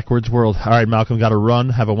 It's a backwards world. All right, Malcolm, got to run.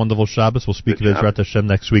 Have a wonderful Shabbos. We'll speak to Ezrat Hashem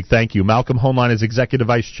next week. Thank you. Malcolm Hoenlein is Executive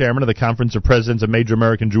Vice Chairman of the Conference of Presidents of Major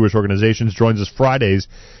American Jewish Organizations. Joins us Fridays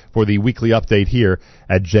for the weekly update here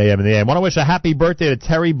at JM in the AM. I want to wish a happy birthday to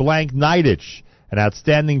Terry Blank Neidich, an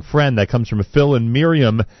outstanding friend that comes from Phil and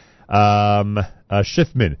Miriam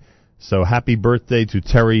Schiffman. So happy birthday to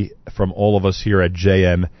Terry from all of us here at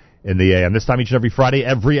JM in the AM. This time each and every Friday,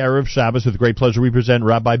 every Erev Shabbos, with great pleasure, we present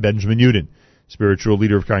Rabbi Benjamin Yudin, spiritual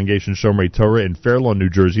leader of Congregation Shomrei Torah in Fair Lawn, New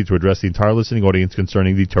Jersey, to address the entire listening audience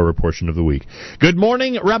concerning the Torah portion of the week. Good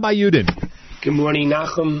morning, Rabbi Yudin. Good morning,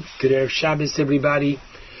 Nachum. Good Erev Shabbos, everybody.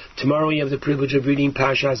 Tomorrow we have the privilege of reading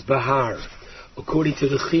Parshas Bahar. According to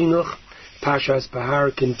the Chinuch, Parshas Bahar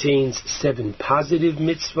contains 7 positive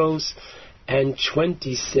mitzvos and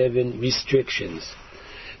 27 restrictions.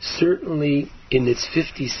 Certainly, in its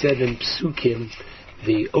 57 psukim,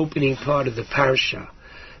 the opening part of the parsha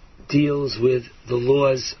deals with the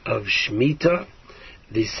laws of Shemitah,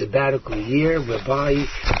 the sabbatical year, whereby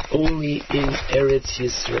only in Eretz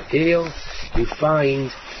Yisrael you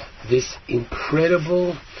find this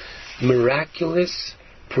incredible, miraculous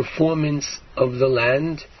performance of the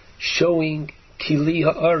land, showing Kili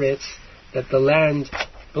Haaretz, that the land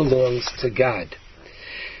belongs to God.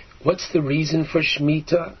 What's the reason for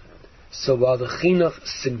Shemitah? So while the Chinuch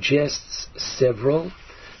suggests several,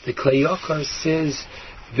 the Klei Yakar says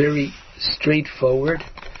very straightforward,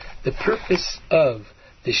 the purpose of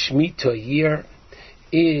the Shemitah year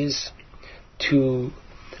is to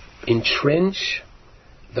entrench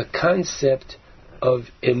the concept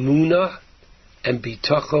of emunah and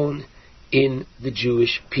bitachon in the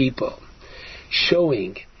Jewish people,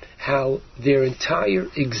 showing how their entire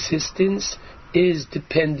existence is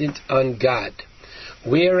dependent on God,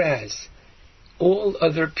 whereas all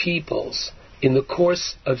other peoples in the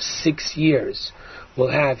course of 6 years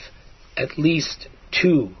will have at least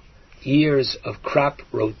 2 years of crop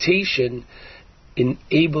rotation,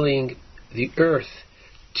 enabling the earth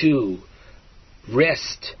to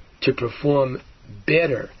rest, to perform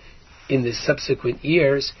better in the subsequent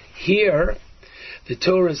years. Here, the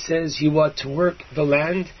Torah says you ought to work the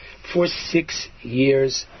land for 6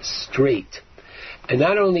 years straight. And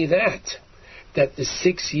not only that, that the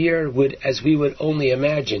 6th year would, as we would only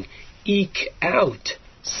imagine, eke out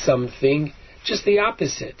something, just the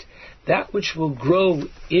opposite. That which will grow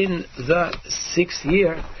in the 6th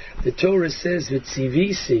year, the Torah says,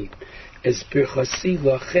 V'tzivisi es birchasi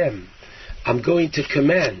lachem. I'm going to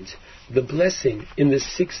command the blessing in the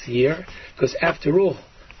 6th year, because after all,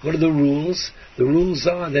 what are the rules? The rules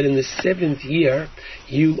are that in the 7th year,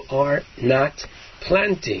 you are not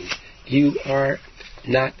planting, you are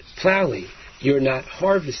not plowing, you're not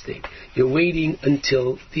harvesting. You're waiting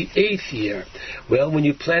until the 8th year. Well, when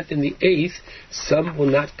you plant in the 8th, some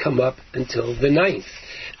will not come up until the 9th.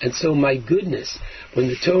 And so, my goodness, when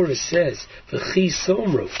the Torah says, V'chi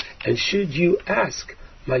somru, and should you ask,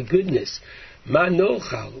 my goodness, Ma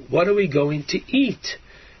nochal, what are we going to eat?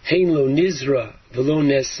 Hein lo nizra, v'lo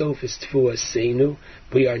nesof es tfuasenu.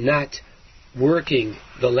 We are not working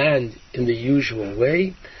the land in the usual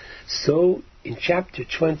way. So, in chapter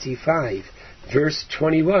 25, verse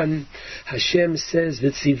 21, Hashem says,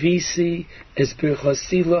 V'tzivisi es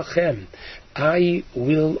birchasi lachem. I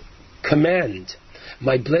will command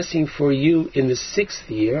my blessing for you in the 6th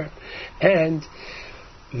year, and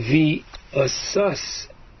v'asas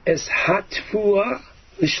es hatfua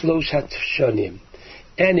l'shlosh shanim,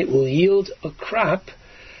 and it will yield a crop.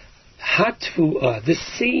 Hatfua, the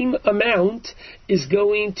same amount, is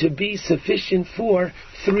going to be sufficient for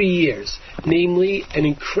 3 years. Namely, an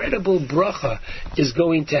incredible bracha is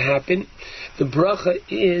going to happen. The bracha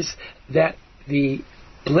is that the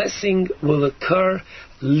blessing will occur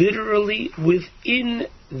literally within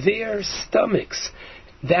their stomachs.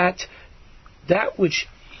 That which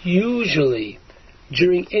usually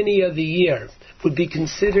during any other year would be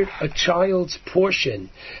considered a child's portion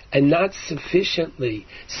and not sufficiently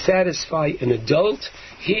satisfy an adult,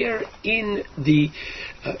 here in the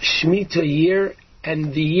Shemitah year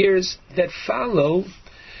and the years that follow,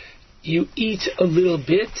 you eat a little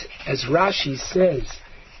bit, as Rashi says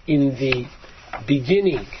in the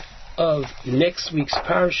beginning of next week's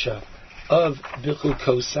parsha of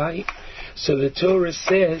Bechukosai. So the Torah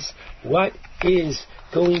says, what is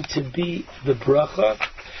going to be the bracha?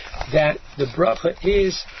 That the bracha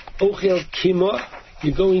is ochel kima.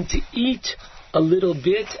 You're going to eat a little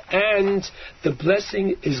bit, and the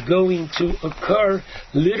blessing is going to occur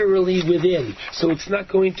literally within. So it's not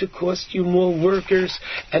going to cost you more workers,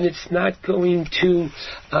 and it's not going to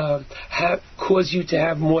cause you to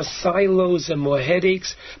have more silos and more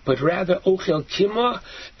headaches, but rather ochel kima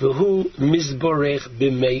v'hu mizborech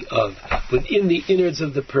b'mei'av, within the innards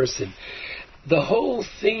of the person. The whole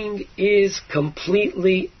thing is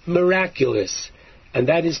completely miraculous, and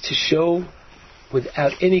that is to show,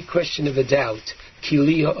 without any question of a doubt,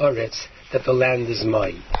 Kili ha'aretz, that the land is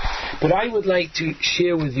mine. But I would like to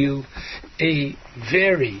share with you a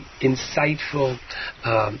very insightful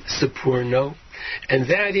Sapurno, and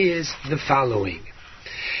that is the following.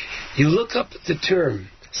 You look up the term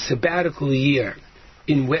sabbatical year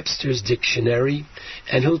in Webster's dictionary,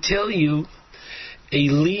 and he'll tell you a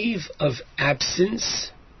leave of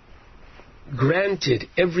absence granted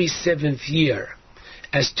every 7th year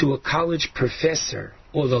as to a college professor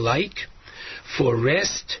or the like for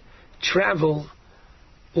rest, travel,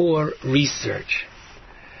 or research.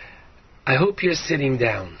 I hope you're sitting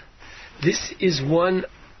down. This is one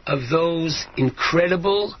of those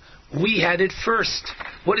incredible, we had it first.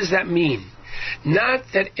 What does that mean? Not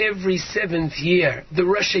that every 7th year the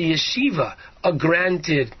Rosh Yeshiva are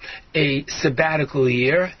granted a sabbatical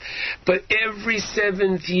year, but every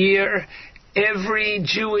 7th year every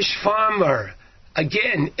Jewish farmer,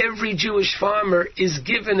 again, every Jewish farmer is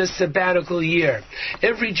given a sabbatical year.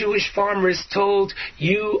 Every Jewish farmer is told,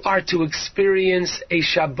 you are to experience a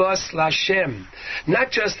Shabbos Lashem.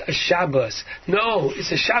 Not just a Shabbos. No,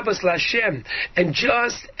 it's a Shabbos Lashem. And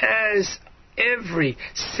just as every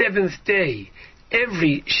 7th day,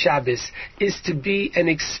 every Shabbos is to be an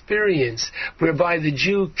experience whereby the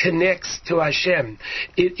Jew connects to Hashem.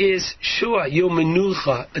 It is Shua, Yom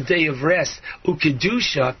Menucha, a day of rest.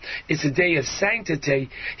 Ukedusha, it's a day of sanctity.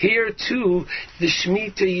 Here too, the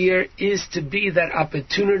Shemitah year is to be that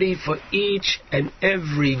opportunity for each and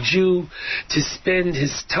every Jew to spend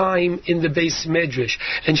his time in the Beis Medrash.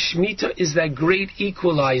 And Shemitah is that great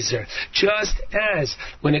equalizer. Just as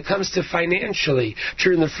when it comes to financially,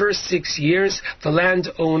 during the first 6 years, the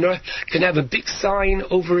landowner can have a big sign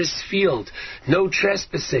over his field, no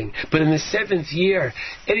trespassing. But in the 7th year,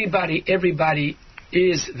 everybody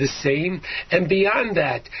is the same. And beyond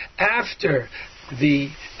that, after the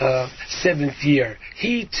 7th year.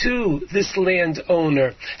 He too, this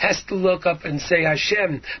landowner, has to look up and say,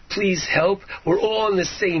 Hashem, please help. We're all in the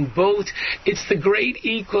same boat. It's the great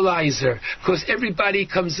equalizer, because everybody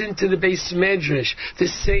comes into the Beis Medrash the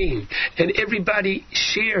same, and everybody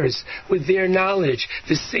shares with their knowledge.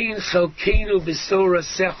 The same Chalkeinu B'Sora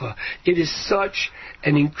Secha. It is such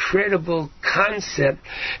an incredible concept,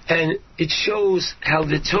 and it shows how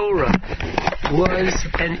the Torah was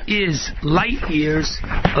and is light years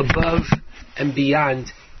above and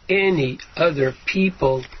beyond any other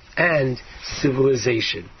people and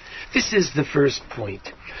civilization. This is the first point.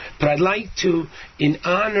 But I'd like to, in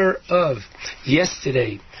honor of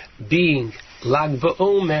yesterday being Lag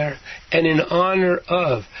BaOmer, and in honor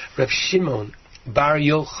of Rav Shimon Bar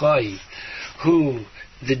Yochai, who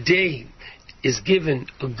the day is given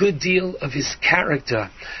a good deal of his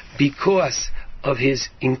character because of his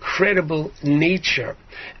incredible nature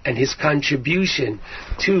and his contribution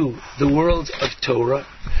to the world of Torah.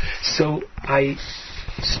 So I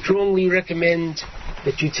strongly recommend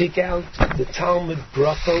that you take out the Talmud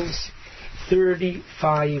Brachos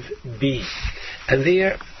 35b. And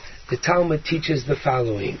there the Talmud teaches the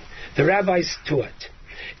following. The rabbis taught.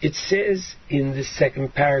 It says in the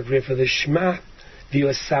second paragraph of the Shema,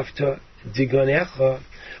 V'yosafta digonecha,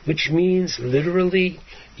 which means literally,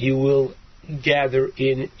 you will gather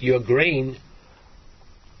in your grain.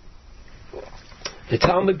 The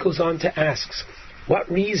Talmud goes on to ask, what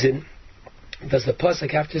reason does the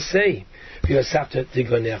pasuk have to say v'yosafta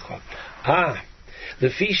digonecha?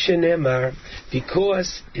 Lefi shenemar,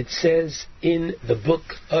 because it says in the book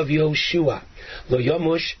of Yoshua, Lo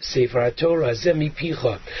yamush sefer Torah zemi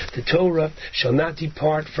picha, the Torah shall not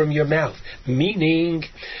depart from your mouth, meaning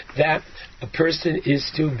that a person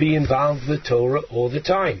is to be involved with Torah all the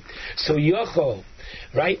time. So yochol,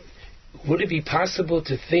 right? Would it be possible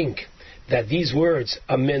to think that these words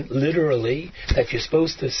are meant literally, that you're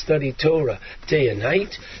supposed to study Torah day and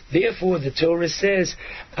night? Therefore, the Torah says,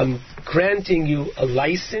 I'm granting you a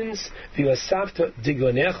license, v'yosafta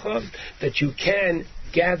digonecha, that you can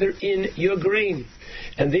gather in your grain.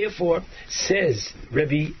 And therefore, says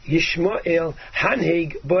Rabbi Yishmael,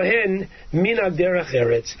 Hanheg bohen minag derech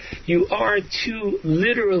eretz, you are to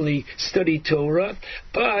literally study Torah,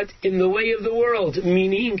 but in the way of the world,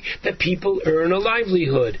 meaning that people earn a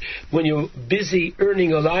livelihood. When you're busy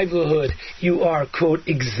earning a livelihood, you are, quote,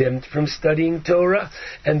 exempt from studying Torah.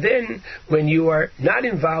 And then, when you are not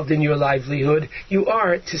involved in your livelihood, you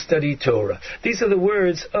are to study Torah. These are the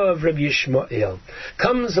words of Rabbi Yishmael.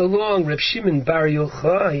 Comes along Reb Shimon Bar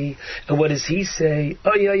Yochai, and what does he say?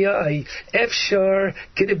 Ay, ay, ay, efshar,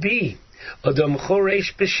 could it be? Adam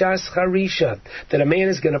choresh b'shas charisha, that a man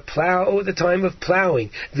is going to plow at the time of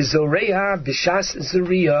plowing, v'zoreah b'shas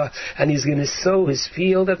zoriah, and he's going to sow his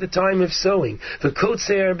field at the time of sowing,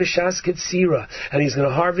 v'kotzer b'shas ketzira, and he's going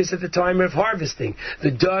to harvest at the time of harvesting,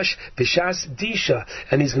 v'dash b'shas disha,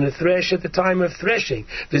 and he's going to thresh at the time of threshing,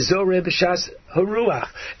 v'zoreh b'shas haruach,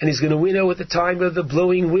 and he's going to winnow at the time of the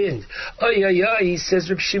blowing wind. Ay, ay, ay, he says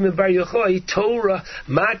Reb Shimon Bar Yochai, Torah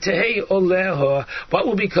matehei oleha, what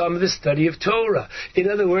will become of the study of Torah? In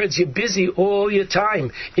other words, you're busy all your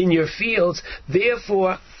time in your fields.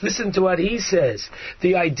 Therefore, listen to what he says.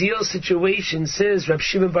 The ideal situation, says Reb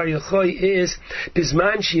Shimon Bar Yochai, is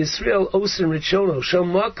Bisman Yisrael Osen Richono Shel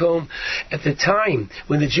Makom, at the time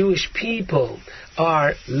when the Jewish people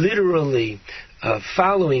are literally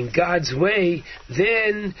following God's way,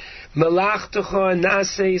 then Malachtocha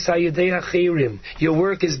Naseis Hayedei Achirim, your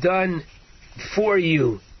work is done for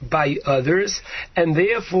you by others, and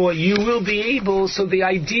therefore you will be able, so the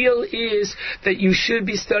ideal is that you should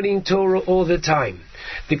be studying Torah all the time.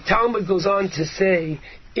 The Talmud goes on to say,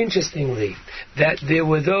 interestingly, that there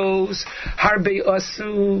were those, Harbe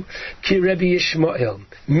Asu ki Rabbi Yishmael.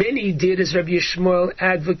 Many did as Rabbi Yishmael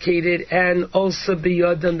advocated, and also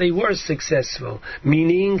biyadam, they were successful,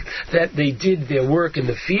 meaning that they did their work in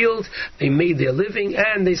the field, they made their living,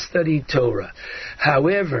 and they studied Torah.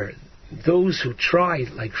 However, those who tried,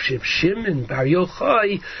 like Shimon Bar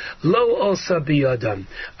Yochai, lo also biyadam.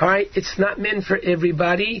 Alright, it's not meant for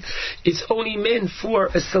everybody, it's only meant for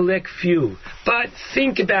a select few. But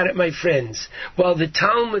think about it, my friends. While the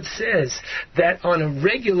Talmud says that on a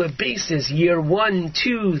regular basis, year 1,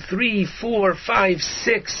 2, 3, 4, 5,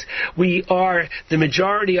 6, the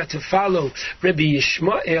majority are to follow Rabbi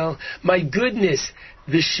Yishmael, my goodness,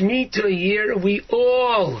 the Shemitah year, we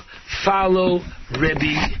all follow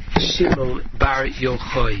Rabbi Shimon Bar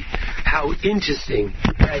Yochai. How interesting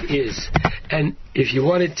that is. And if you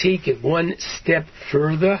want to take it one step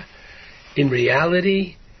further, in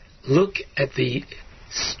reality, look at the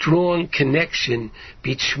strong connection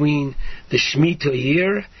between the Shemitah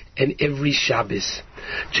year and every Shabbos.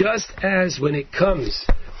 Just as when it comes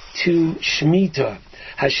to Shemitah,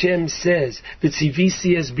 Hashem says,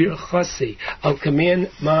 "V'tzivisi es birchasi," I'll command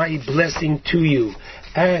my blessing to you,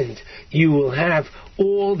 and you will have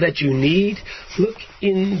all that you need. Look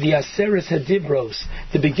in the Aseret HaDibros,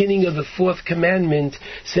 the beginning of the fourth commandment,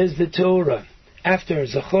 says the Torah, after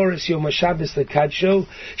Zachoros Yom HaShabbos L'Kadsho,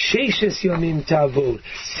 Sheishes Yomim Tavod,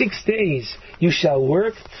 6 days you shall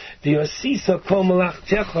work, V'yosisa Kol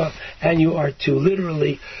Malachtecha, and you are to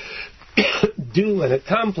literally do and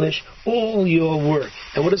accomplish all your work.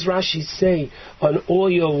 And what does Rashi say on all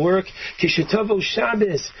your work? Kishetavo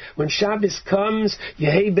Shabbos, when Shabbos comes,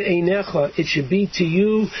 Yehei be'einecha, it should be to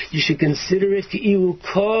you, you should consider it Ki'ilu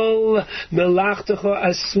Kol Melachtecha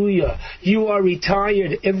Asuya. You are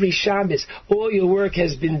retired every Shabbos. All your work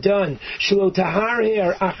has been done. Shelo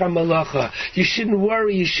Taharer Acha Malacha. You shouldn't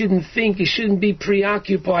worry, you shouldn't think, you shouldn't be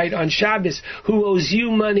preoccupied on Shabbos. Who owes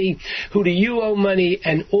you money? Who do you owe money?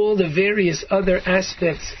 And all the various other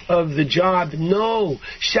aspects of the job. No,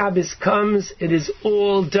 Shabbos comes, it is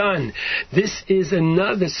all done. This is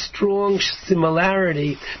another strong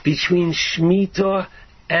similarity between Shemitah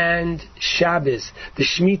and Shabbos, the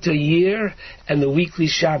Shemitah year and the weekly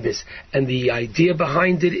Shabbos. And the idea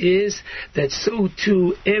behind it is that so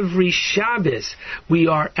too every Shabbos we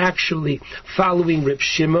are actually following Reb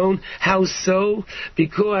Shimon. How so?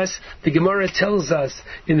 Because the Gemara tells us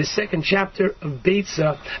in the second chapter of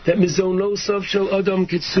Beitzah that Mizonosov shel Adam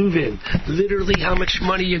Kitsuvim, literally how much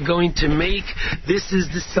money you're going to make, this is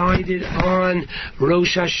decided on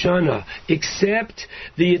Rosh Hashanah, except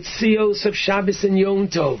the Yitzios of Shabbos and Yom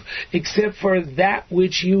Tov, except for that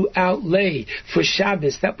which you outlay for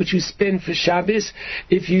Shabbos, that which you spend for Shabbos.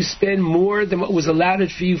 If you spend more than what was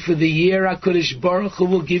allotted for you for the year, HaKadosh Baruch Hu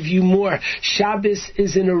will give you more. Shabbos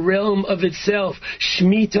is in a realm of itself.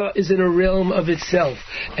 Shemitah is in a realm of itself.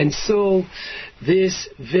 And so this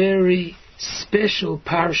very special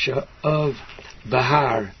parsha of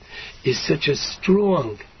Bahar is such a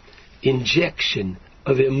strong injection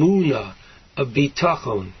of emunah, of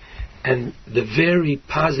bitachon, and the very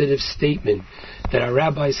positive statement that our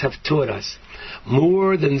rabbis have taught us.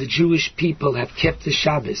 More than the Jewish people have kept the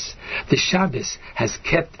Shabbos has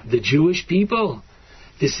kept the Jewish people.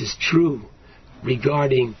 This is true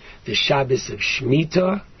regarding the Shabbos of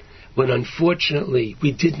Shemitah, when unfortunately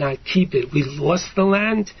we did not keep it. We lost the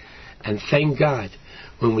land, and thank God,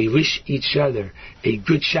 when we wish each other a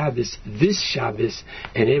good Shabbos, this Shabbos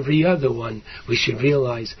and every other one, we should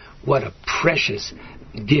realize what a precious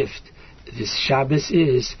gift this Shabbos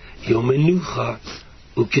is. Yom Menucha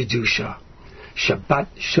Ukedusha. Shabbat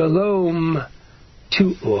Shalom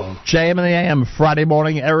to all. JM and the AM, Friday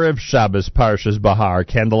morning, Erev Shabbos, Parshas Bahar.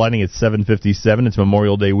 Candle lighting at 7:57. It's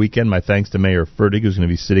Memorial Day weekend. My thanks to Mayor Fertig, who's going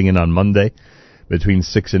to be sitting in on Monday between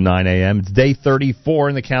 6 and 9 a.m. It's day 34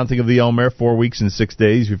 in the counting of the Omer, 4 weeks and 6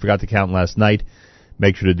 days. If you forgot to count last night,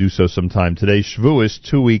 make sure to do so sometime today. Shavuos,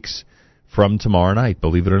 2 weeks from tomorrow night,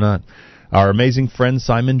 believe it or not. Our amazing friend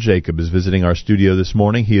Simon Jacob is visiting our studio this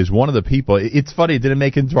morning. He is one of the people. It's funny, it didn't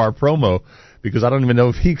make it into our promo because I don't even know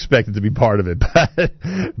if he expected to be part of it.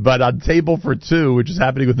 But on Table for Two, which is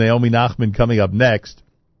happening with Naomi Nachman coming up next,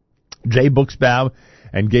 Jay Buchsbaum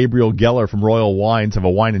and Gabriel Geller from Royal Wines have a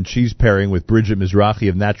wine and cheese pairing with Bridget Mizrahi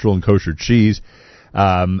of Natural and Kosher Cheese,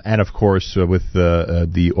 and of course with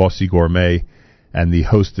the Aussie Gourmet and the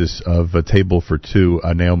hostess of Table for Two,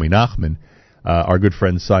 Naomi Nachman. Our good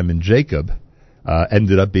friend Simon Jacob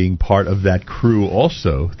ended up being part of that crew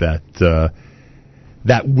also that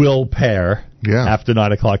will pair after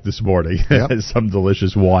 9 o'clock this morning. Yep. Some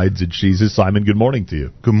delicious wines and cheeses. Simon, good morning to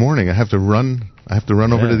you. Good morning. I have to run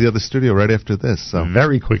over to the other studio right after this. So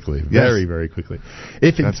very quickly, very quickly.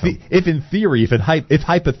 If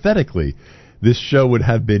hypothetically this show would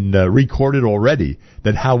have been recorded already,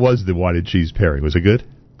 then how was the wine and cheese pairing? Was it good?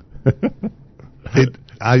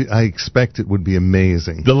 I expect it would be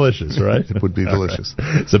amazing. Delicious, right? It would be delicious.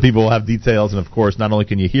 Right. So people will have details, and of course, not only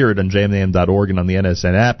can you hear it on jmam.org and on the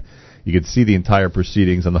NSN app, you can see the entire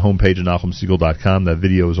proceedings on the homepage at NachumSegal.com. That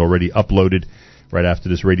video is already uploaded right after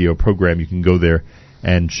this radio program. You can go there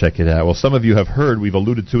and check it out. Well, some of you have heard, we've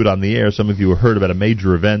alluded to it on the air, some of you have heard about a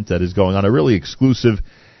major event that is going on, a really exclusive,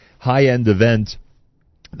 high-end event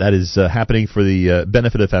that is happening for the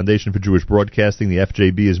benefit of Foundation for Jewish Broadcasting. The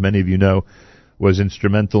FJB, as many of you know, was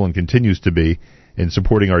instrumental and continues to be in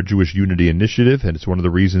supporting our Jewish Unity Initiative, and it's one of the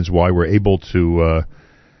reasons why we're able to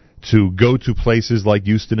go to places like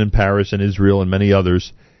Houston and Paris and Israel and many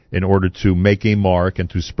others in order to make a mark and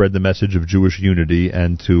to spread the message of Jewish unity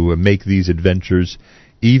and to make these adventures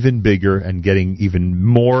even bigger and getting even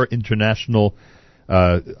more international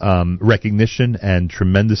recognition and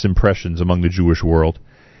tremendous impressions among the Jewish world.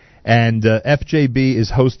 And FJB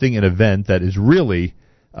is hosting an event that is really,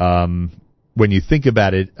 when you think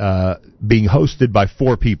about it, being hosted by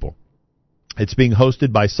 4 people. It's being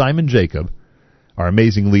hosted by Simon Jacob, our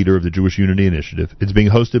amazing leader of the Jewish Unity Initiative. It's being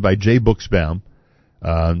hosted by Jay Buchsbaum,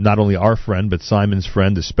 not only our friend, but Simon's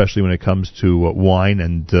friend, especially when it comes to wine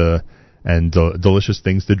and delicious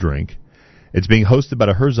things to drink. It's being hosted by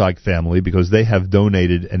the Herzog family because they have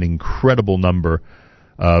donated an incredible number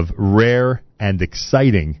of rare and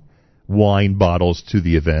exciting wine bottles to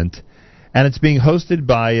the event. And it's being hosted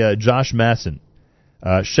by Josh Masson.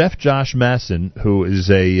 Chef Josh Masson, who is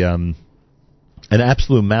an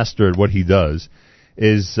absolute master at what he does,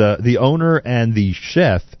 is the owner and the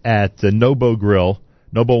chef at Nobo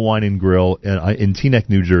Wine and Grill in Teaneck,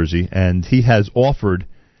 New Jersey, and he has offered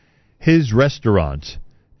his restaurant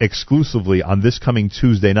exclusively on this coming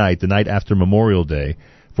Tuesday night, the night after Memorial Day,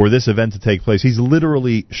 for this event to take place. He's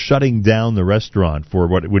literally shutting down the restaurant for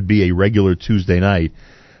what would be a regular Tuesday night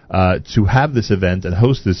to have this event and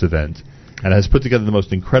host this event, and has put together the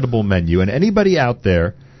most incredible menu. And anybody out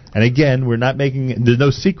there, and again, there's no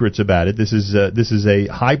secrets about it. This is a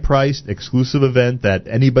high-priced, exclusive event that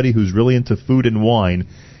anybody who's really into food and wine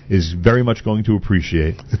is very much going to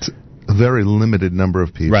appreciate. It's a very limited number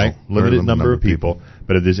of people. Right, limited number of people.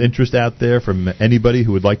 But if there's interest out there from anybody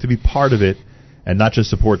who would like to be part of it, and not just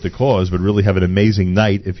support the cause, but really have an amazing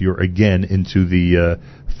night if you're, again, into the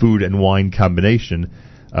food and wine combination,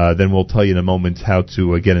 then we'll tell you in a moment how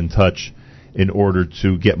to get in touch in order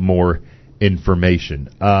to get more information.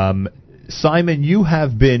 Simon, you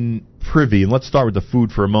have been privy, and let's start with the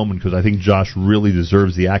food for a moment because I think Josh really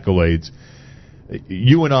deserves the accolades.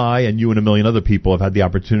 You and I and you and a million other people have had the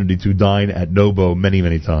opportunity to dine at Nobo many,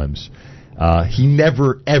 many times. He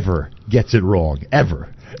never, ever gets it wrong,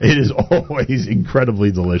 ever. It is always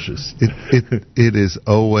incredibly delicious. It is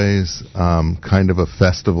always kind of a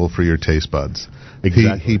festival for your taste buds.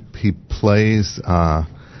 Exactly. He plays.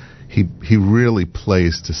 He really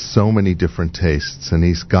plays to so many different tastes, and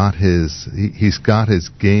he's got his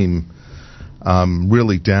game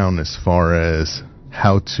really down as far as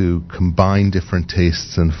how to combine different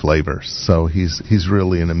tastes and flavors. So he's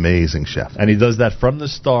really an amazing chef. And he does that from the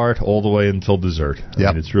start all the way until dessert. I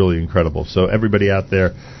mean, it's really incredible. So everybody out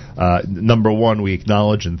there, number one, we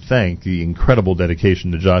acknowledge and thank the incredible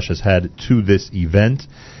dedication that Josh has had to this event.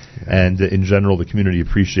 And in general, the community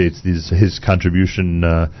appreciates his contribution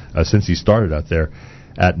since he started out there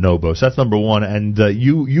at Nobo. So that's number one. And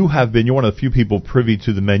you're one of the few people privy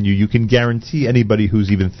to the menu. You can guarantee anybody who's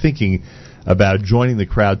even thinking about joining the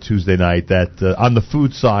crowd Tuesday night that on the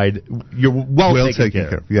food side, you're well taken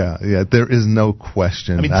care of. Yeah, there is no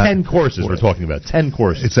question. I mean, 10 courses we're talking about. 10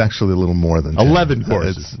 courses. It's actually a little more than 10. 11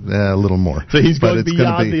 courses. It's a little more. So he's going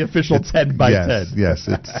beyond the official 10 by 10. Yes,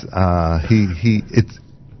 it's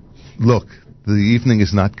look, the evening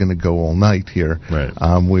is not going to go all night here. Right.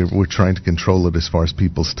 We're trying to control it as far as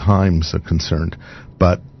people's times are concerned.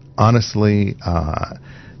 But honestly,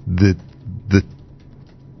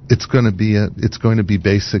 it's going to be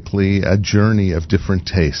basically a journey of different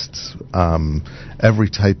tastes. Every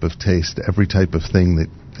type of taste, every type of thing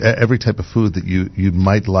every type of food that you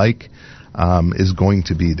might like is going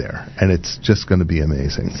to be there, and it's just going to be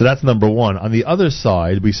amazing. So that's number one. On the other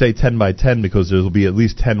side, we say 10 by 10 because there will be at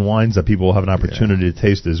least 10 wines that people will have an opportunity to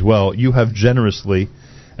taste as well. You have generously,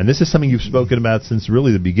 and this is something you've spoken about since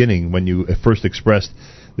really the beginning when you first expressed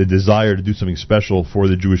the desire to do something special for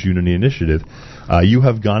the Jewish Unity Initiative. You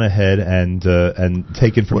have gone ahead and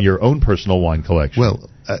taken from your own personal wine collection. Well,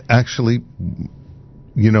 actually,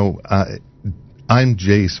 I'm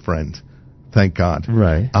Jay's friend. Thank God.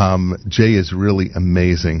 Right. Jay is really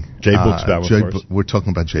amazing. Jay Buchsbaum, of course. We're talking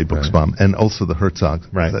about Jay Buchsbaum, and also the Herzog.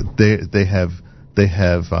 Right. They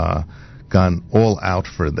have gone all out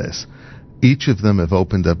for this. Each of them have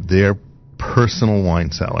opened up their personal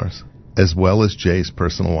wine cellars, as well as Jay's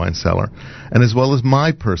personal wine cellar, and as well as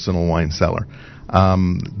my personal wine cellar.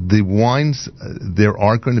 The wines, there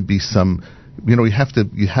are going to be some. You have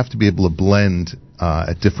to be able to blend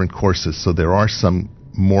at different courses. So there are some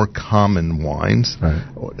more common wines, right.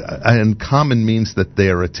 And common means that they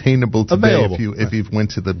are attainable today. Available. If you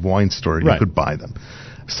went to the wine store, you right. could buy them.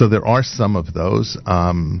 So there are some of those,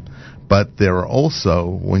 but there are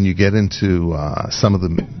also, when you get into some of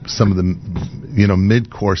the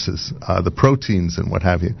mid courses, the proteins and what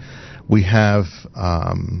have you, we have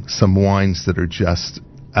some wines that are just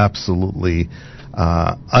absolutely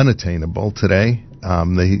unattainable today.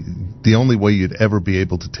 The only way you'd ever be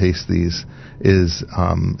able to taste these is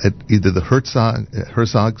at either the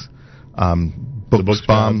Herzog's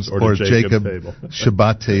Buchsbaum's or Jacob table.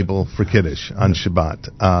 Shabbat table for Kiddush on Shabbat,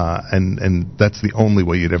 and that's the only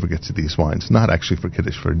way you'd ever get to these wines. Not actually for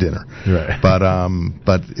Kiddush, for dinner, right? But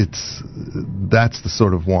that's the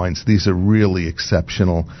sort of wines. These are really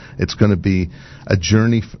exceptional. It's going to be a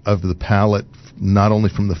journey of the palate, not only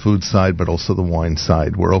from the food side but also the wine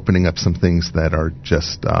side. We're opening up some things that are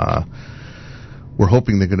just. We're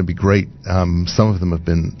hoping they're going to be great. Some of them have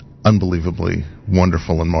been unbelievably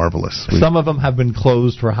wonderful and marvelous. Some of them have been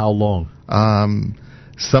closed for how long?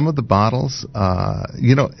 Some of the bottles,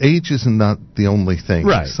 age is not the only thing.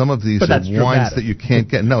 Right. Some of these but are that's wines dramatic. that you can't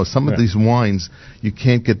get. No, some of these wines you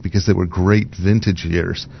can't get because they were great vintage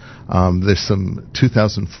years. There's some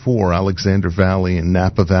 2004 Alexander Valley and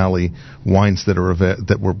Napa Valley wines that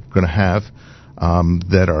we're going to have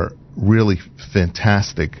that are really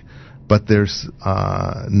fantastic. But there's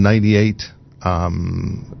 98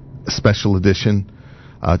 Special Edition,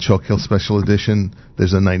 Chalk Hill Special Edition.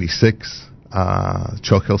 There's a 96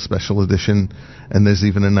 Chalk Hill Special Edition, and there's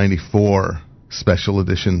even a 94 Special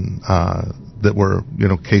Edition that were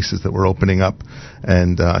cases that we're opening up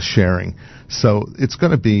and sharing. So it's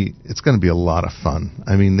going to be a lot of fun.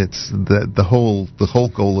 I mean, it's the whole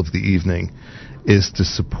goal of the evening is to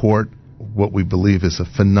support what we believe is a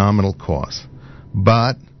phenomenal cause,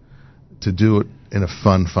 but to do it in a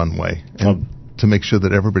fun way. And to make sure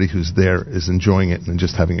that everybody who's there is enjoying it and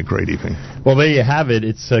just having a great evening. Well, there you have it.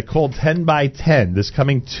 It's called 10 by 10 this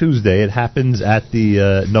coming Tuesday. It happens at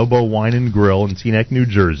the Nobo Wine and Grill in Teaneck, New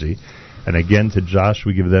Jersey. And again, to Josh,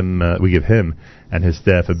 we give him and his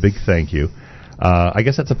staff a big thank you. I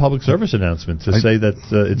guess that's a public service announcement to say that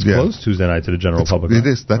it's closed Tuesday night to the general public. It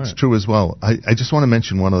is. That's true as well. I just want to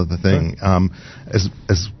mention one other thing.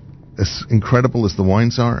 As incredible as the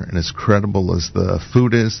wines are and as incredible as the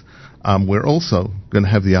food is, we're also going to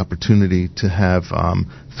have the opportunity to have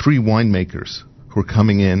 3 winemakers who are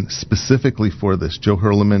coming in specifically for this. Joe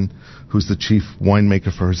Hoenlein, who's the chief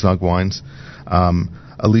winemaker for Herzog Wines.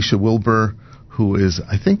 Alicia Wilbur, who is,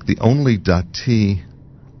 I think, the only Dati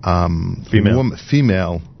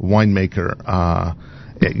female winemaker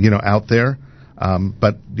out there.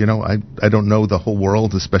 But I don't know the whole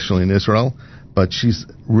world, especially in Israel. But she's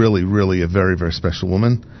really, really a very, very special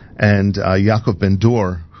woman. And Yaakov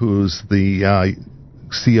Ben-Dor, who's the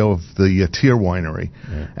CEO of the Tier Winery.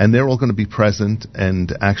 Yeah. And they're all going to be present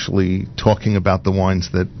and actually talking about the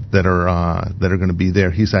wines that are going to be there.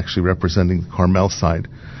 He's actually representing the Carmel side.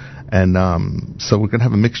 And so we're going to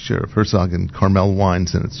have a mixture of Herzog and Carmel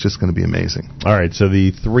wines, and it's just going to be amazing. All right, so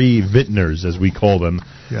the 3 vintners, as we call them,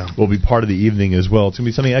 will be part of the evening as well. It's going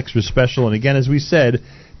to be something extra special. And again, as we said,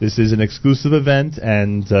 this is an exclusive event,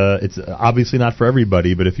 and it's obviously not for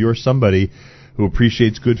everybody, but if you're somebody who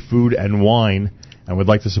appreciates good food and wine and would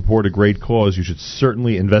like to support a great cause, you should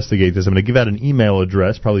certainly investigate this. I'm going to give out an email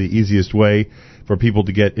address, probably the easiest way for people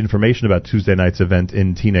to get information about Tuesday night's event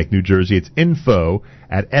in Teaneck, New Jersey. It's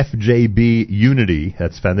info@FJBUnity.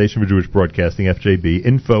 That's Foundation for Jewish Broadcasting, FJB.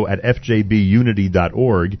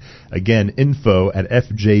 info@FJBunity.org. Again,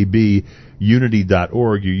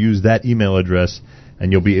 info@FJBunity.org. You use that email address,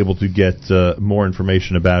 and you'll be able to get more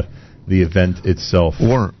information about the event itself.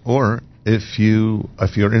 Or if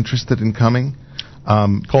you're interested in coming,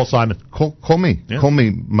 call Simon. Call me. Yeah. Call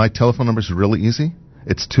me. My telephone number is really easy.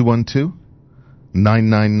 It's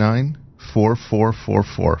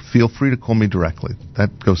 212-999-4444. Feel free to call me directly.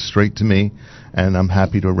 That goes straight to me, and I'm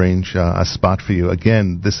happy to arrange a spot for you.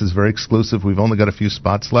 Again, this is very exclusive. We've only got a few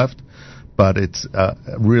spots left, but it's a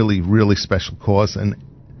really, really special cause, and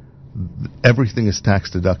everything is tax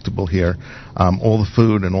deductible here. All the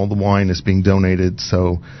food and all the wine is being donated,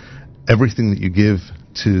 so everything that you give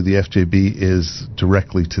to the FJB is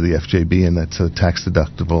directly to the FJB, and that's a tax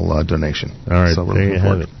deductible donation. All right, so there you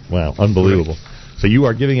have it. Wow, unbelievable. Great. So you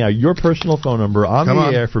are giving out your personal phone number on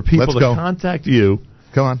the air for people to contact you.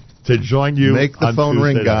 Come on. To join you. Make the phone Tuesday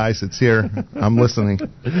ring, night. Guys. It's here. I'm listening.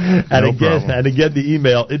 And again, the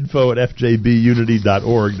email,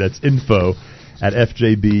 info@fjbunity.org. That's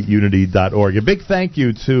info@fjbunity.org. A big thank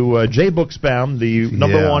you to Jay Buchsbaum, the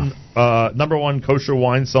number one kosher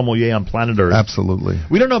wine sommelier on planet Earth. Absolutely.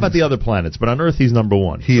 We don't know about the other planets, but on Earth he's number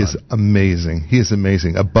one. He is amazing. He is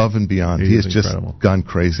amazing. Above and beyond. He has incredible. Just gone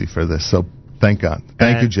crazy for this. So thank God.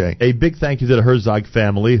 Thank you, Jay. A big thank you to the Herzog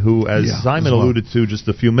family, who, as Simon alluded to just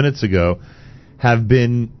a few minutes ago, have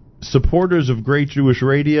been supporters of Great Jewish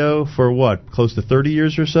Radio for close to 30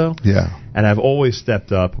 years or so? Yeah. And have always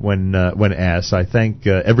stepped up when asked. I thank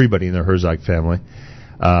everybody in the Herzog family.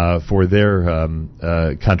 for their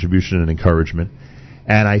contribution and encouragement.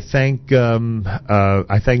 And I thank Josh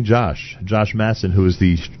Masson, who is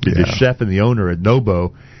the chef and the owner at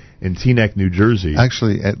Nobo in Teaneck, New Jersey.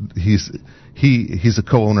 Actually, he's a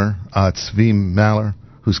co-owner. Tzvi Maller,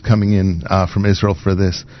 who's coming in from Israel for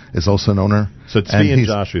this, is also an owner. So Tzvi and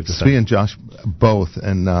Josh, Tzvi and Josh both,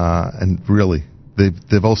 and really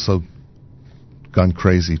they've also gone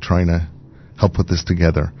crazy trying to help put this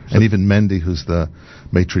together. And even Mendy, who's the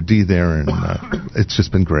maitre d' there, and it's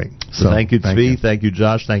just been great. So thank you, Tzvi. Thank you,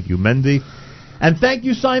 Josh. Thank you, Mendy. And thank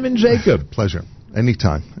you, Simon Jacob. Pleasure.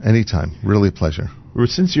 Anytime. Really a pleasure.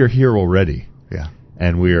 Since you're here already,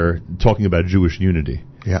 and we're talking about Jewish unity,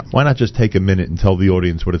 why not just take a minute and tell the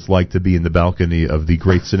audience what it's like to be in the balcony of the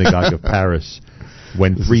Great Synagogue of Paris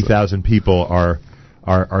when 3,000 people are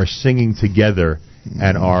singing together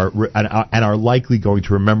and are likely going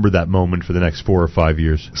to remember that moment for the next 4 or 5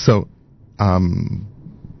 years. So,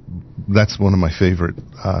 that's one of my favorite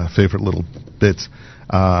little bits,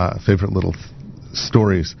 favorite little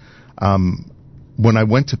stories. When I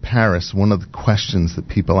went to Paris, one of the questions that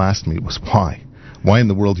people asked me was why. Why in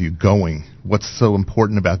the world are you going? What's so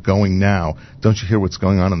important about going now? Don't you hear what's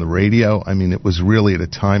going on the radio? I mean, it was really at a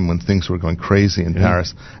time when things were going crazy in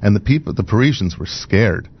Paris, and the Parisians were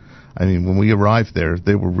scared. I mean, when we arrived there,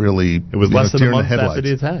 they were really... It was less than a month after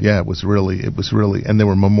the attack. Yeah, it was really, and there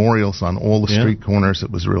were memorials on all the street corners.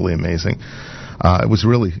 It was really amazing. It was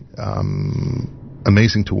really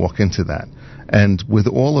amazing to walk into that. And with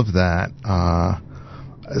all of that,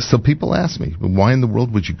 so people ask me, why in the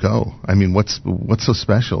world would you go? I mean, what's so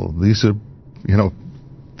special? These are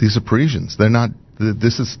Parisians. They're not.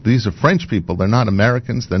 These are French people. They're not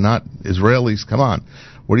Americans. They're not Israelis. Come on,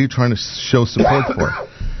 what are you trying to show support for?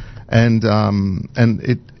 And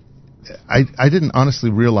I didn't honestly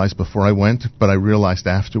realize before I went, but I realized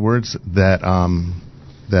afterwards that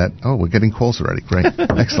we're getting calls already. Great,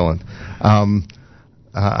 excellent.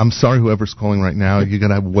 I'm sorry, whoever's calling right now. You're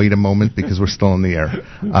going to wait a moment because we're still on the air.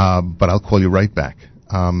 But I'll call you right back.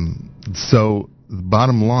 So the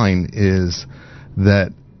bottom line is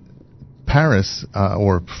that Paris,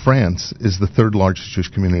 or France, is the third largest Jewish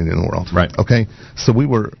community in the world. Right. Okay? So we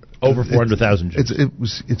were... Over 400,000 Jews.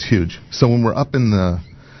 It's huge. So when we're up in the...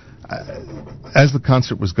 as the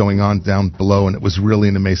concert was going on down below, and it was really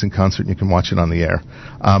an amazing concert, and you can watch it on the air,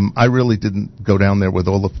 I really didn't go down there with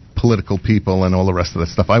all the political people and all the rest of that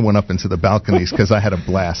stuff. I went up into the balconies because I had a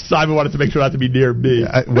blast. Simon wanted to make sure not to be near me.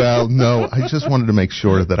 No, I just wanted to make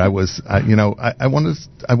sure that I was, I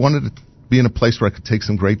wanted to be in a place where I could take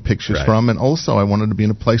some great pictures from, and also I wanted to be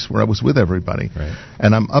in a place where I was with everybody. Right.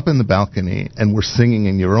 And I'm up in the balcony, and we're singing,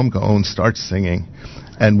 and Yoram Gaon starts singing,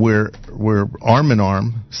 and we're arm in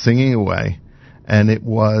arm singing away, and it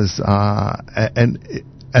was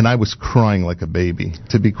and I was crying like a baby,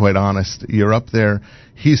 to be quite honest. You're up there,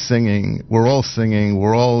 he's singing, we're all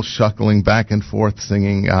shuckling back and forth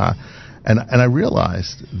singing, and I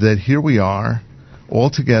realized that here we are, all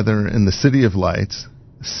together in the City of Lights,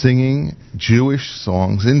 singing Jewish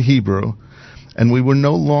songs in Hebrew, and we were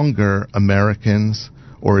no longer Americans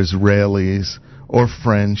or Israelis or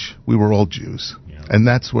French. We were all Jews. Yeah. And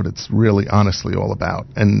that's what it's really honestly all about.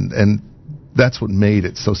 And that's what made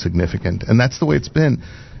it so significant. And that's the way it's been.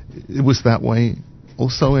 It was that way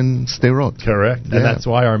also in Sderot. Correct. Yeah. And that's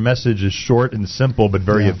why our message is short and simple, but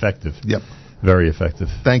very effective. Yep. Very effective.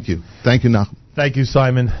 Thank you. Thank you, Nachum. Thank you,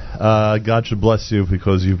 Simon. God should bless you,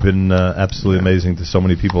 because you've been absolutely amazing to so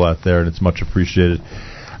many people out there, and it's much appreciated.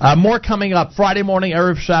 More coming up. Friday morning,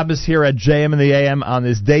 Erev Shabbos here at JM in the AM on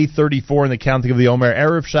this day 34 in the counting of the Omer.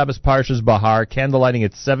 Erev Shabbos Parshas Bahar, candlelighting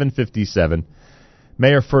at 7:57.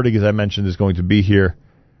 Mayor Fertig, as I mentioned, is going to be here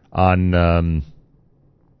on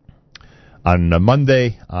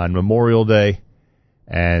Monday, on Memorial Day,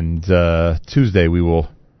 and Tuesday we will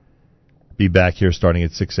be back here starting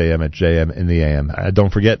at 6 a.m. at JM in the AM.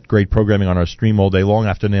 Don't forget, great programming on our stream all day long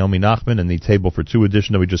after Naomi Nachman and the Table for Two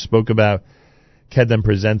edition that we just spoke about. Kedem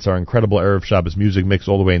presents our incredible Erev Shabbos music mix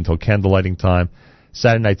all the way until candlelighting time.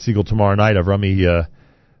 Saturday Night Siegel tomorrow night. Avrami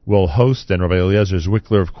will host, and Rabbi Eliezer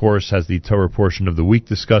Zwickler, of course, has the Torah portion of the week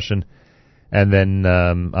discussion. And then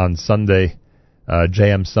on Sunday,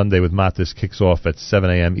 JM Sunday with Matis kicks off at 7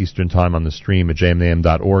 a.m. Eastern Time on the stream at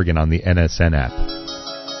jmam.org and on the NSN app.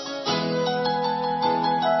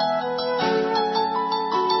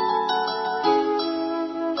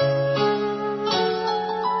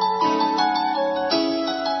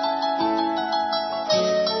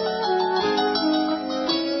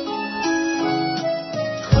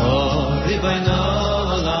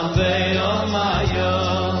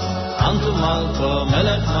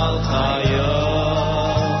 Melech Malchaya,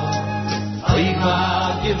 Oy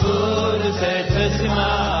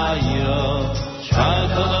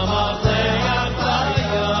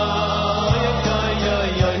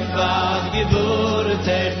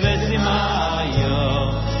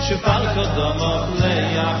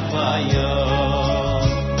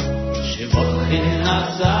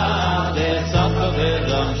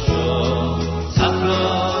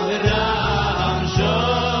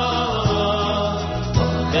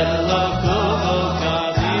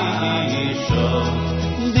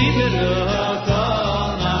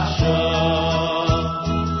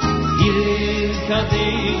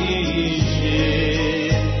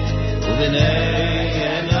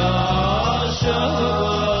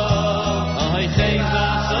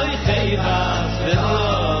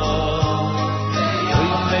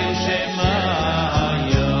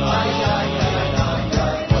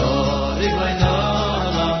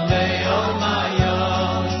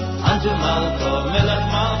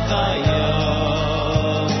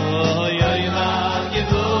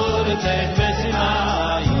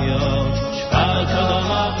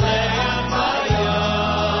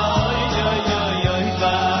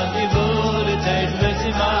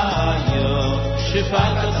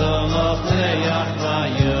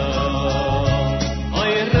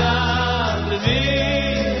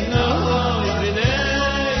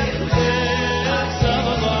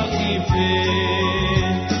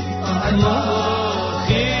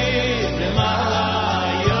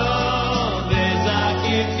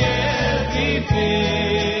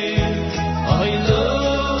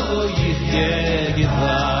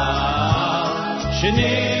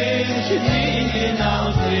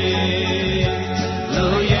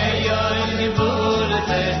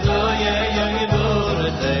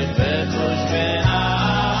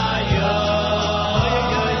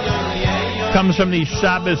Comes from the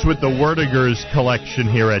Shabbos with the Wordegers collection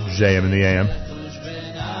here at JM in the AM.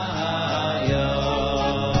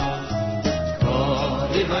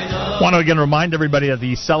 Want to again remind everybody that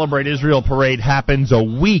the Celebrate Israel Parade happens a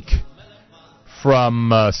week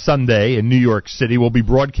from Sunday in New York City. We'll be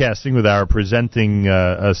broadcasting with our presenting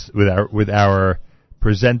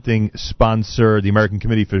presenting sponsor, the American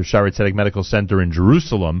Committee for Shaarei Tzedek Medical Center in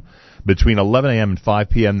Jerusalem, between 11 a.m. and 5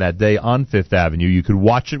 p.m. that day on Fifth Avenue. You could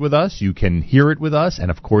watch it with us, you can hear it with us, and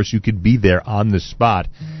of course you could be there on the spot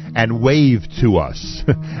and wave to us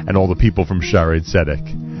and all the people from Shaarei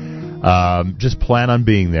Tzedek. Just plan on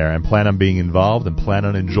being there and plan on being involved and plan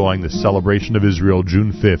on enjoying the celebration of Israel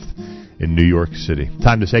June 5th in New York City.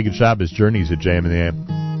 Time to say good Shabbos. Journeys at JM in the AM.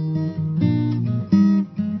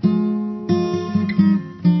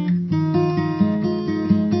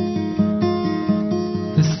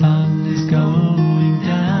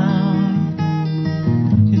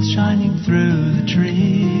 Shining through the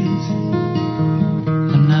trees,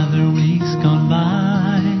 another week's gone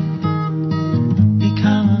by,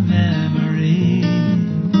 become a memory.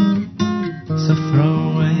 So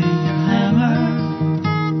throw away your hammer,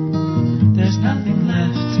 there's nothing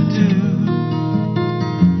left to do.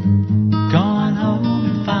 Go on home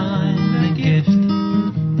and find the gift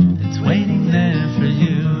that's waiting there for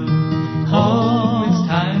you. Oh, it's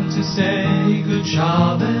time to say good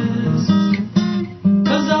Shabbos,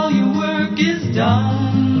 all your work is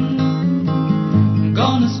done. I'm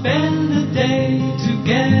gonna spend the day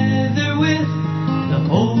together with the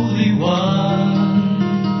Holy One.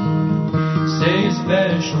 Say a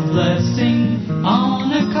special blessing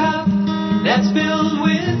on a cup that's filled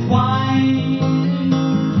with wine.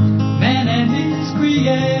 Man and his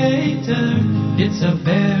Creator, it's a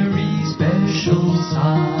very special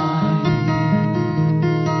sign.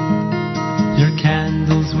 Your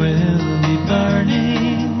candles will be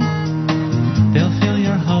burning, they'll fill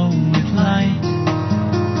your home with light,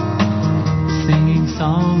 singing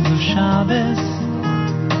songs of Shabbos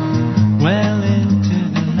well into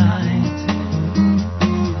the night.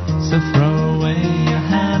 So throw away your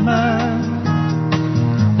hammer,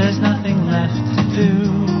 there's nothing left to do.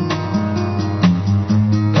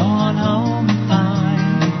 Go on home and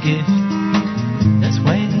find the gift that's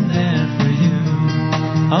waiting there.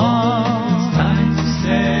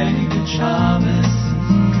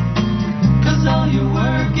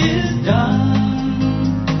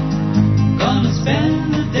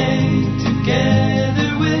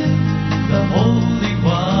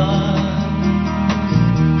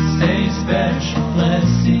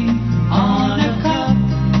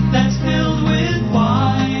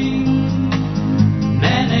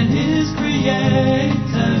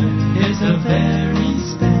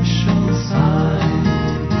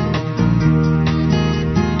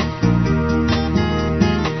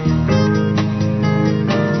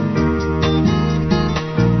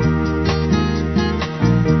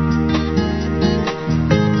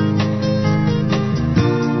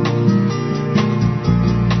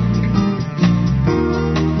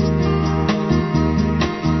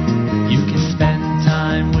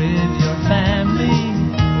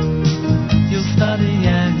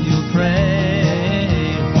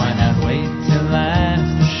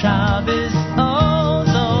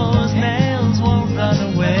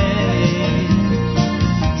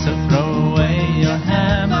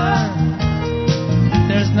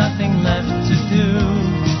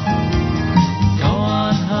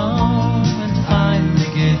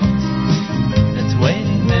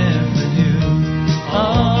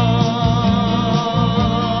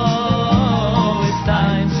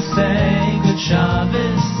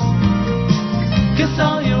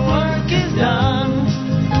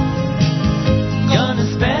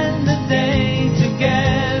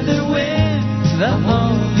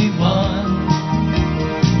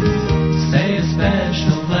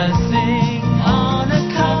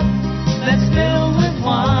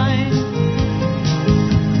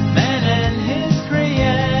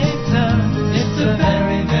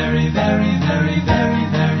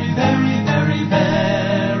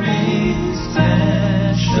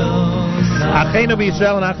 Aseinu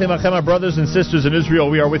B'Yisrael and Achim Achem, our brothers and sisters in Israel,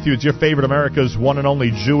 we are with you. It's your favorite America's one and only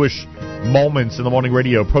Jewish Moments in the Morning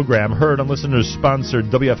radio program, heard on listeners-sponsored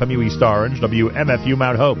WFMU East Orange, WMFU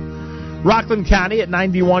Mount Hope. Rockland County at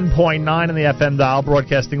 91.9 on the FM dial,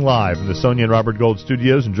 broadcasting live from the Sonia and Robert Gold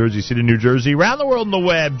studios in Jersey City, New Jersey. Around the world on the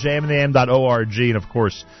web, jmandam.org, and of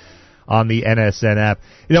course on the NSN app.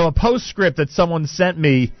 You know, a postscript that someone sent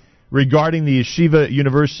me regarding the Yeshiva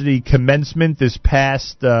University commencement this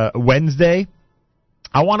past Wednesday.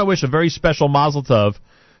 I want to wish a very special mazel tov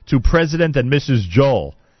to President and Mrs.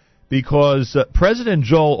 Joel, because President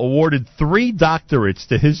Joel awarded 3 doctorates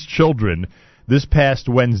to his children this past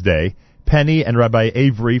Wednesday, Penny and Rabbi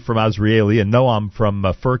Avery from Azrieli and Noam from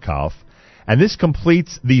Furkauf. And this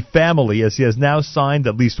completes the family, as he has now signed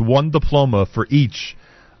at least 1 diploma for each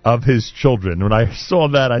of his children. When I saw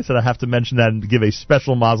that, I said I have to mention that and give a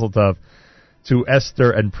special mazel tov to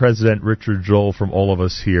Esther and President Richard Joel from all of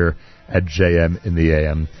us here at JM in the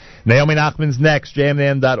AM. Naomi Nachman's next,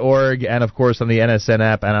 jmam.org, and of course on the NSN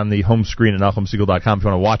app and on the home screen at NachumSegal.com if you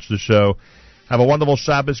want to watch the show. Have a wonderful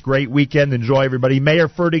Shabbos, great weekend. Enjoy, everybody. Mayor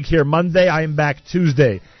Fertig here Monday. I am back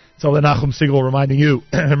Tuesday. Until then, Nachum Segal reminding you,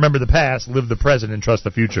 remember the past, live the present, and trust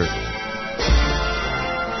the future.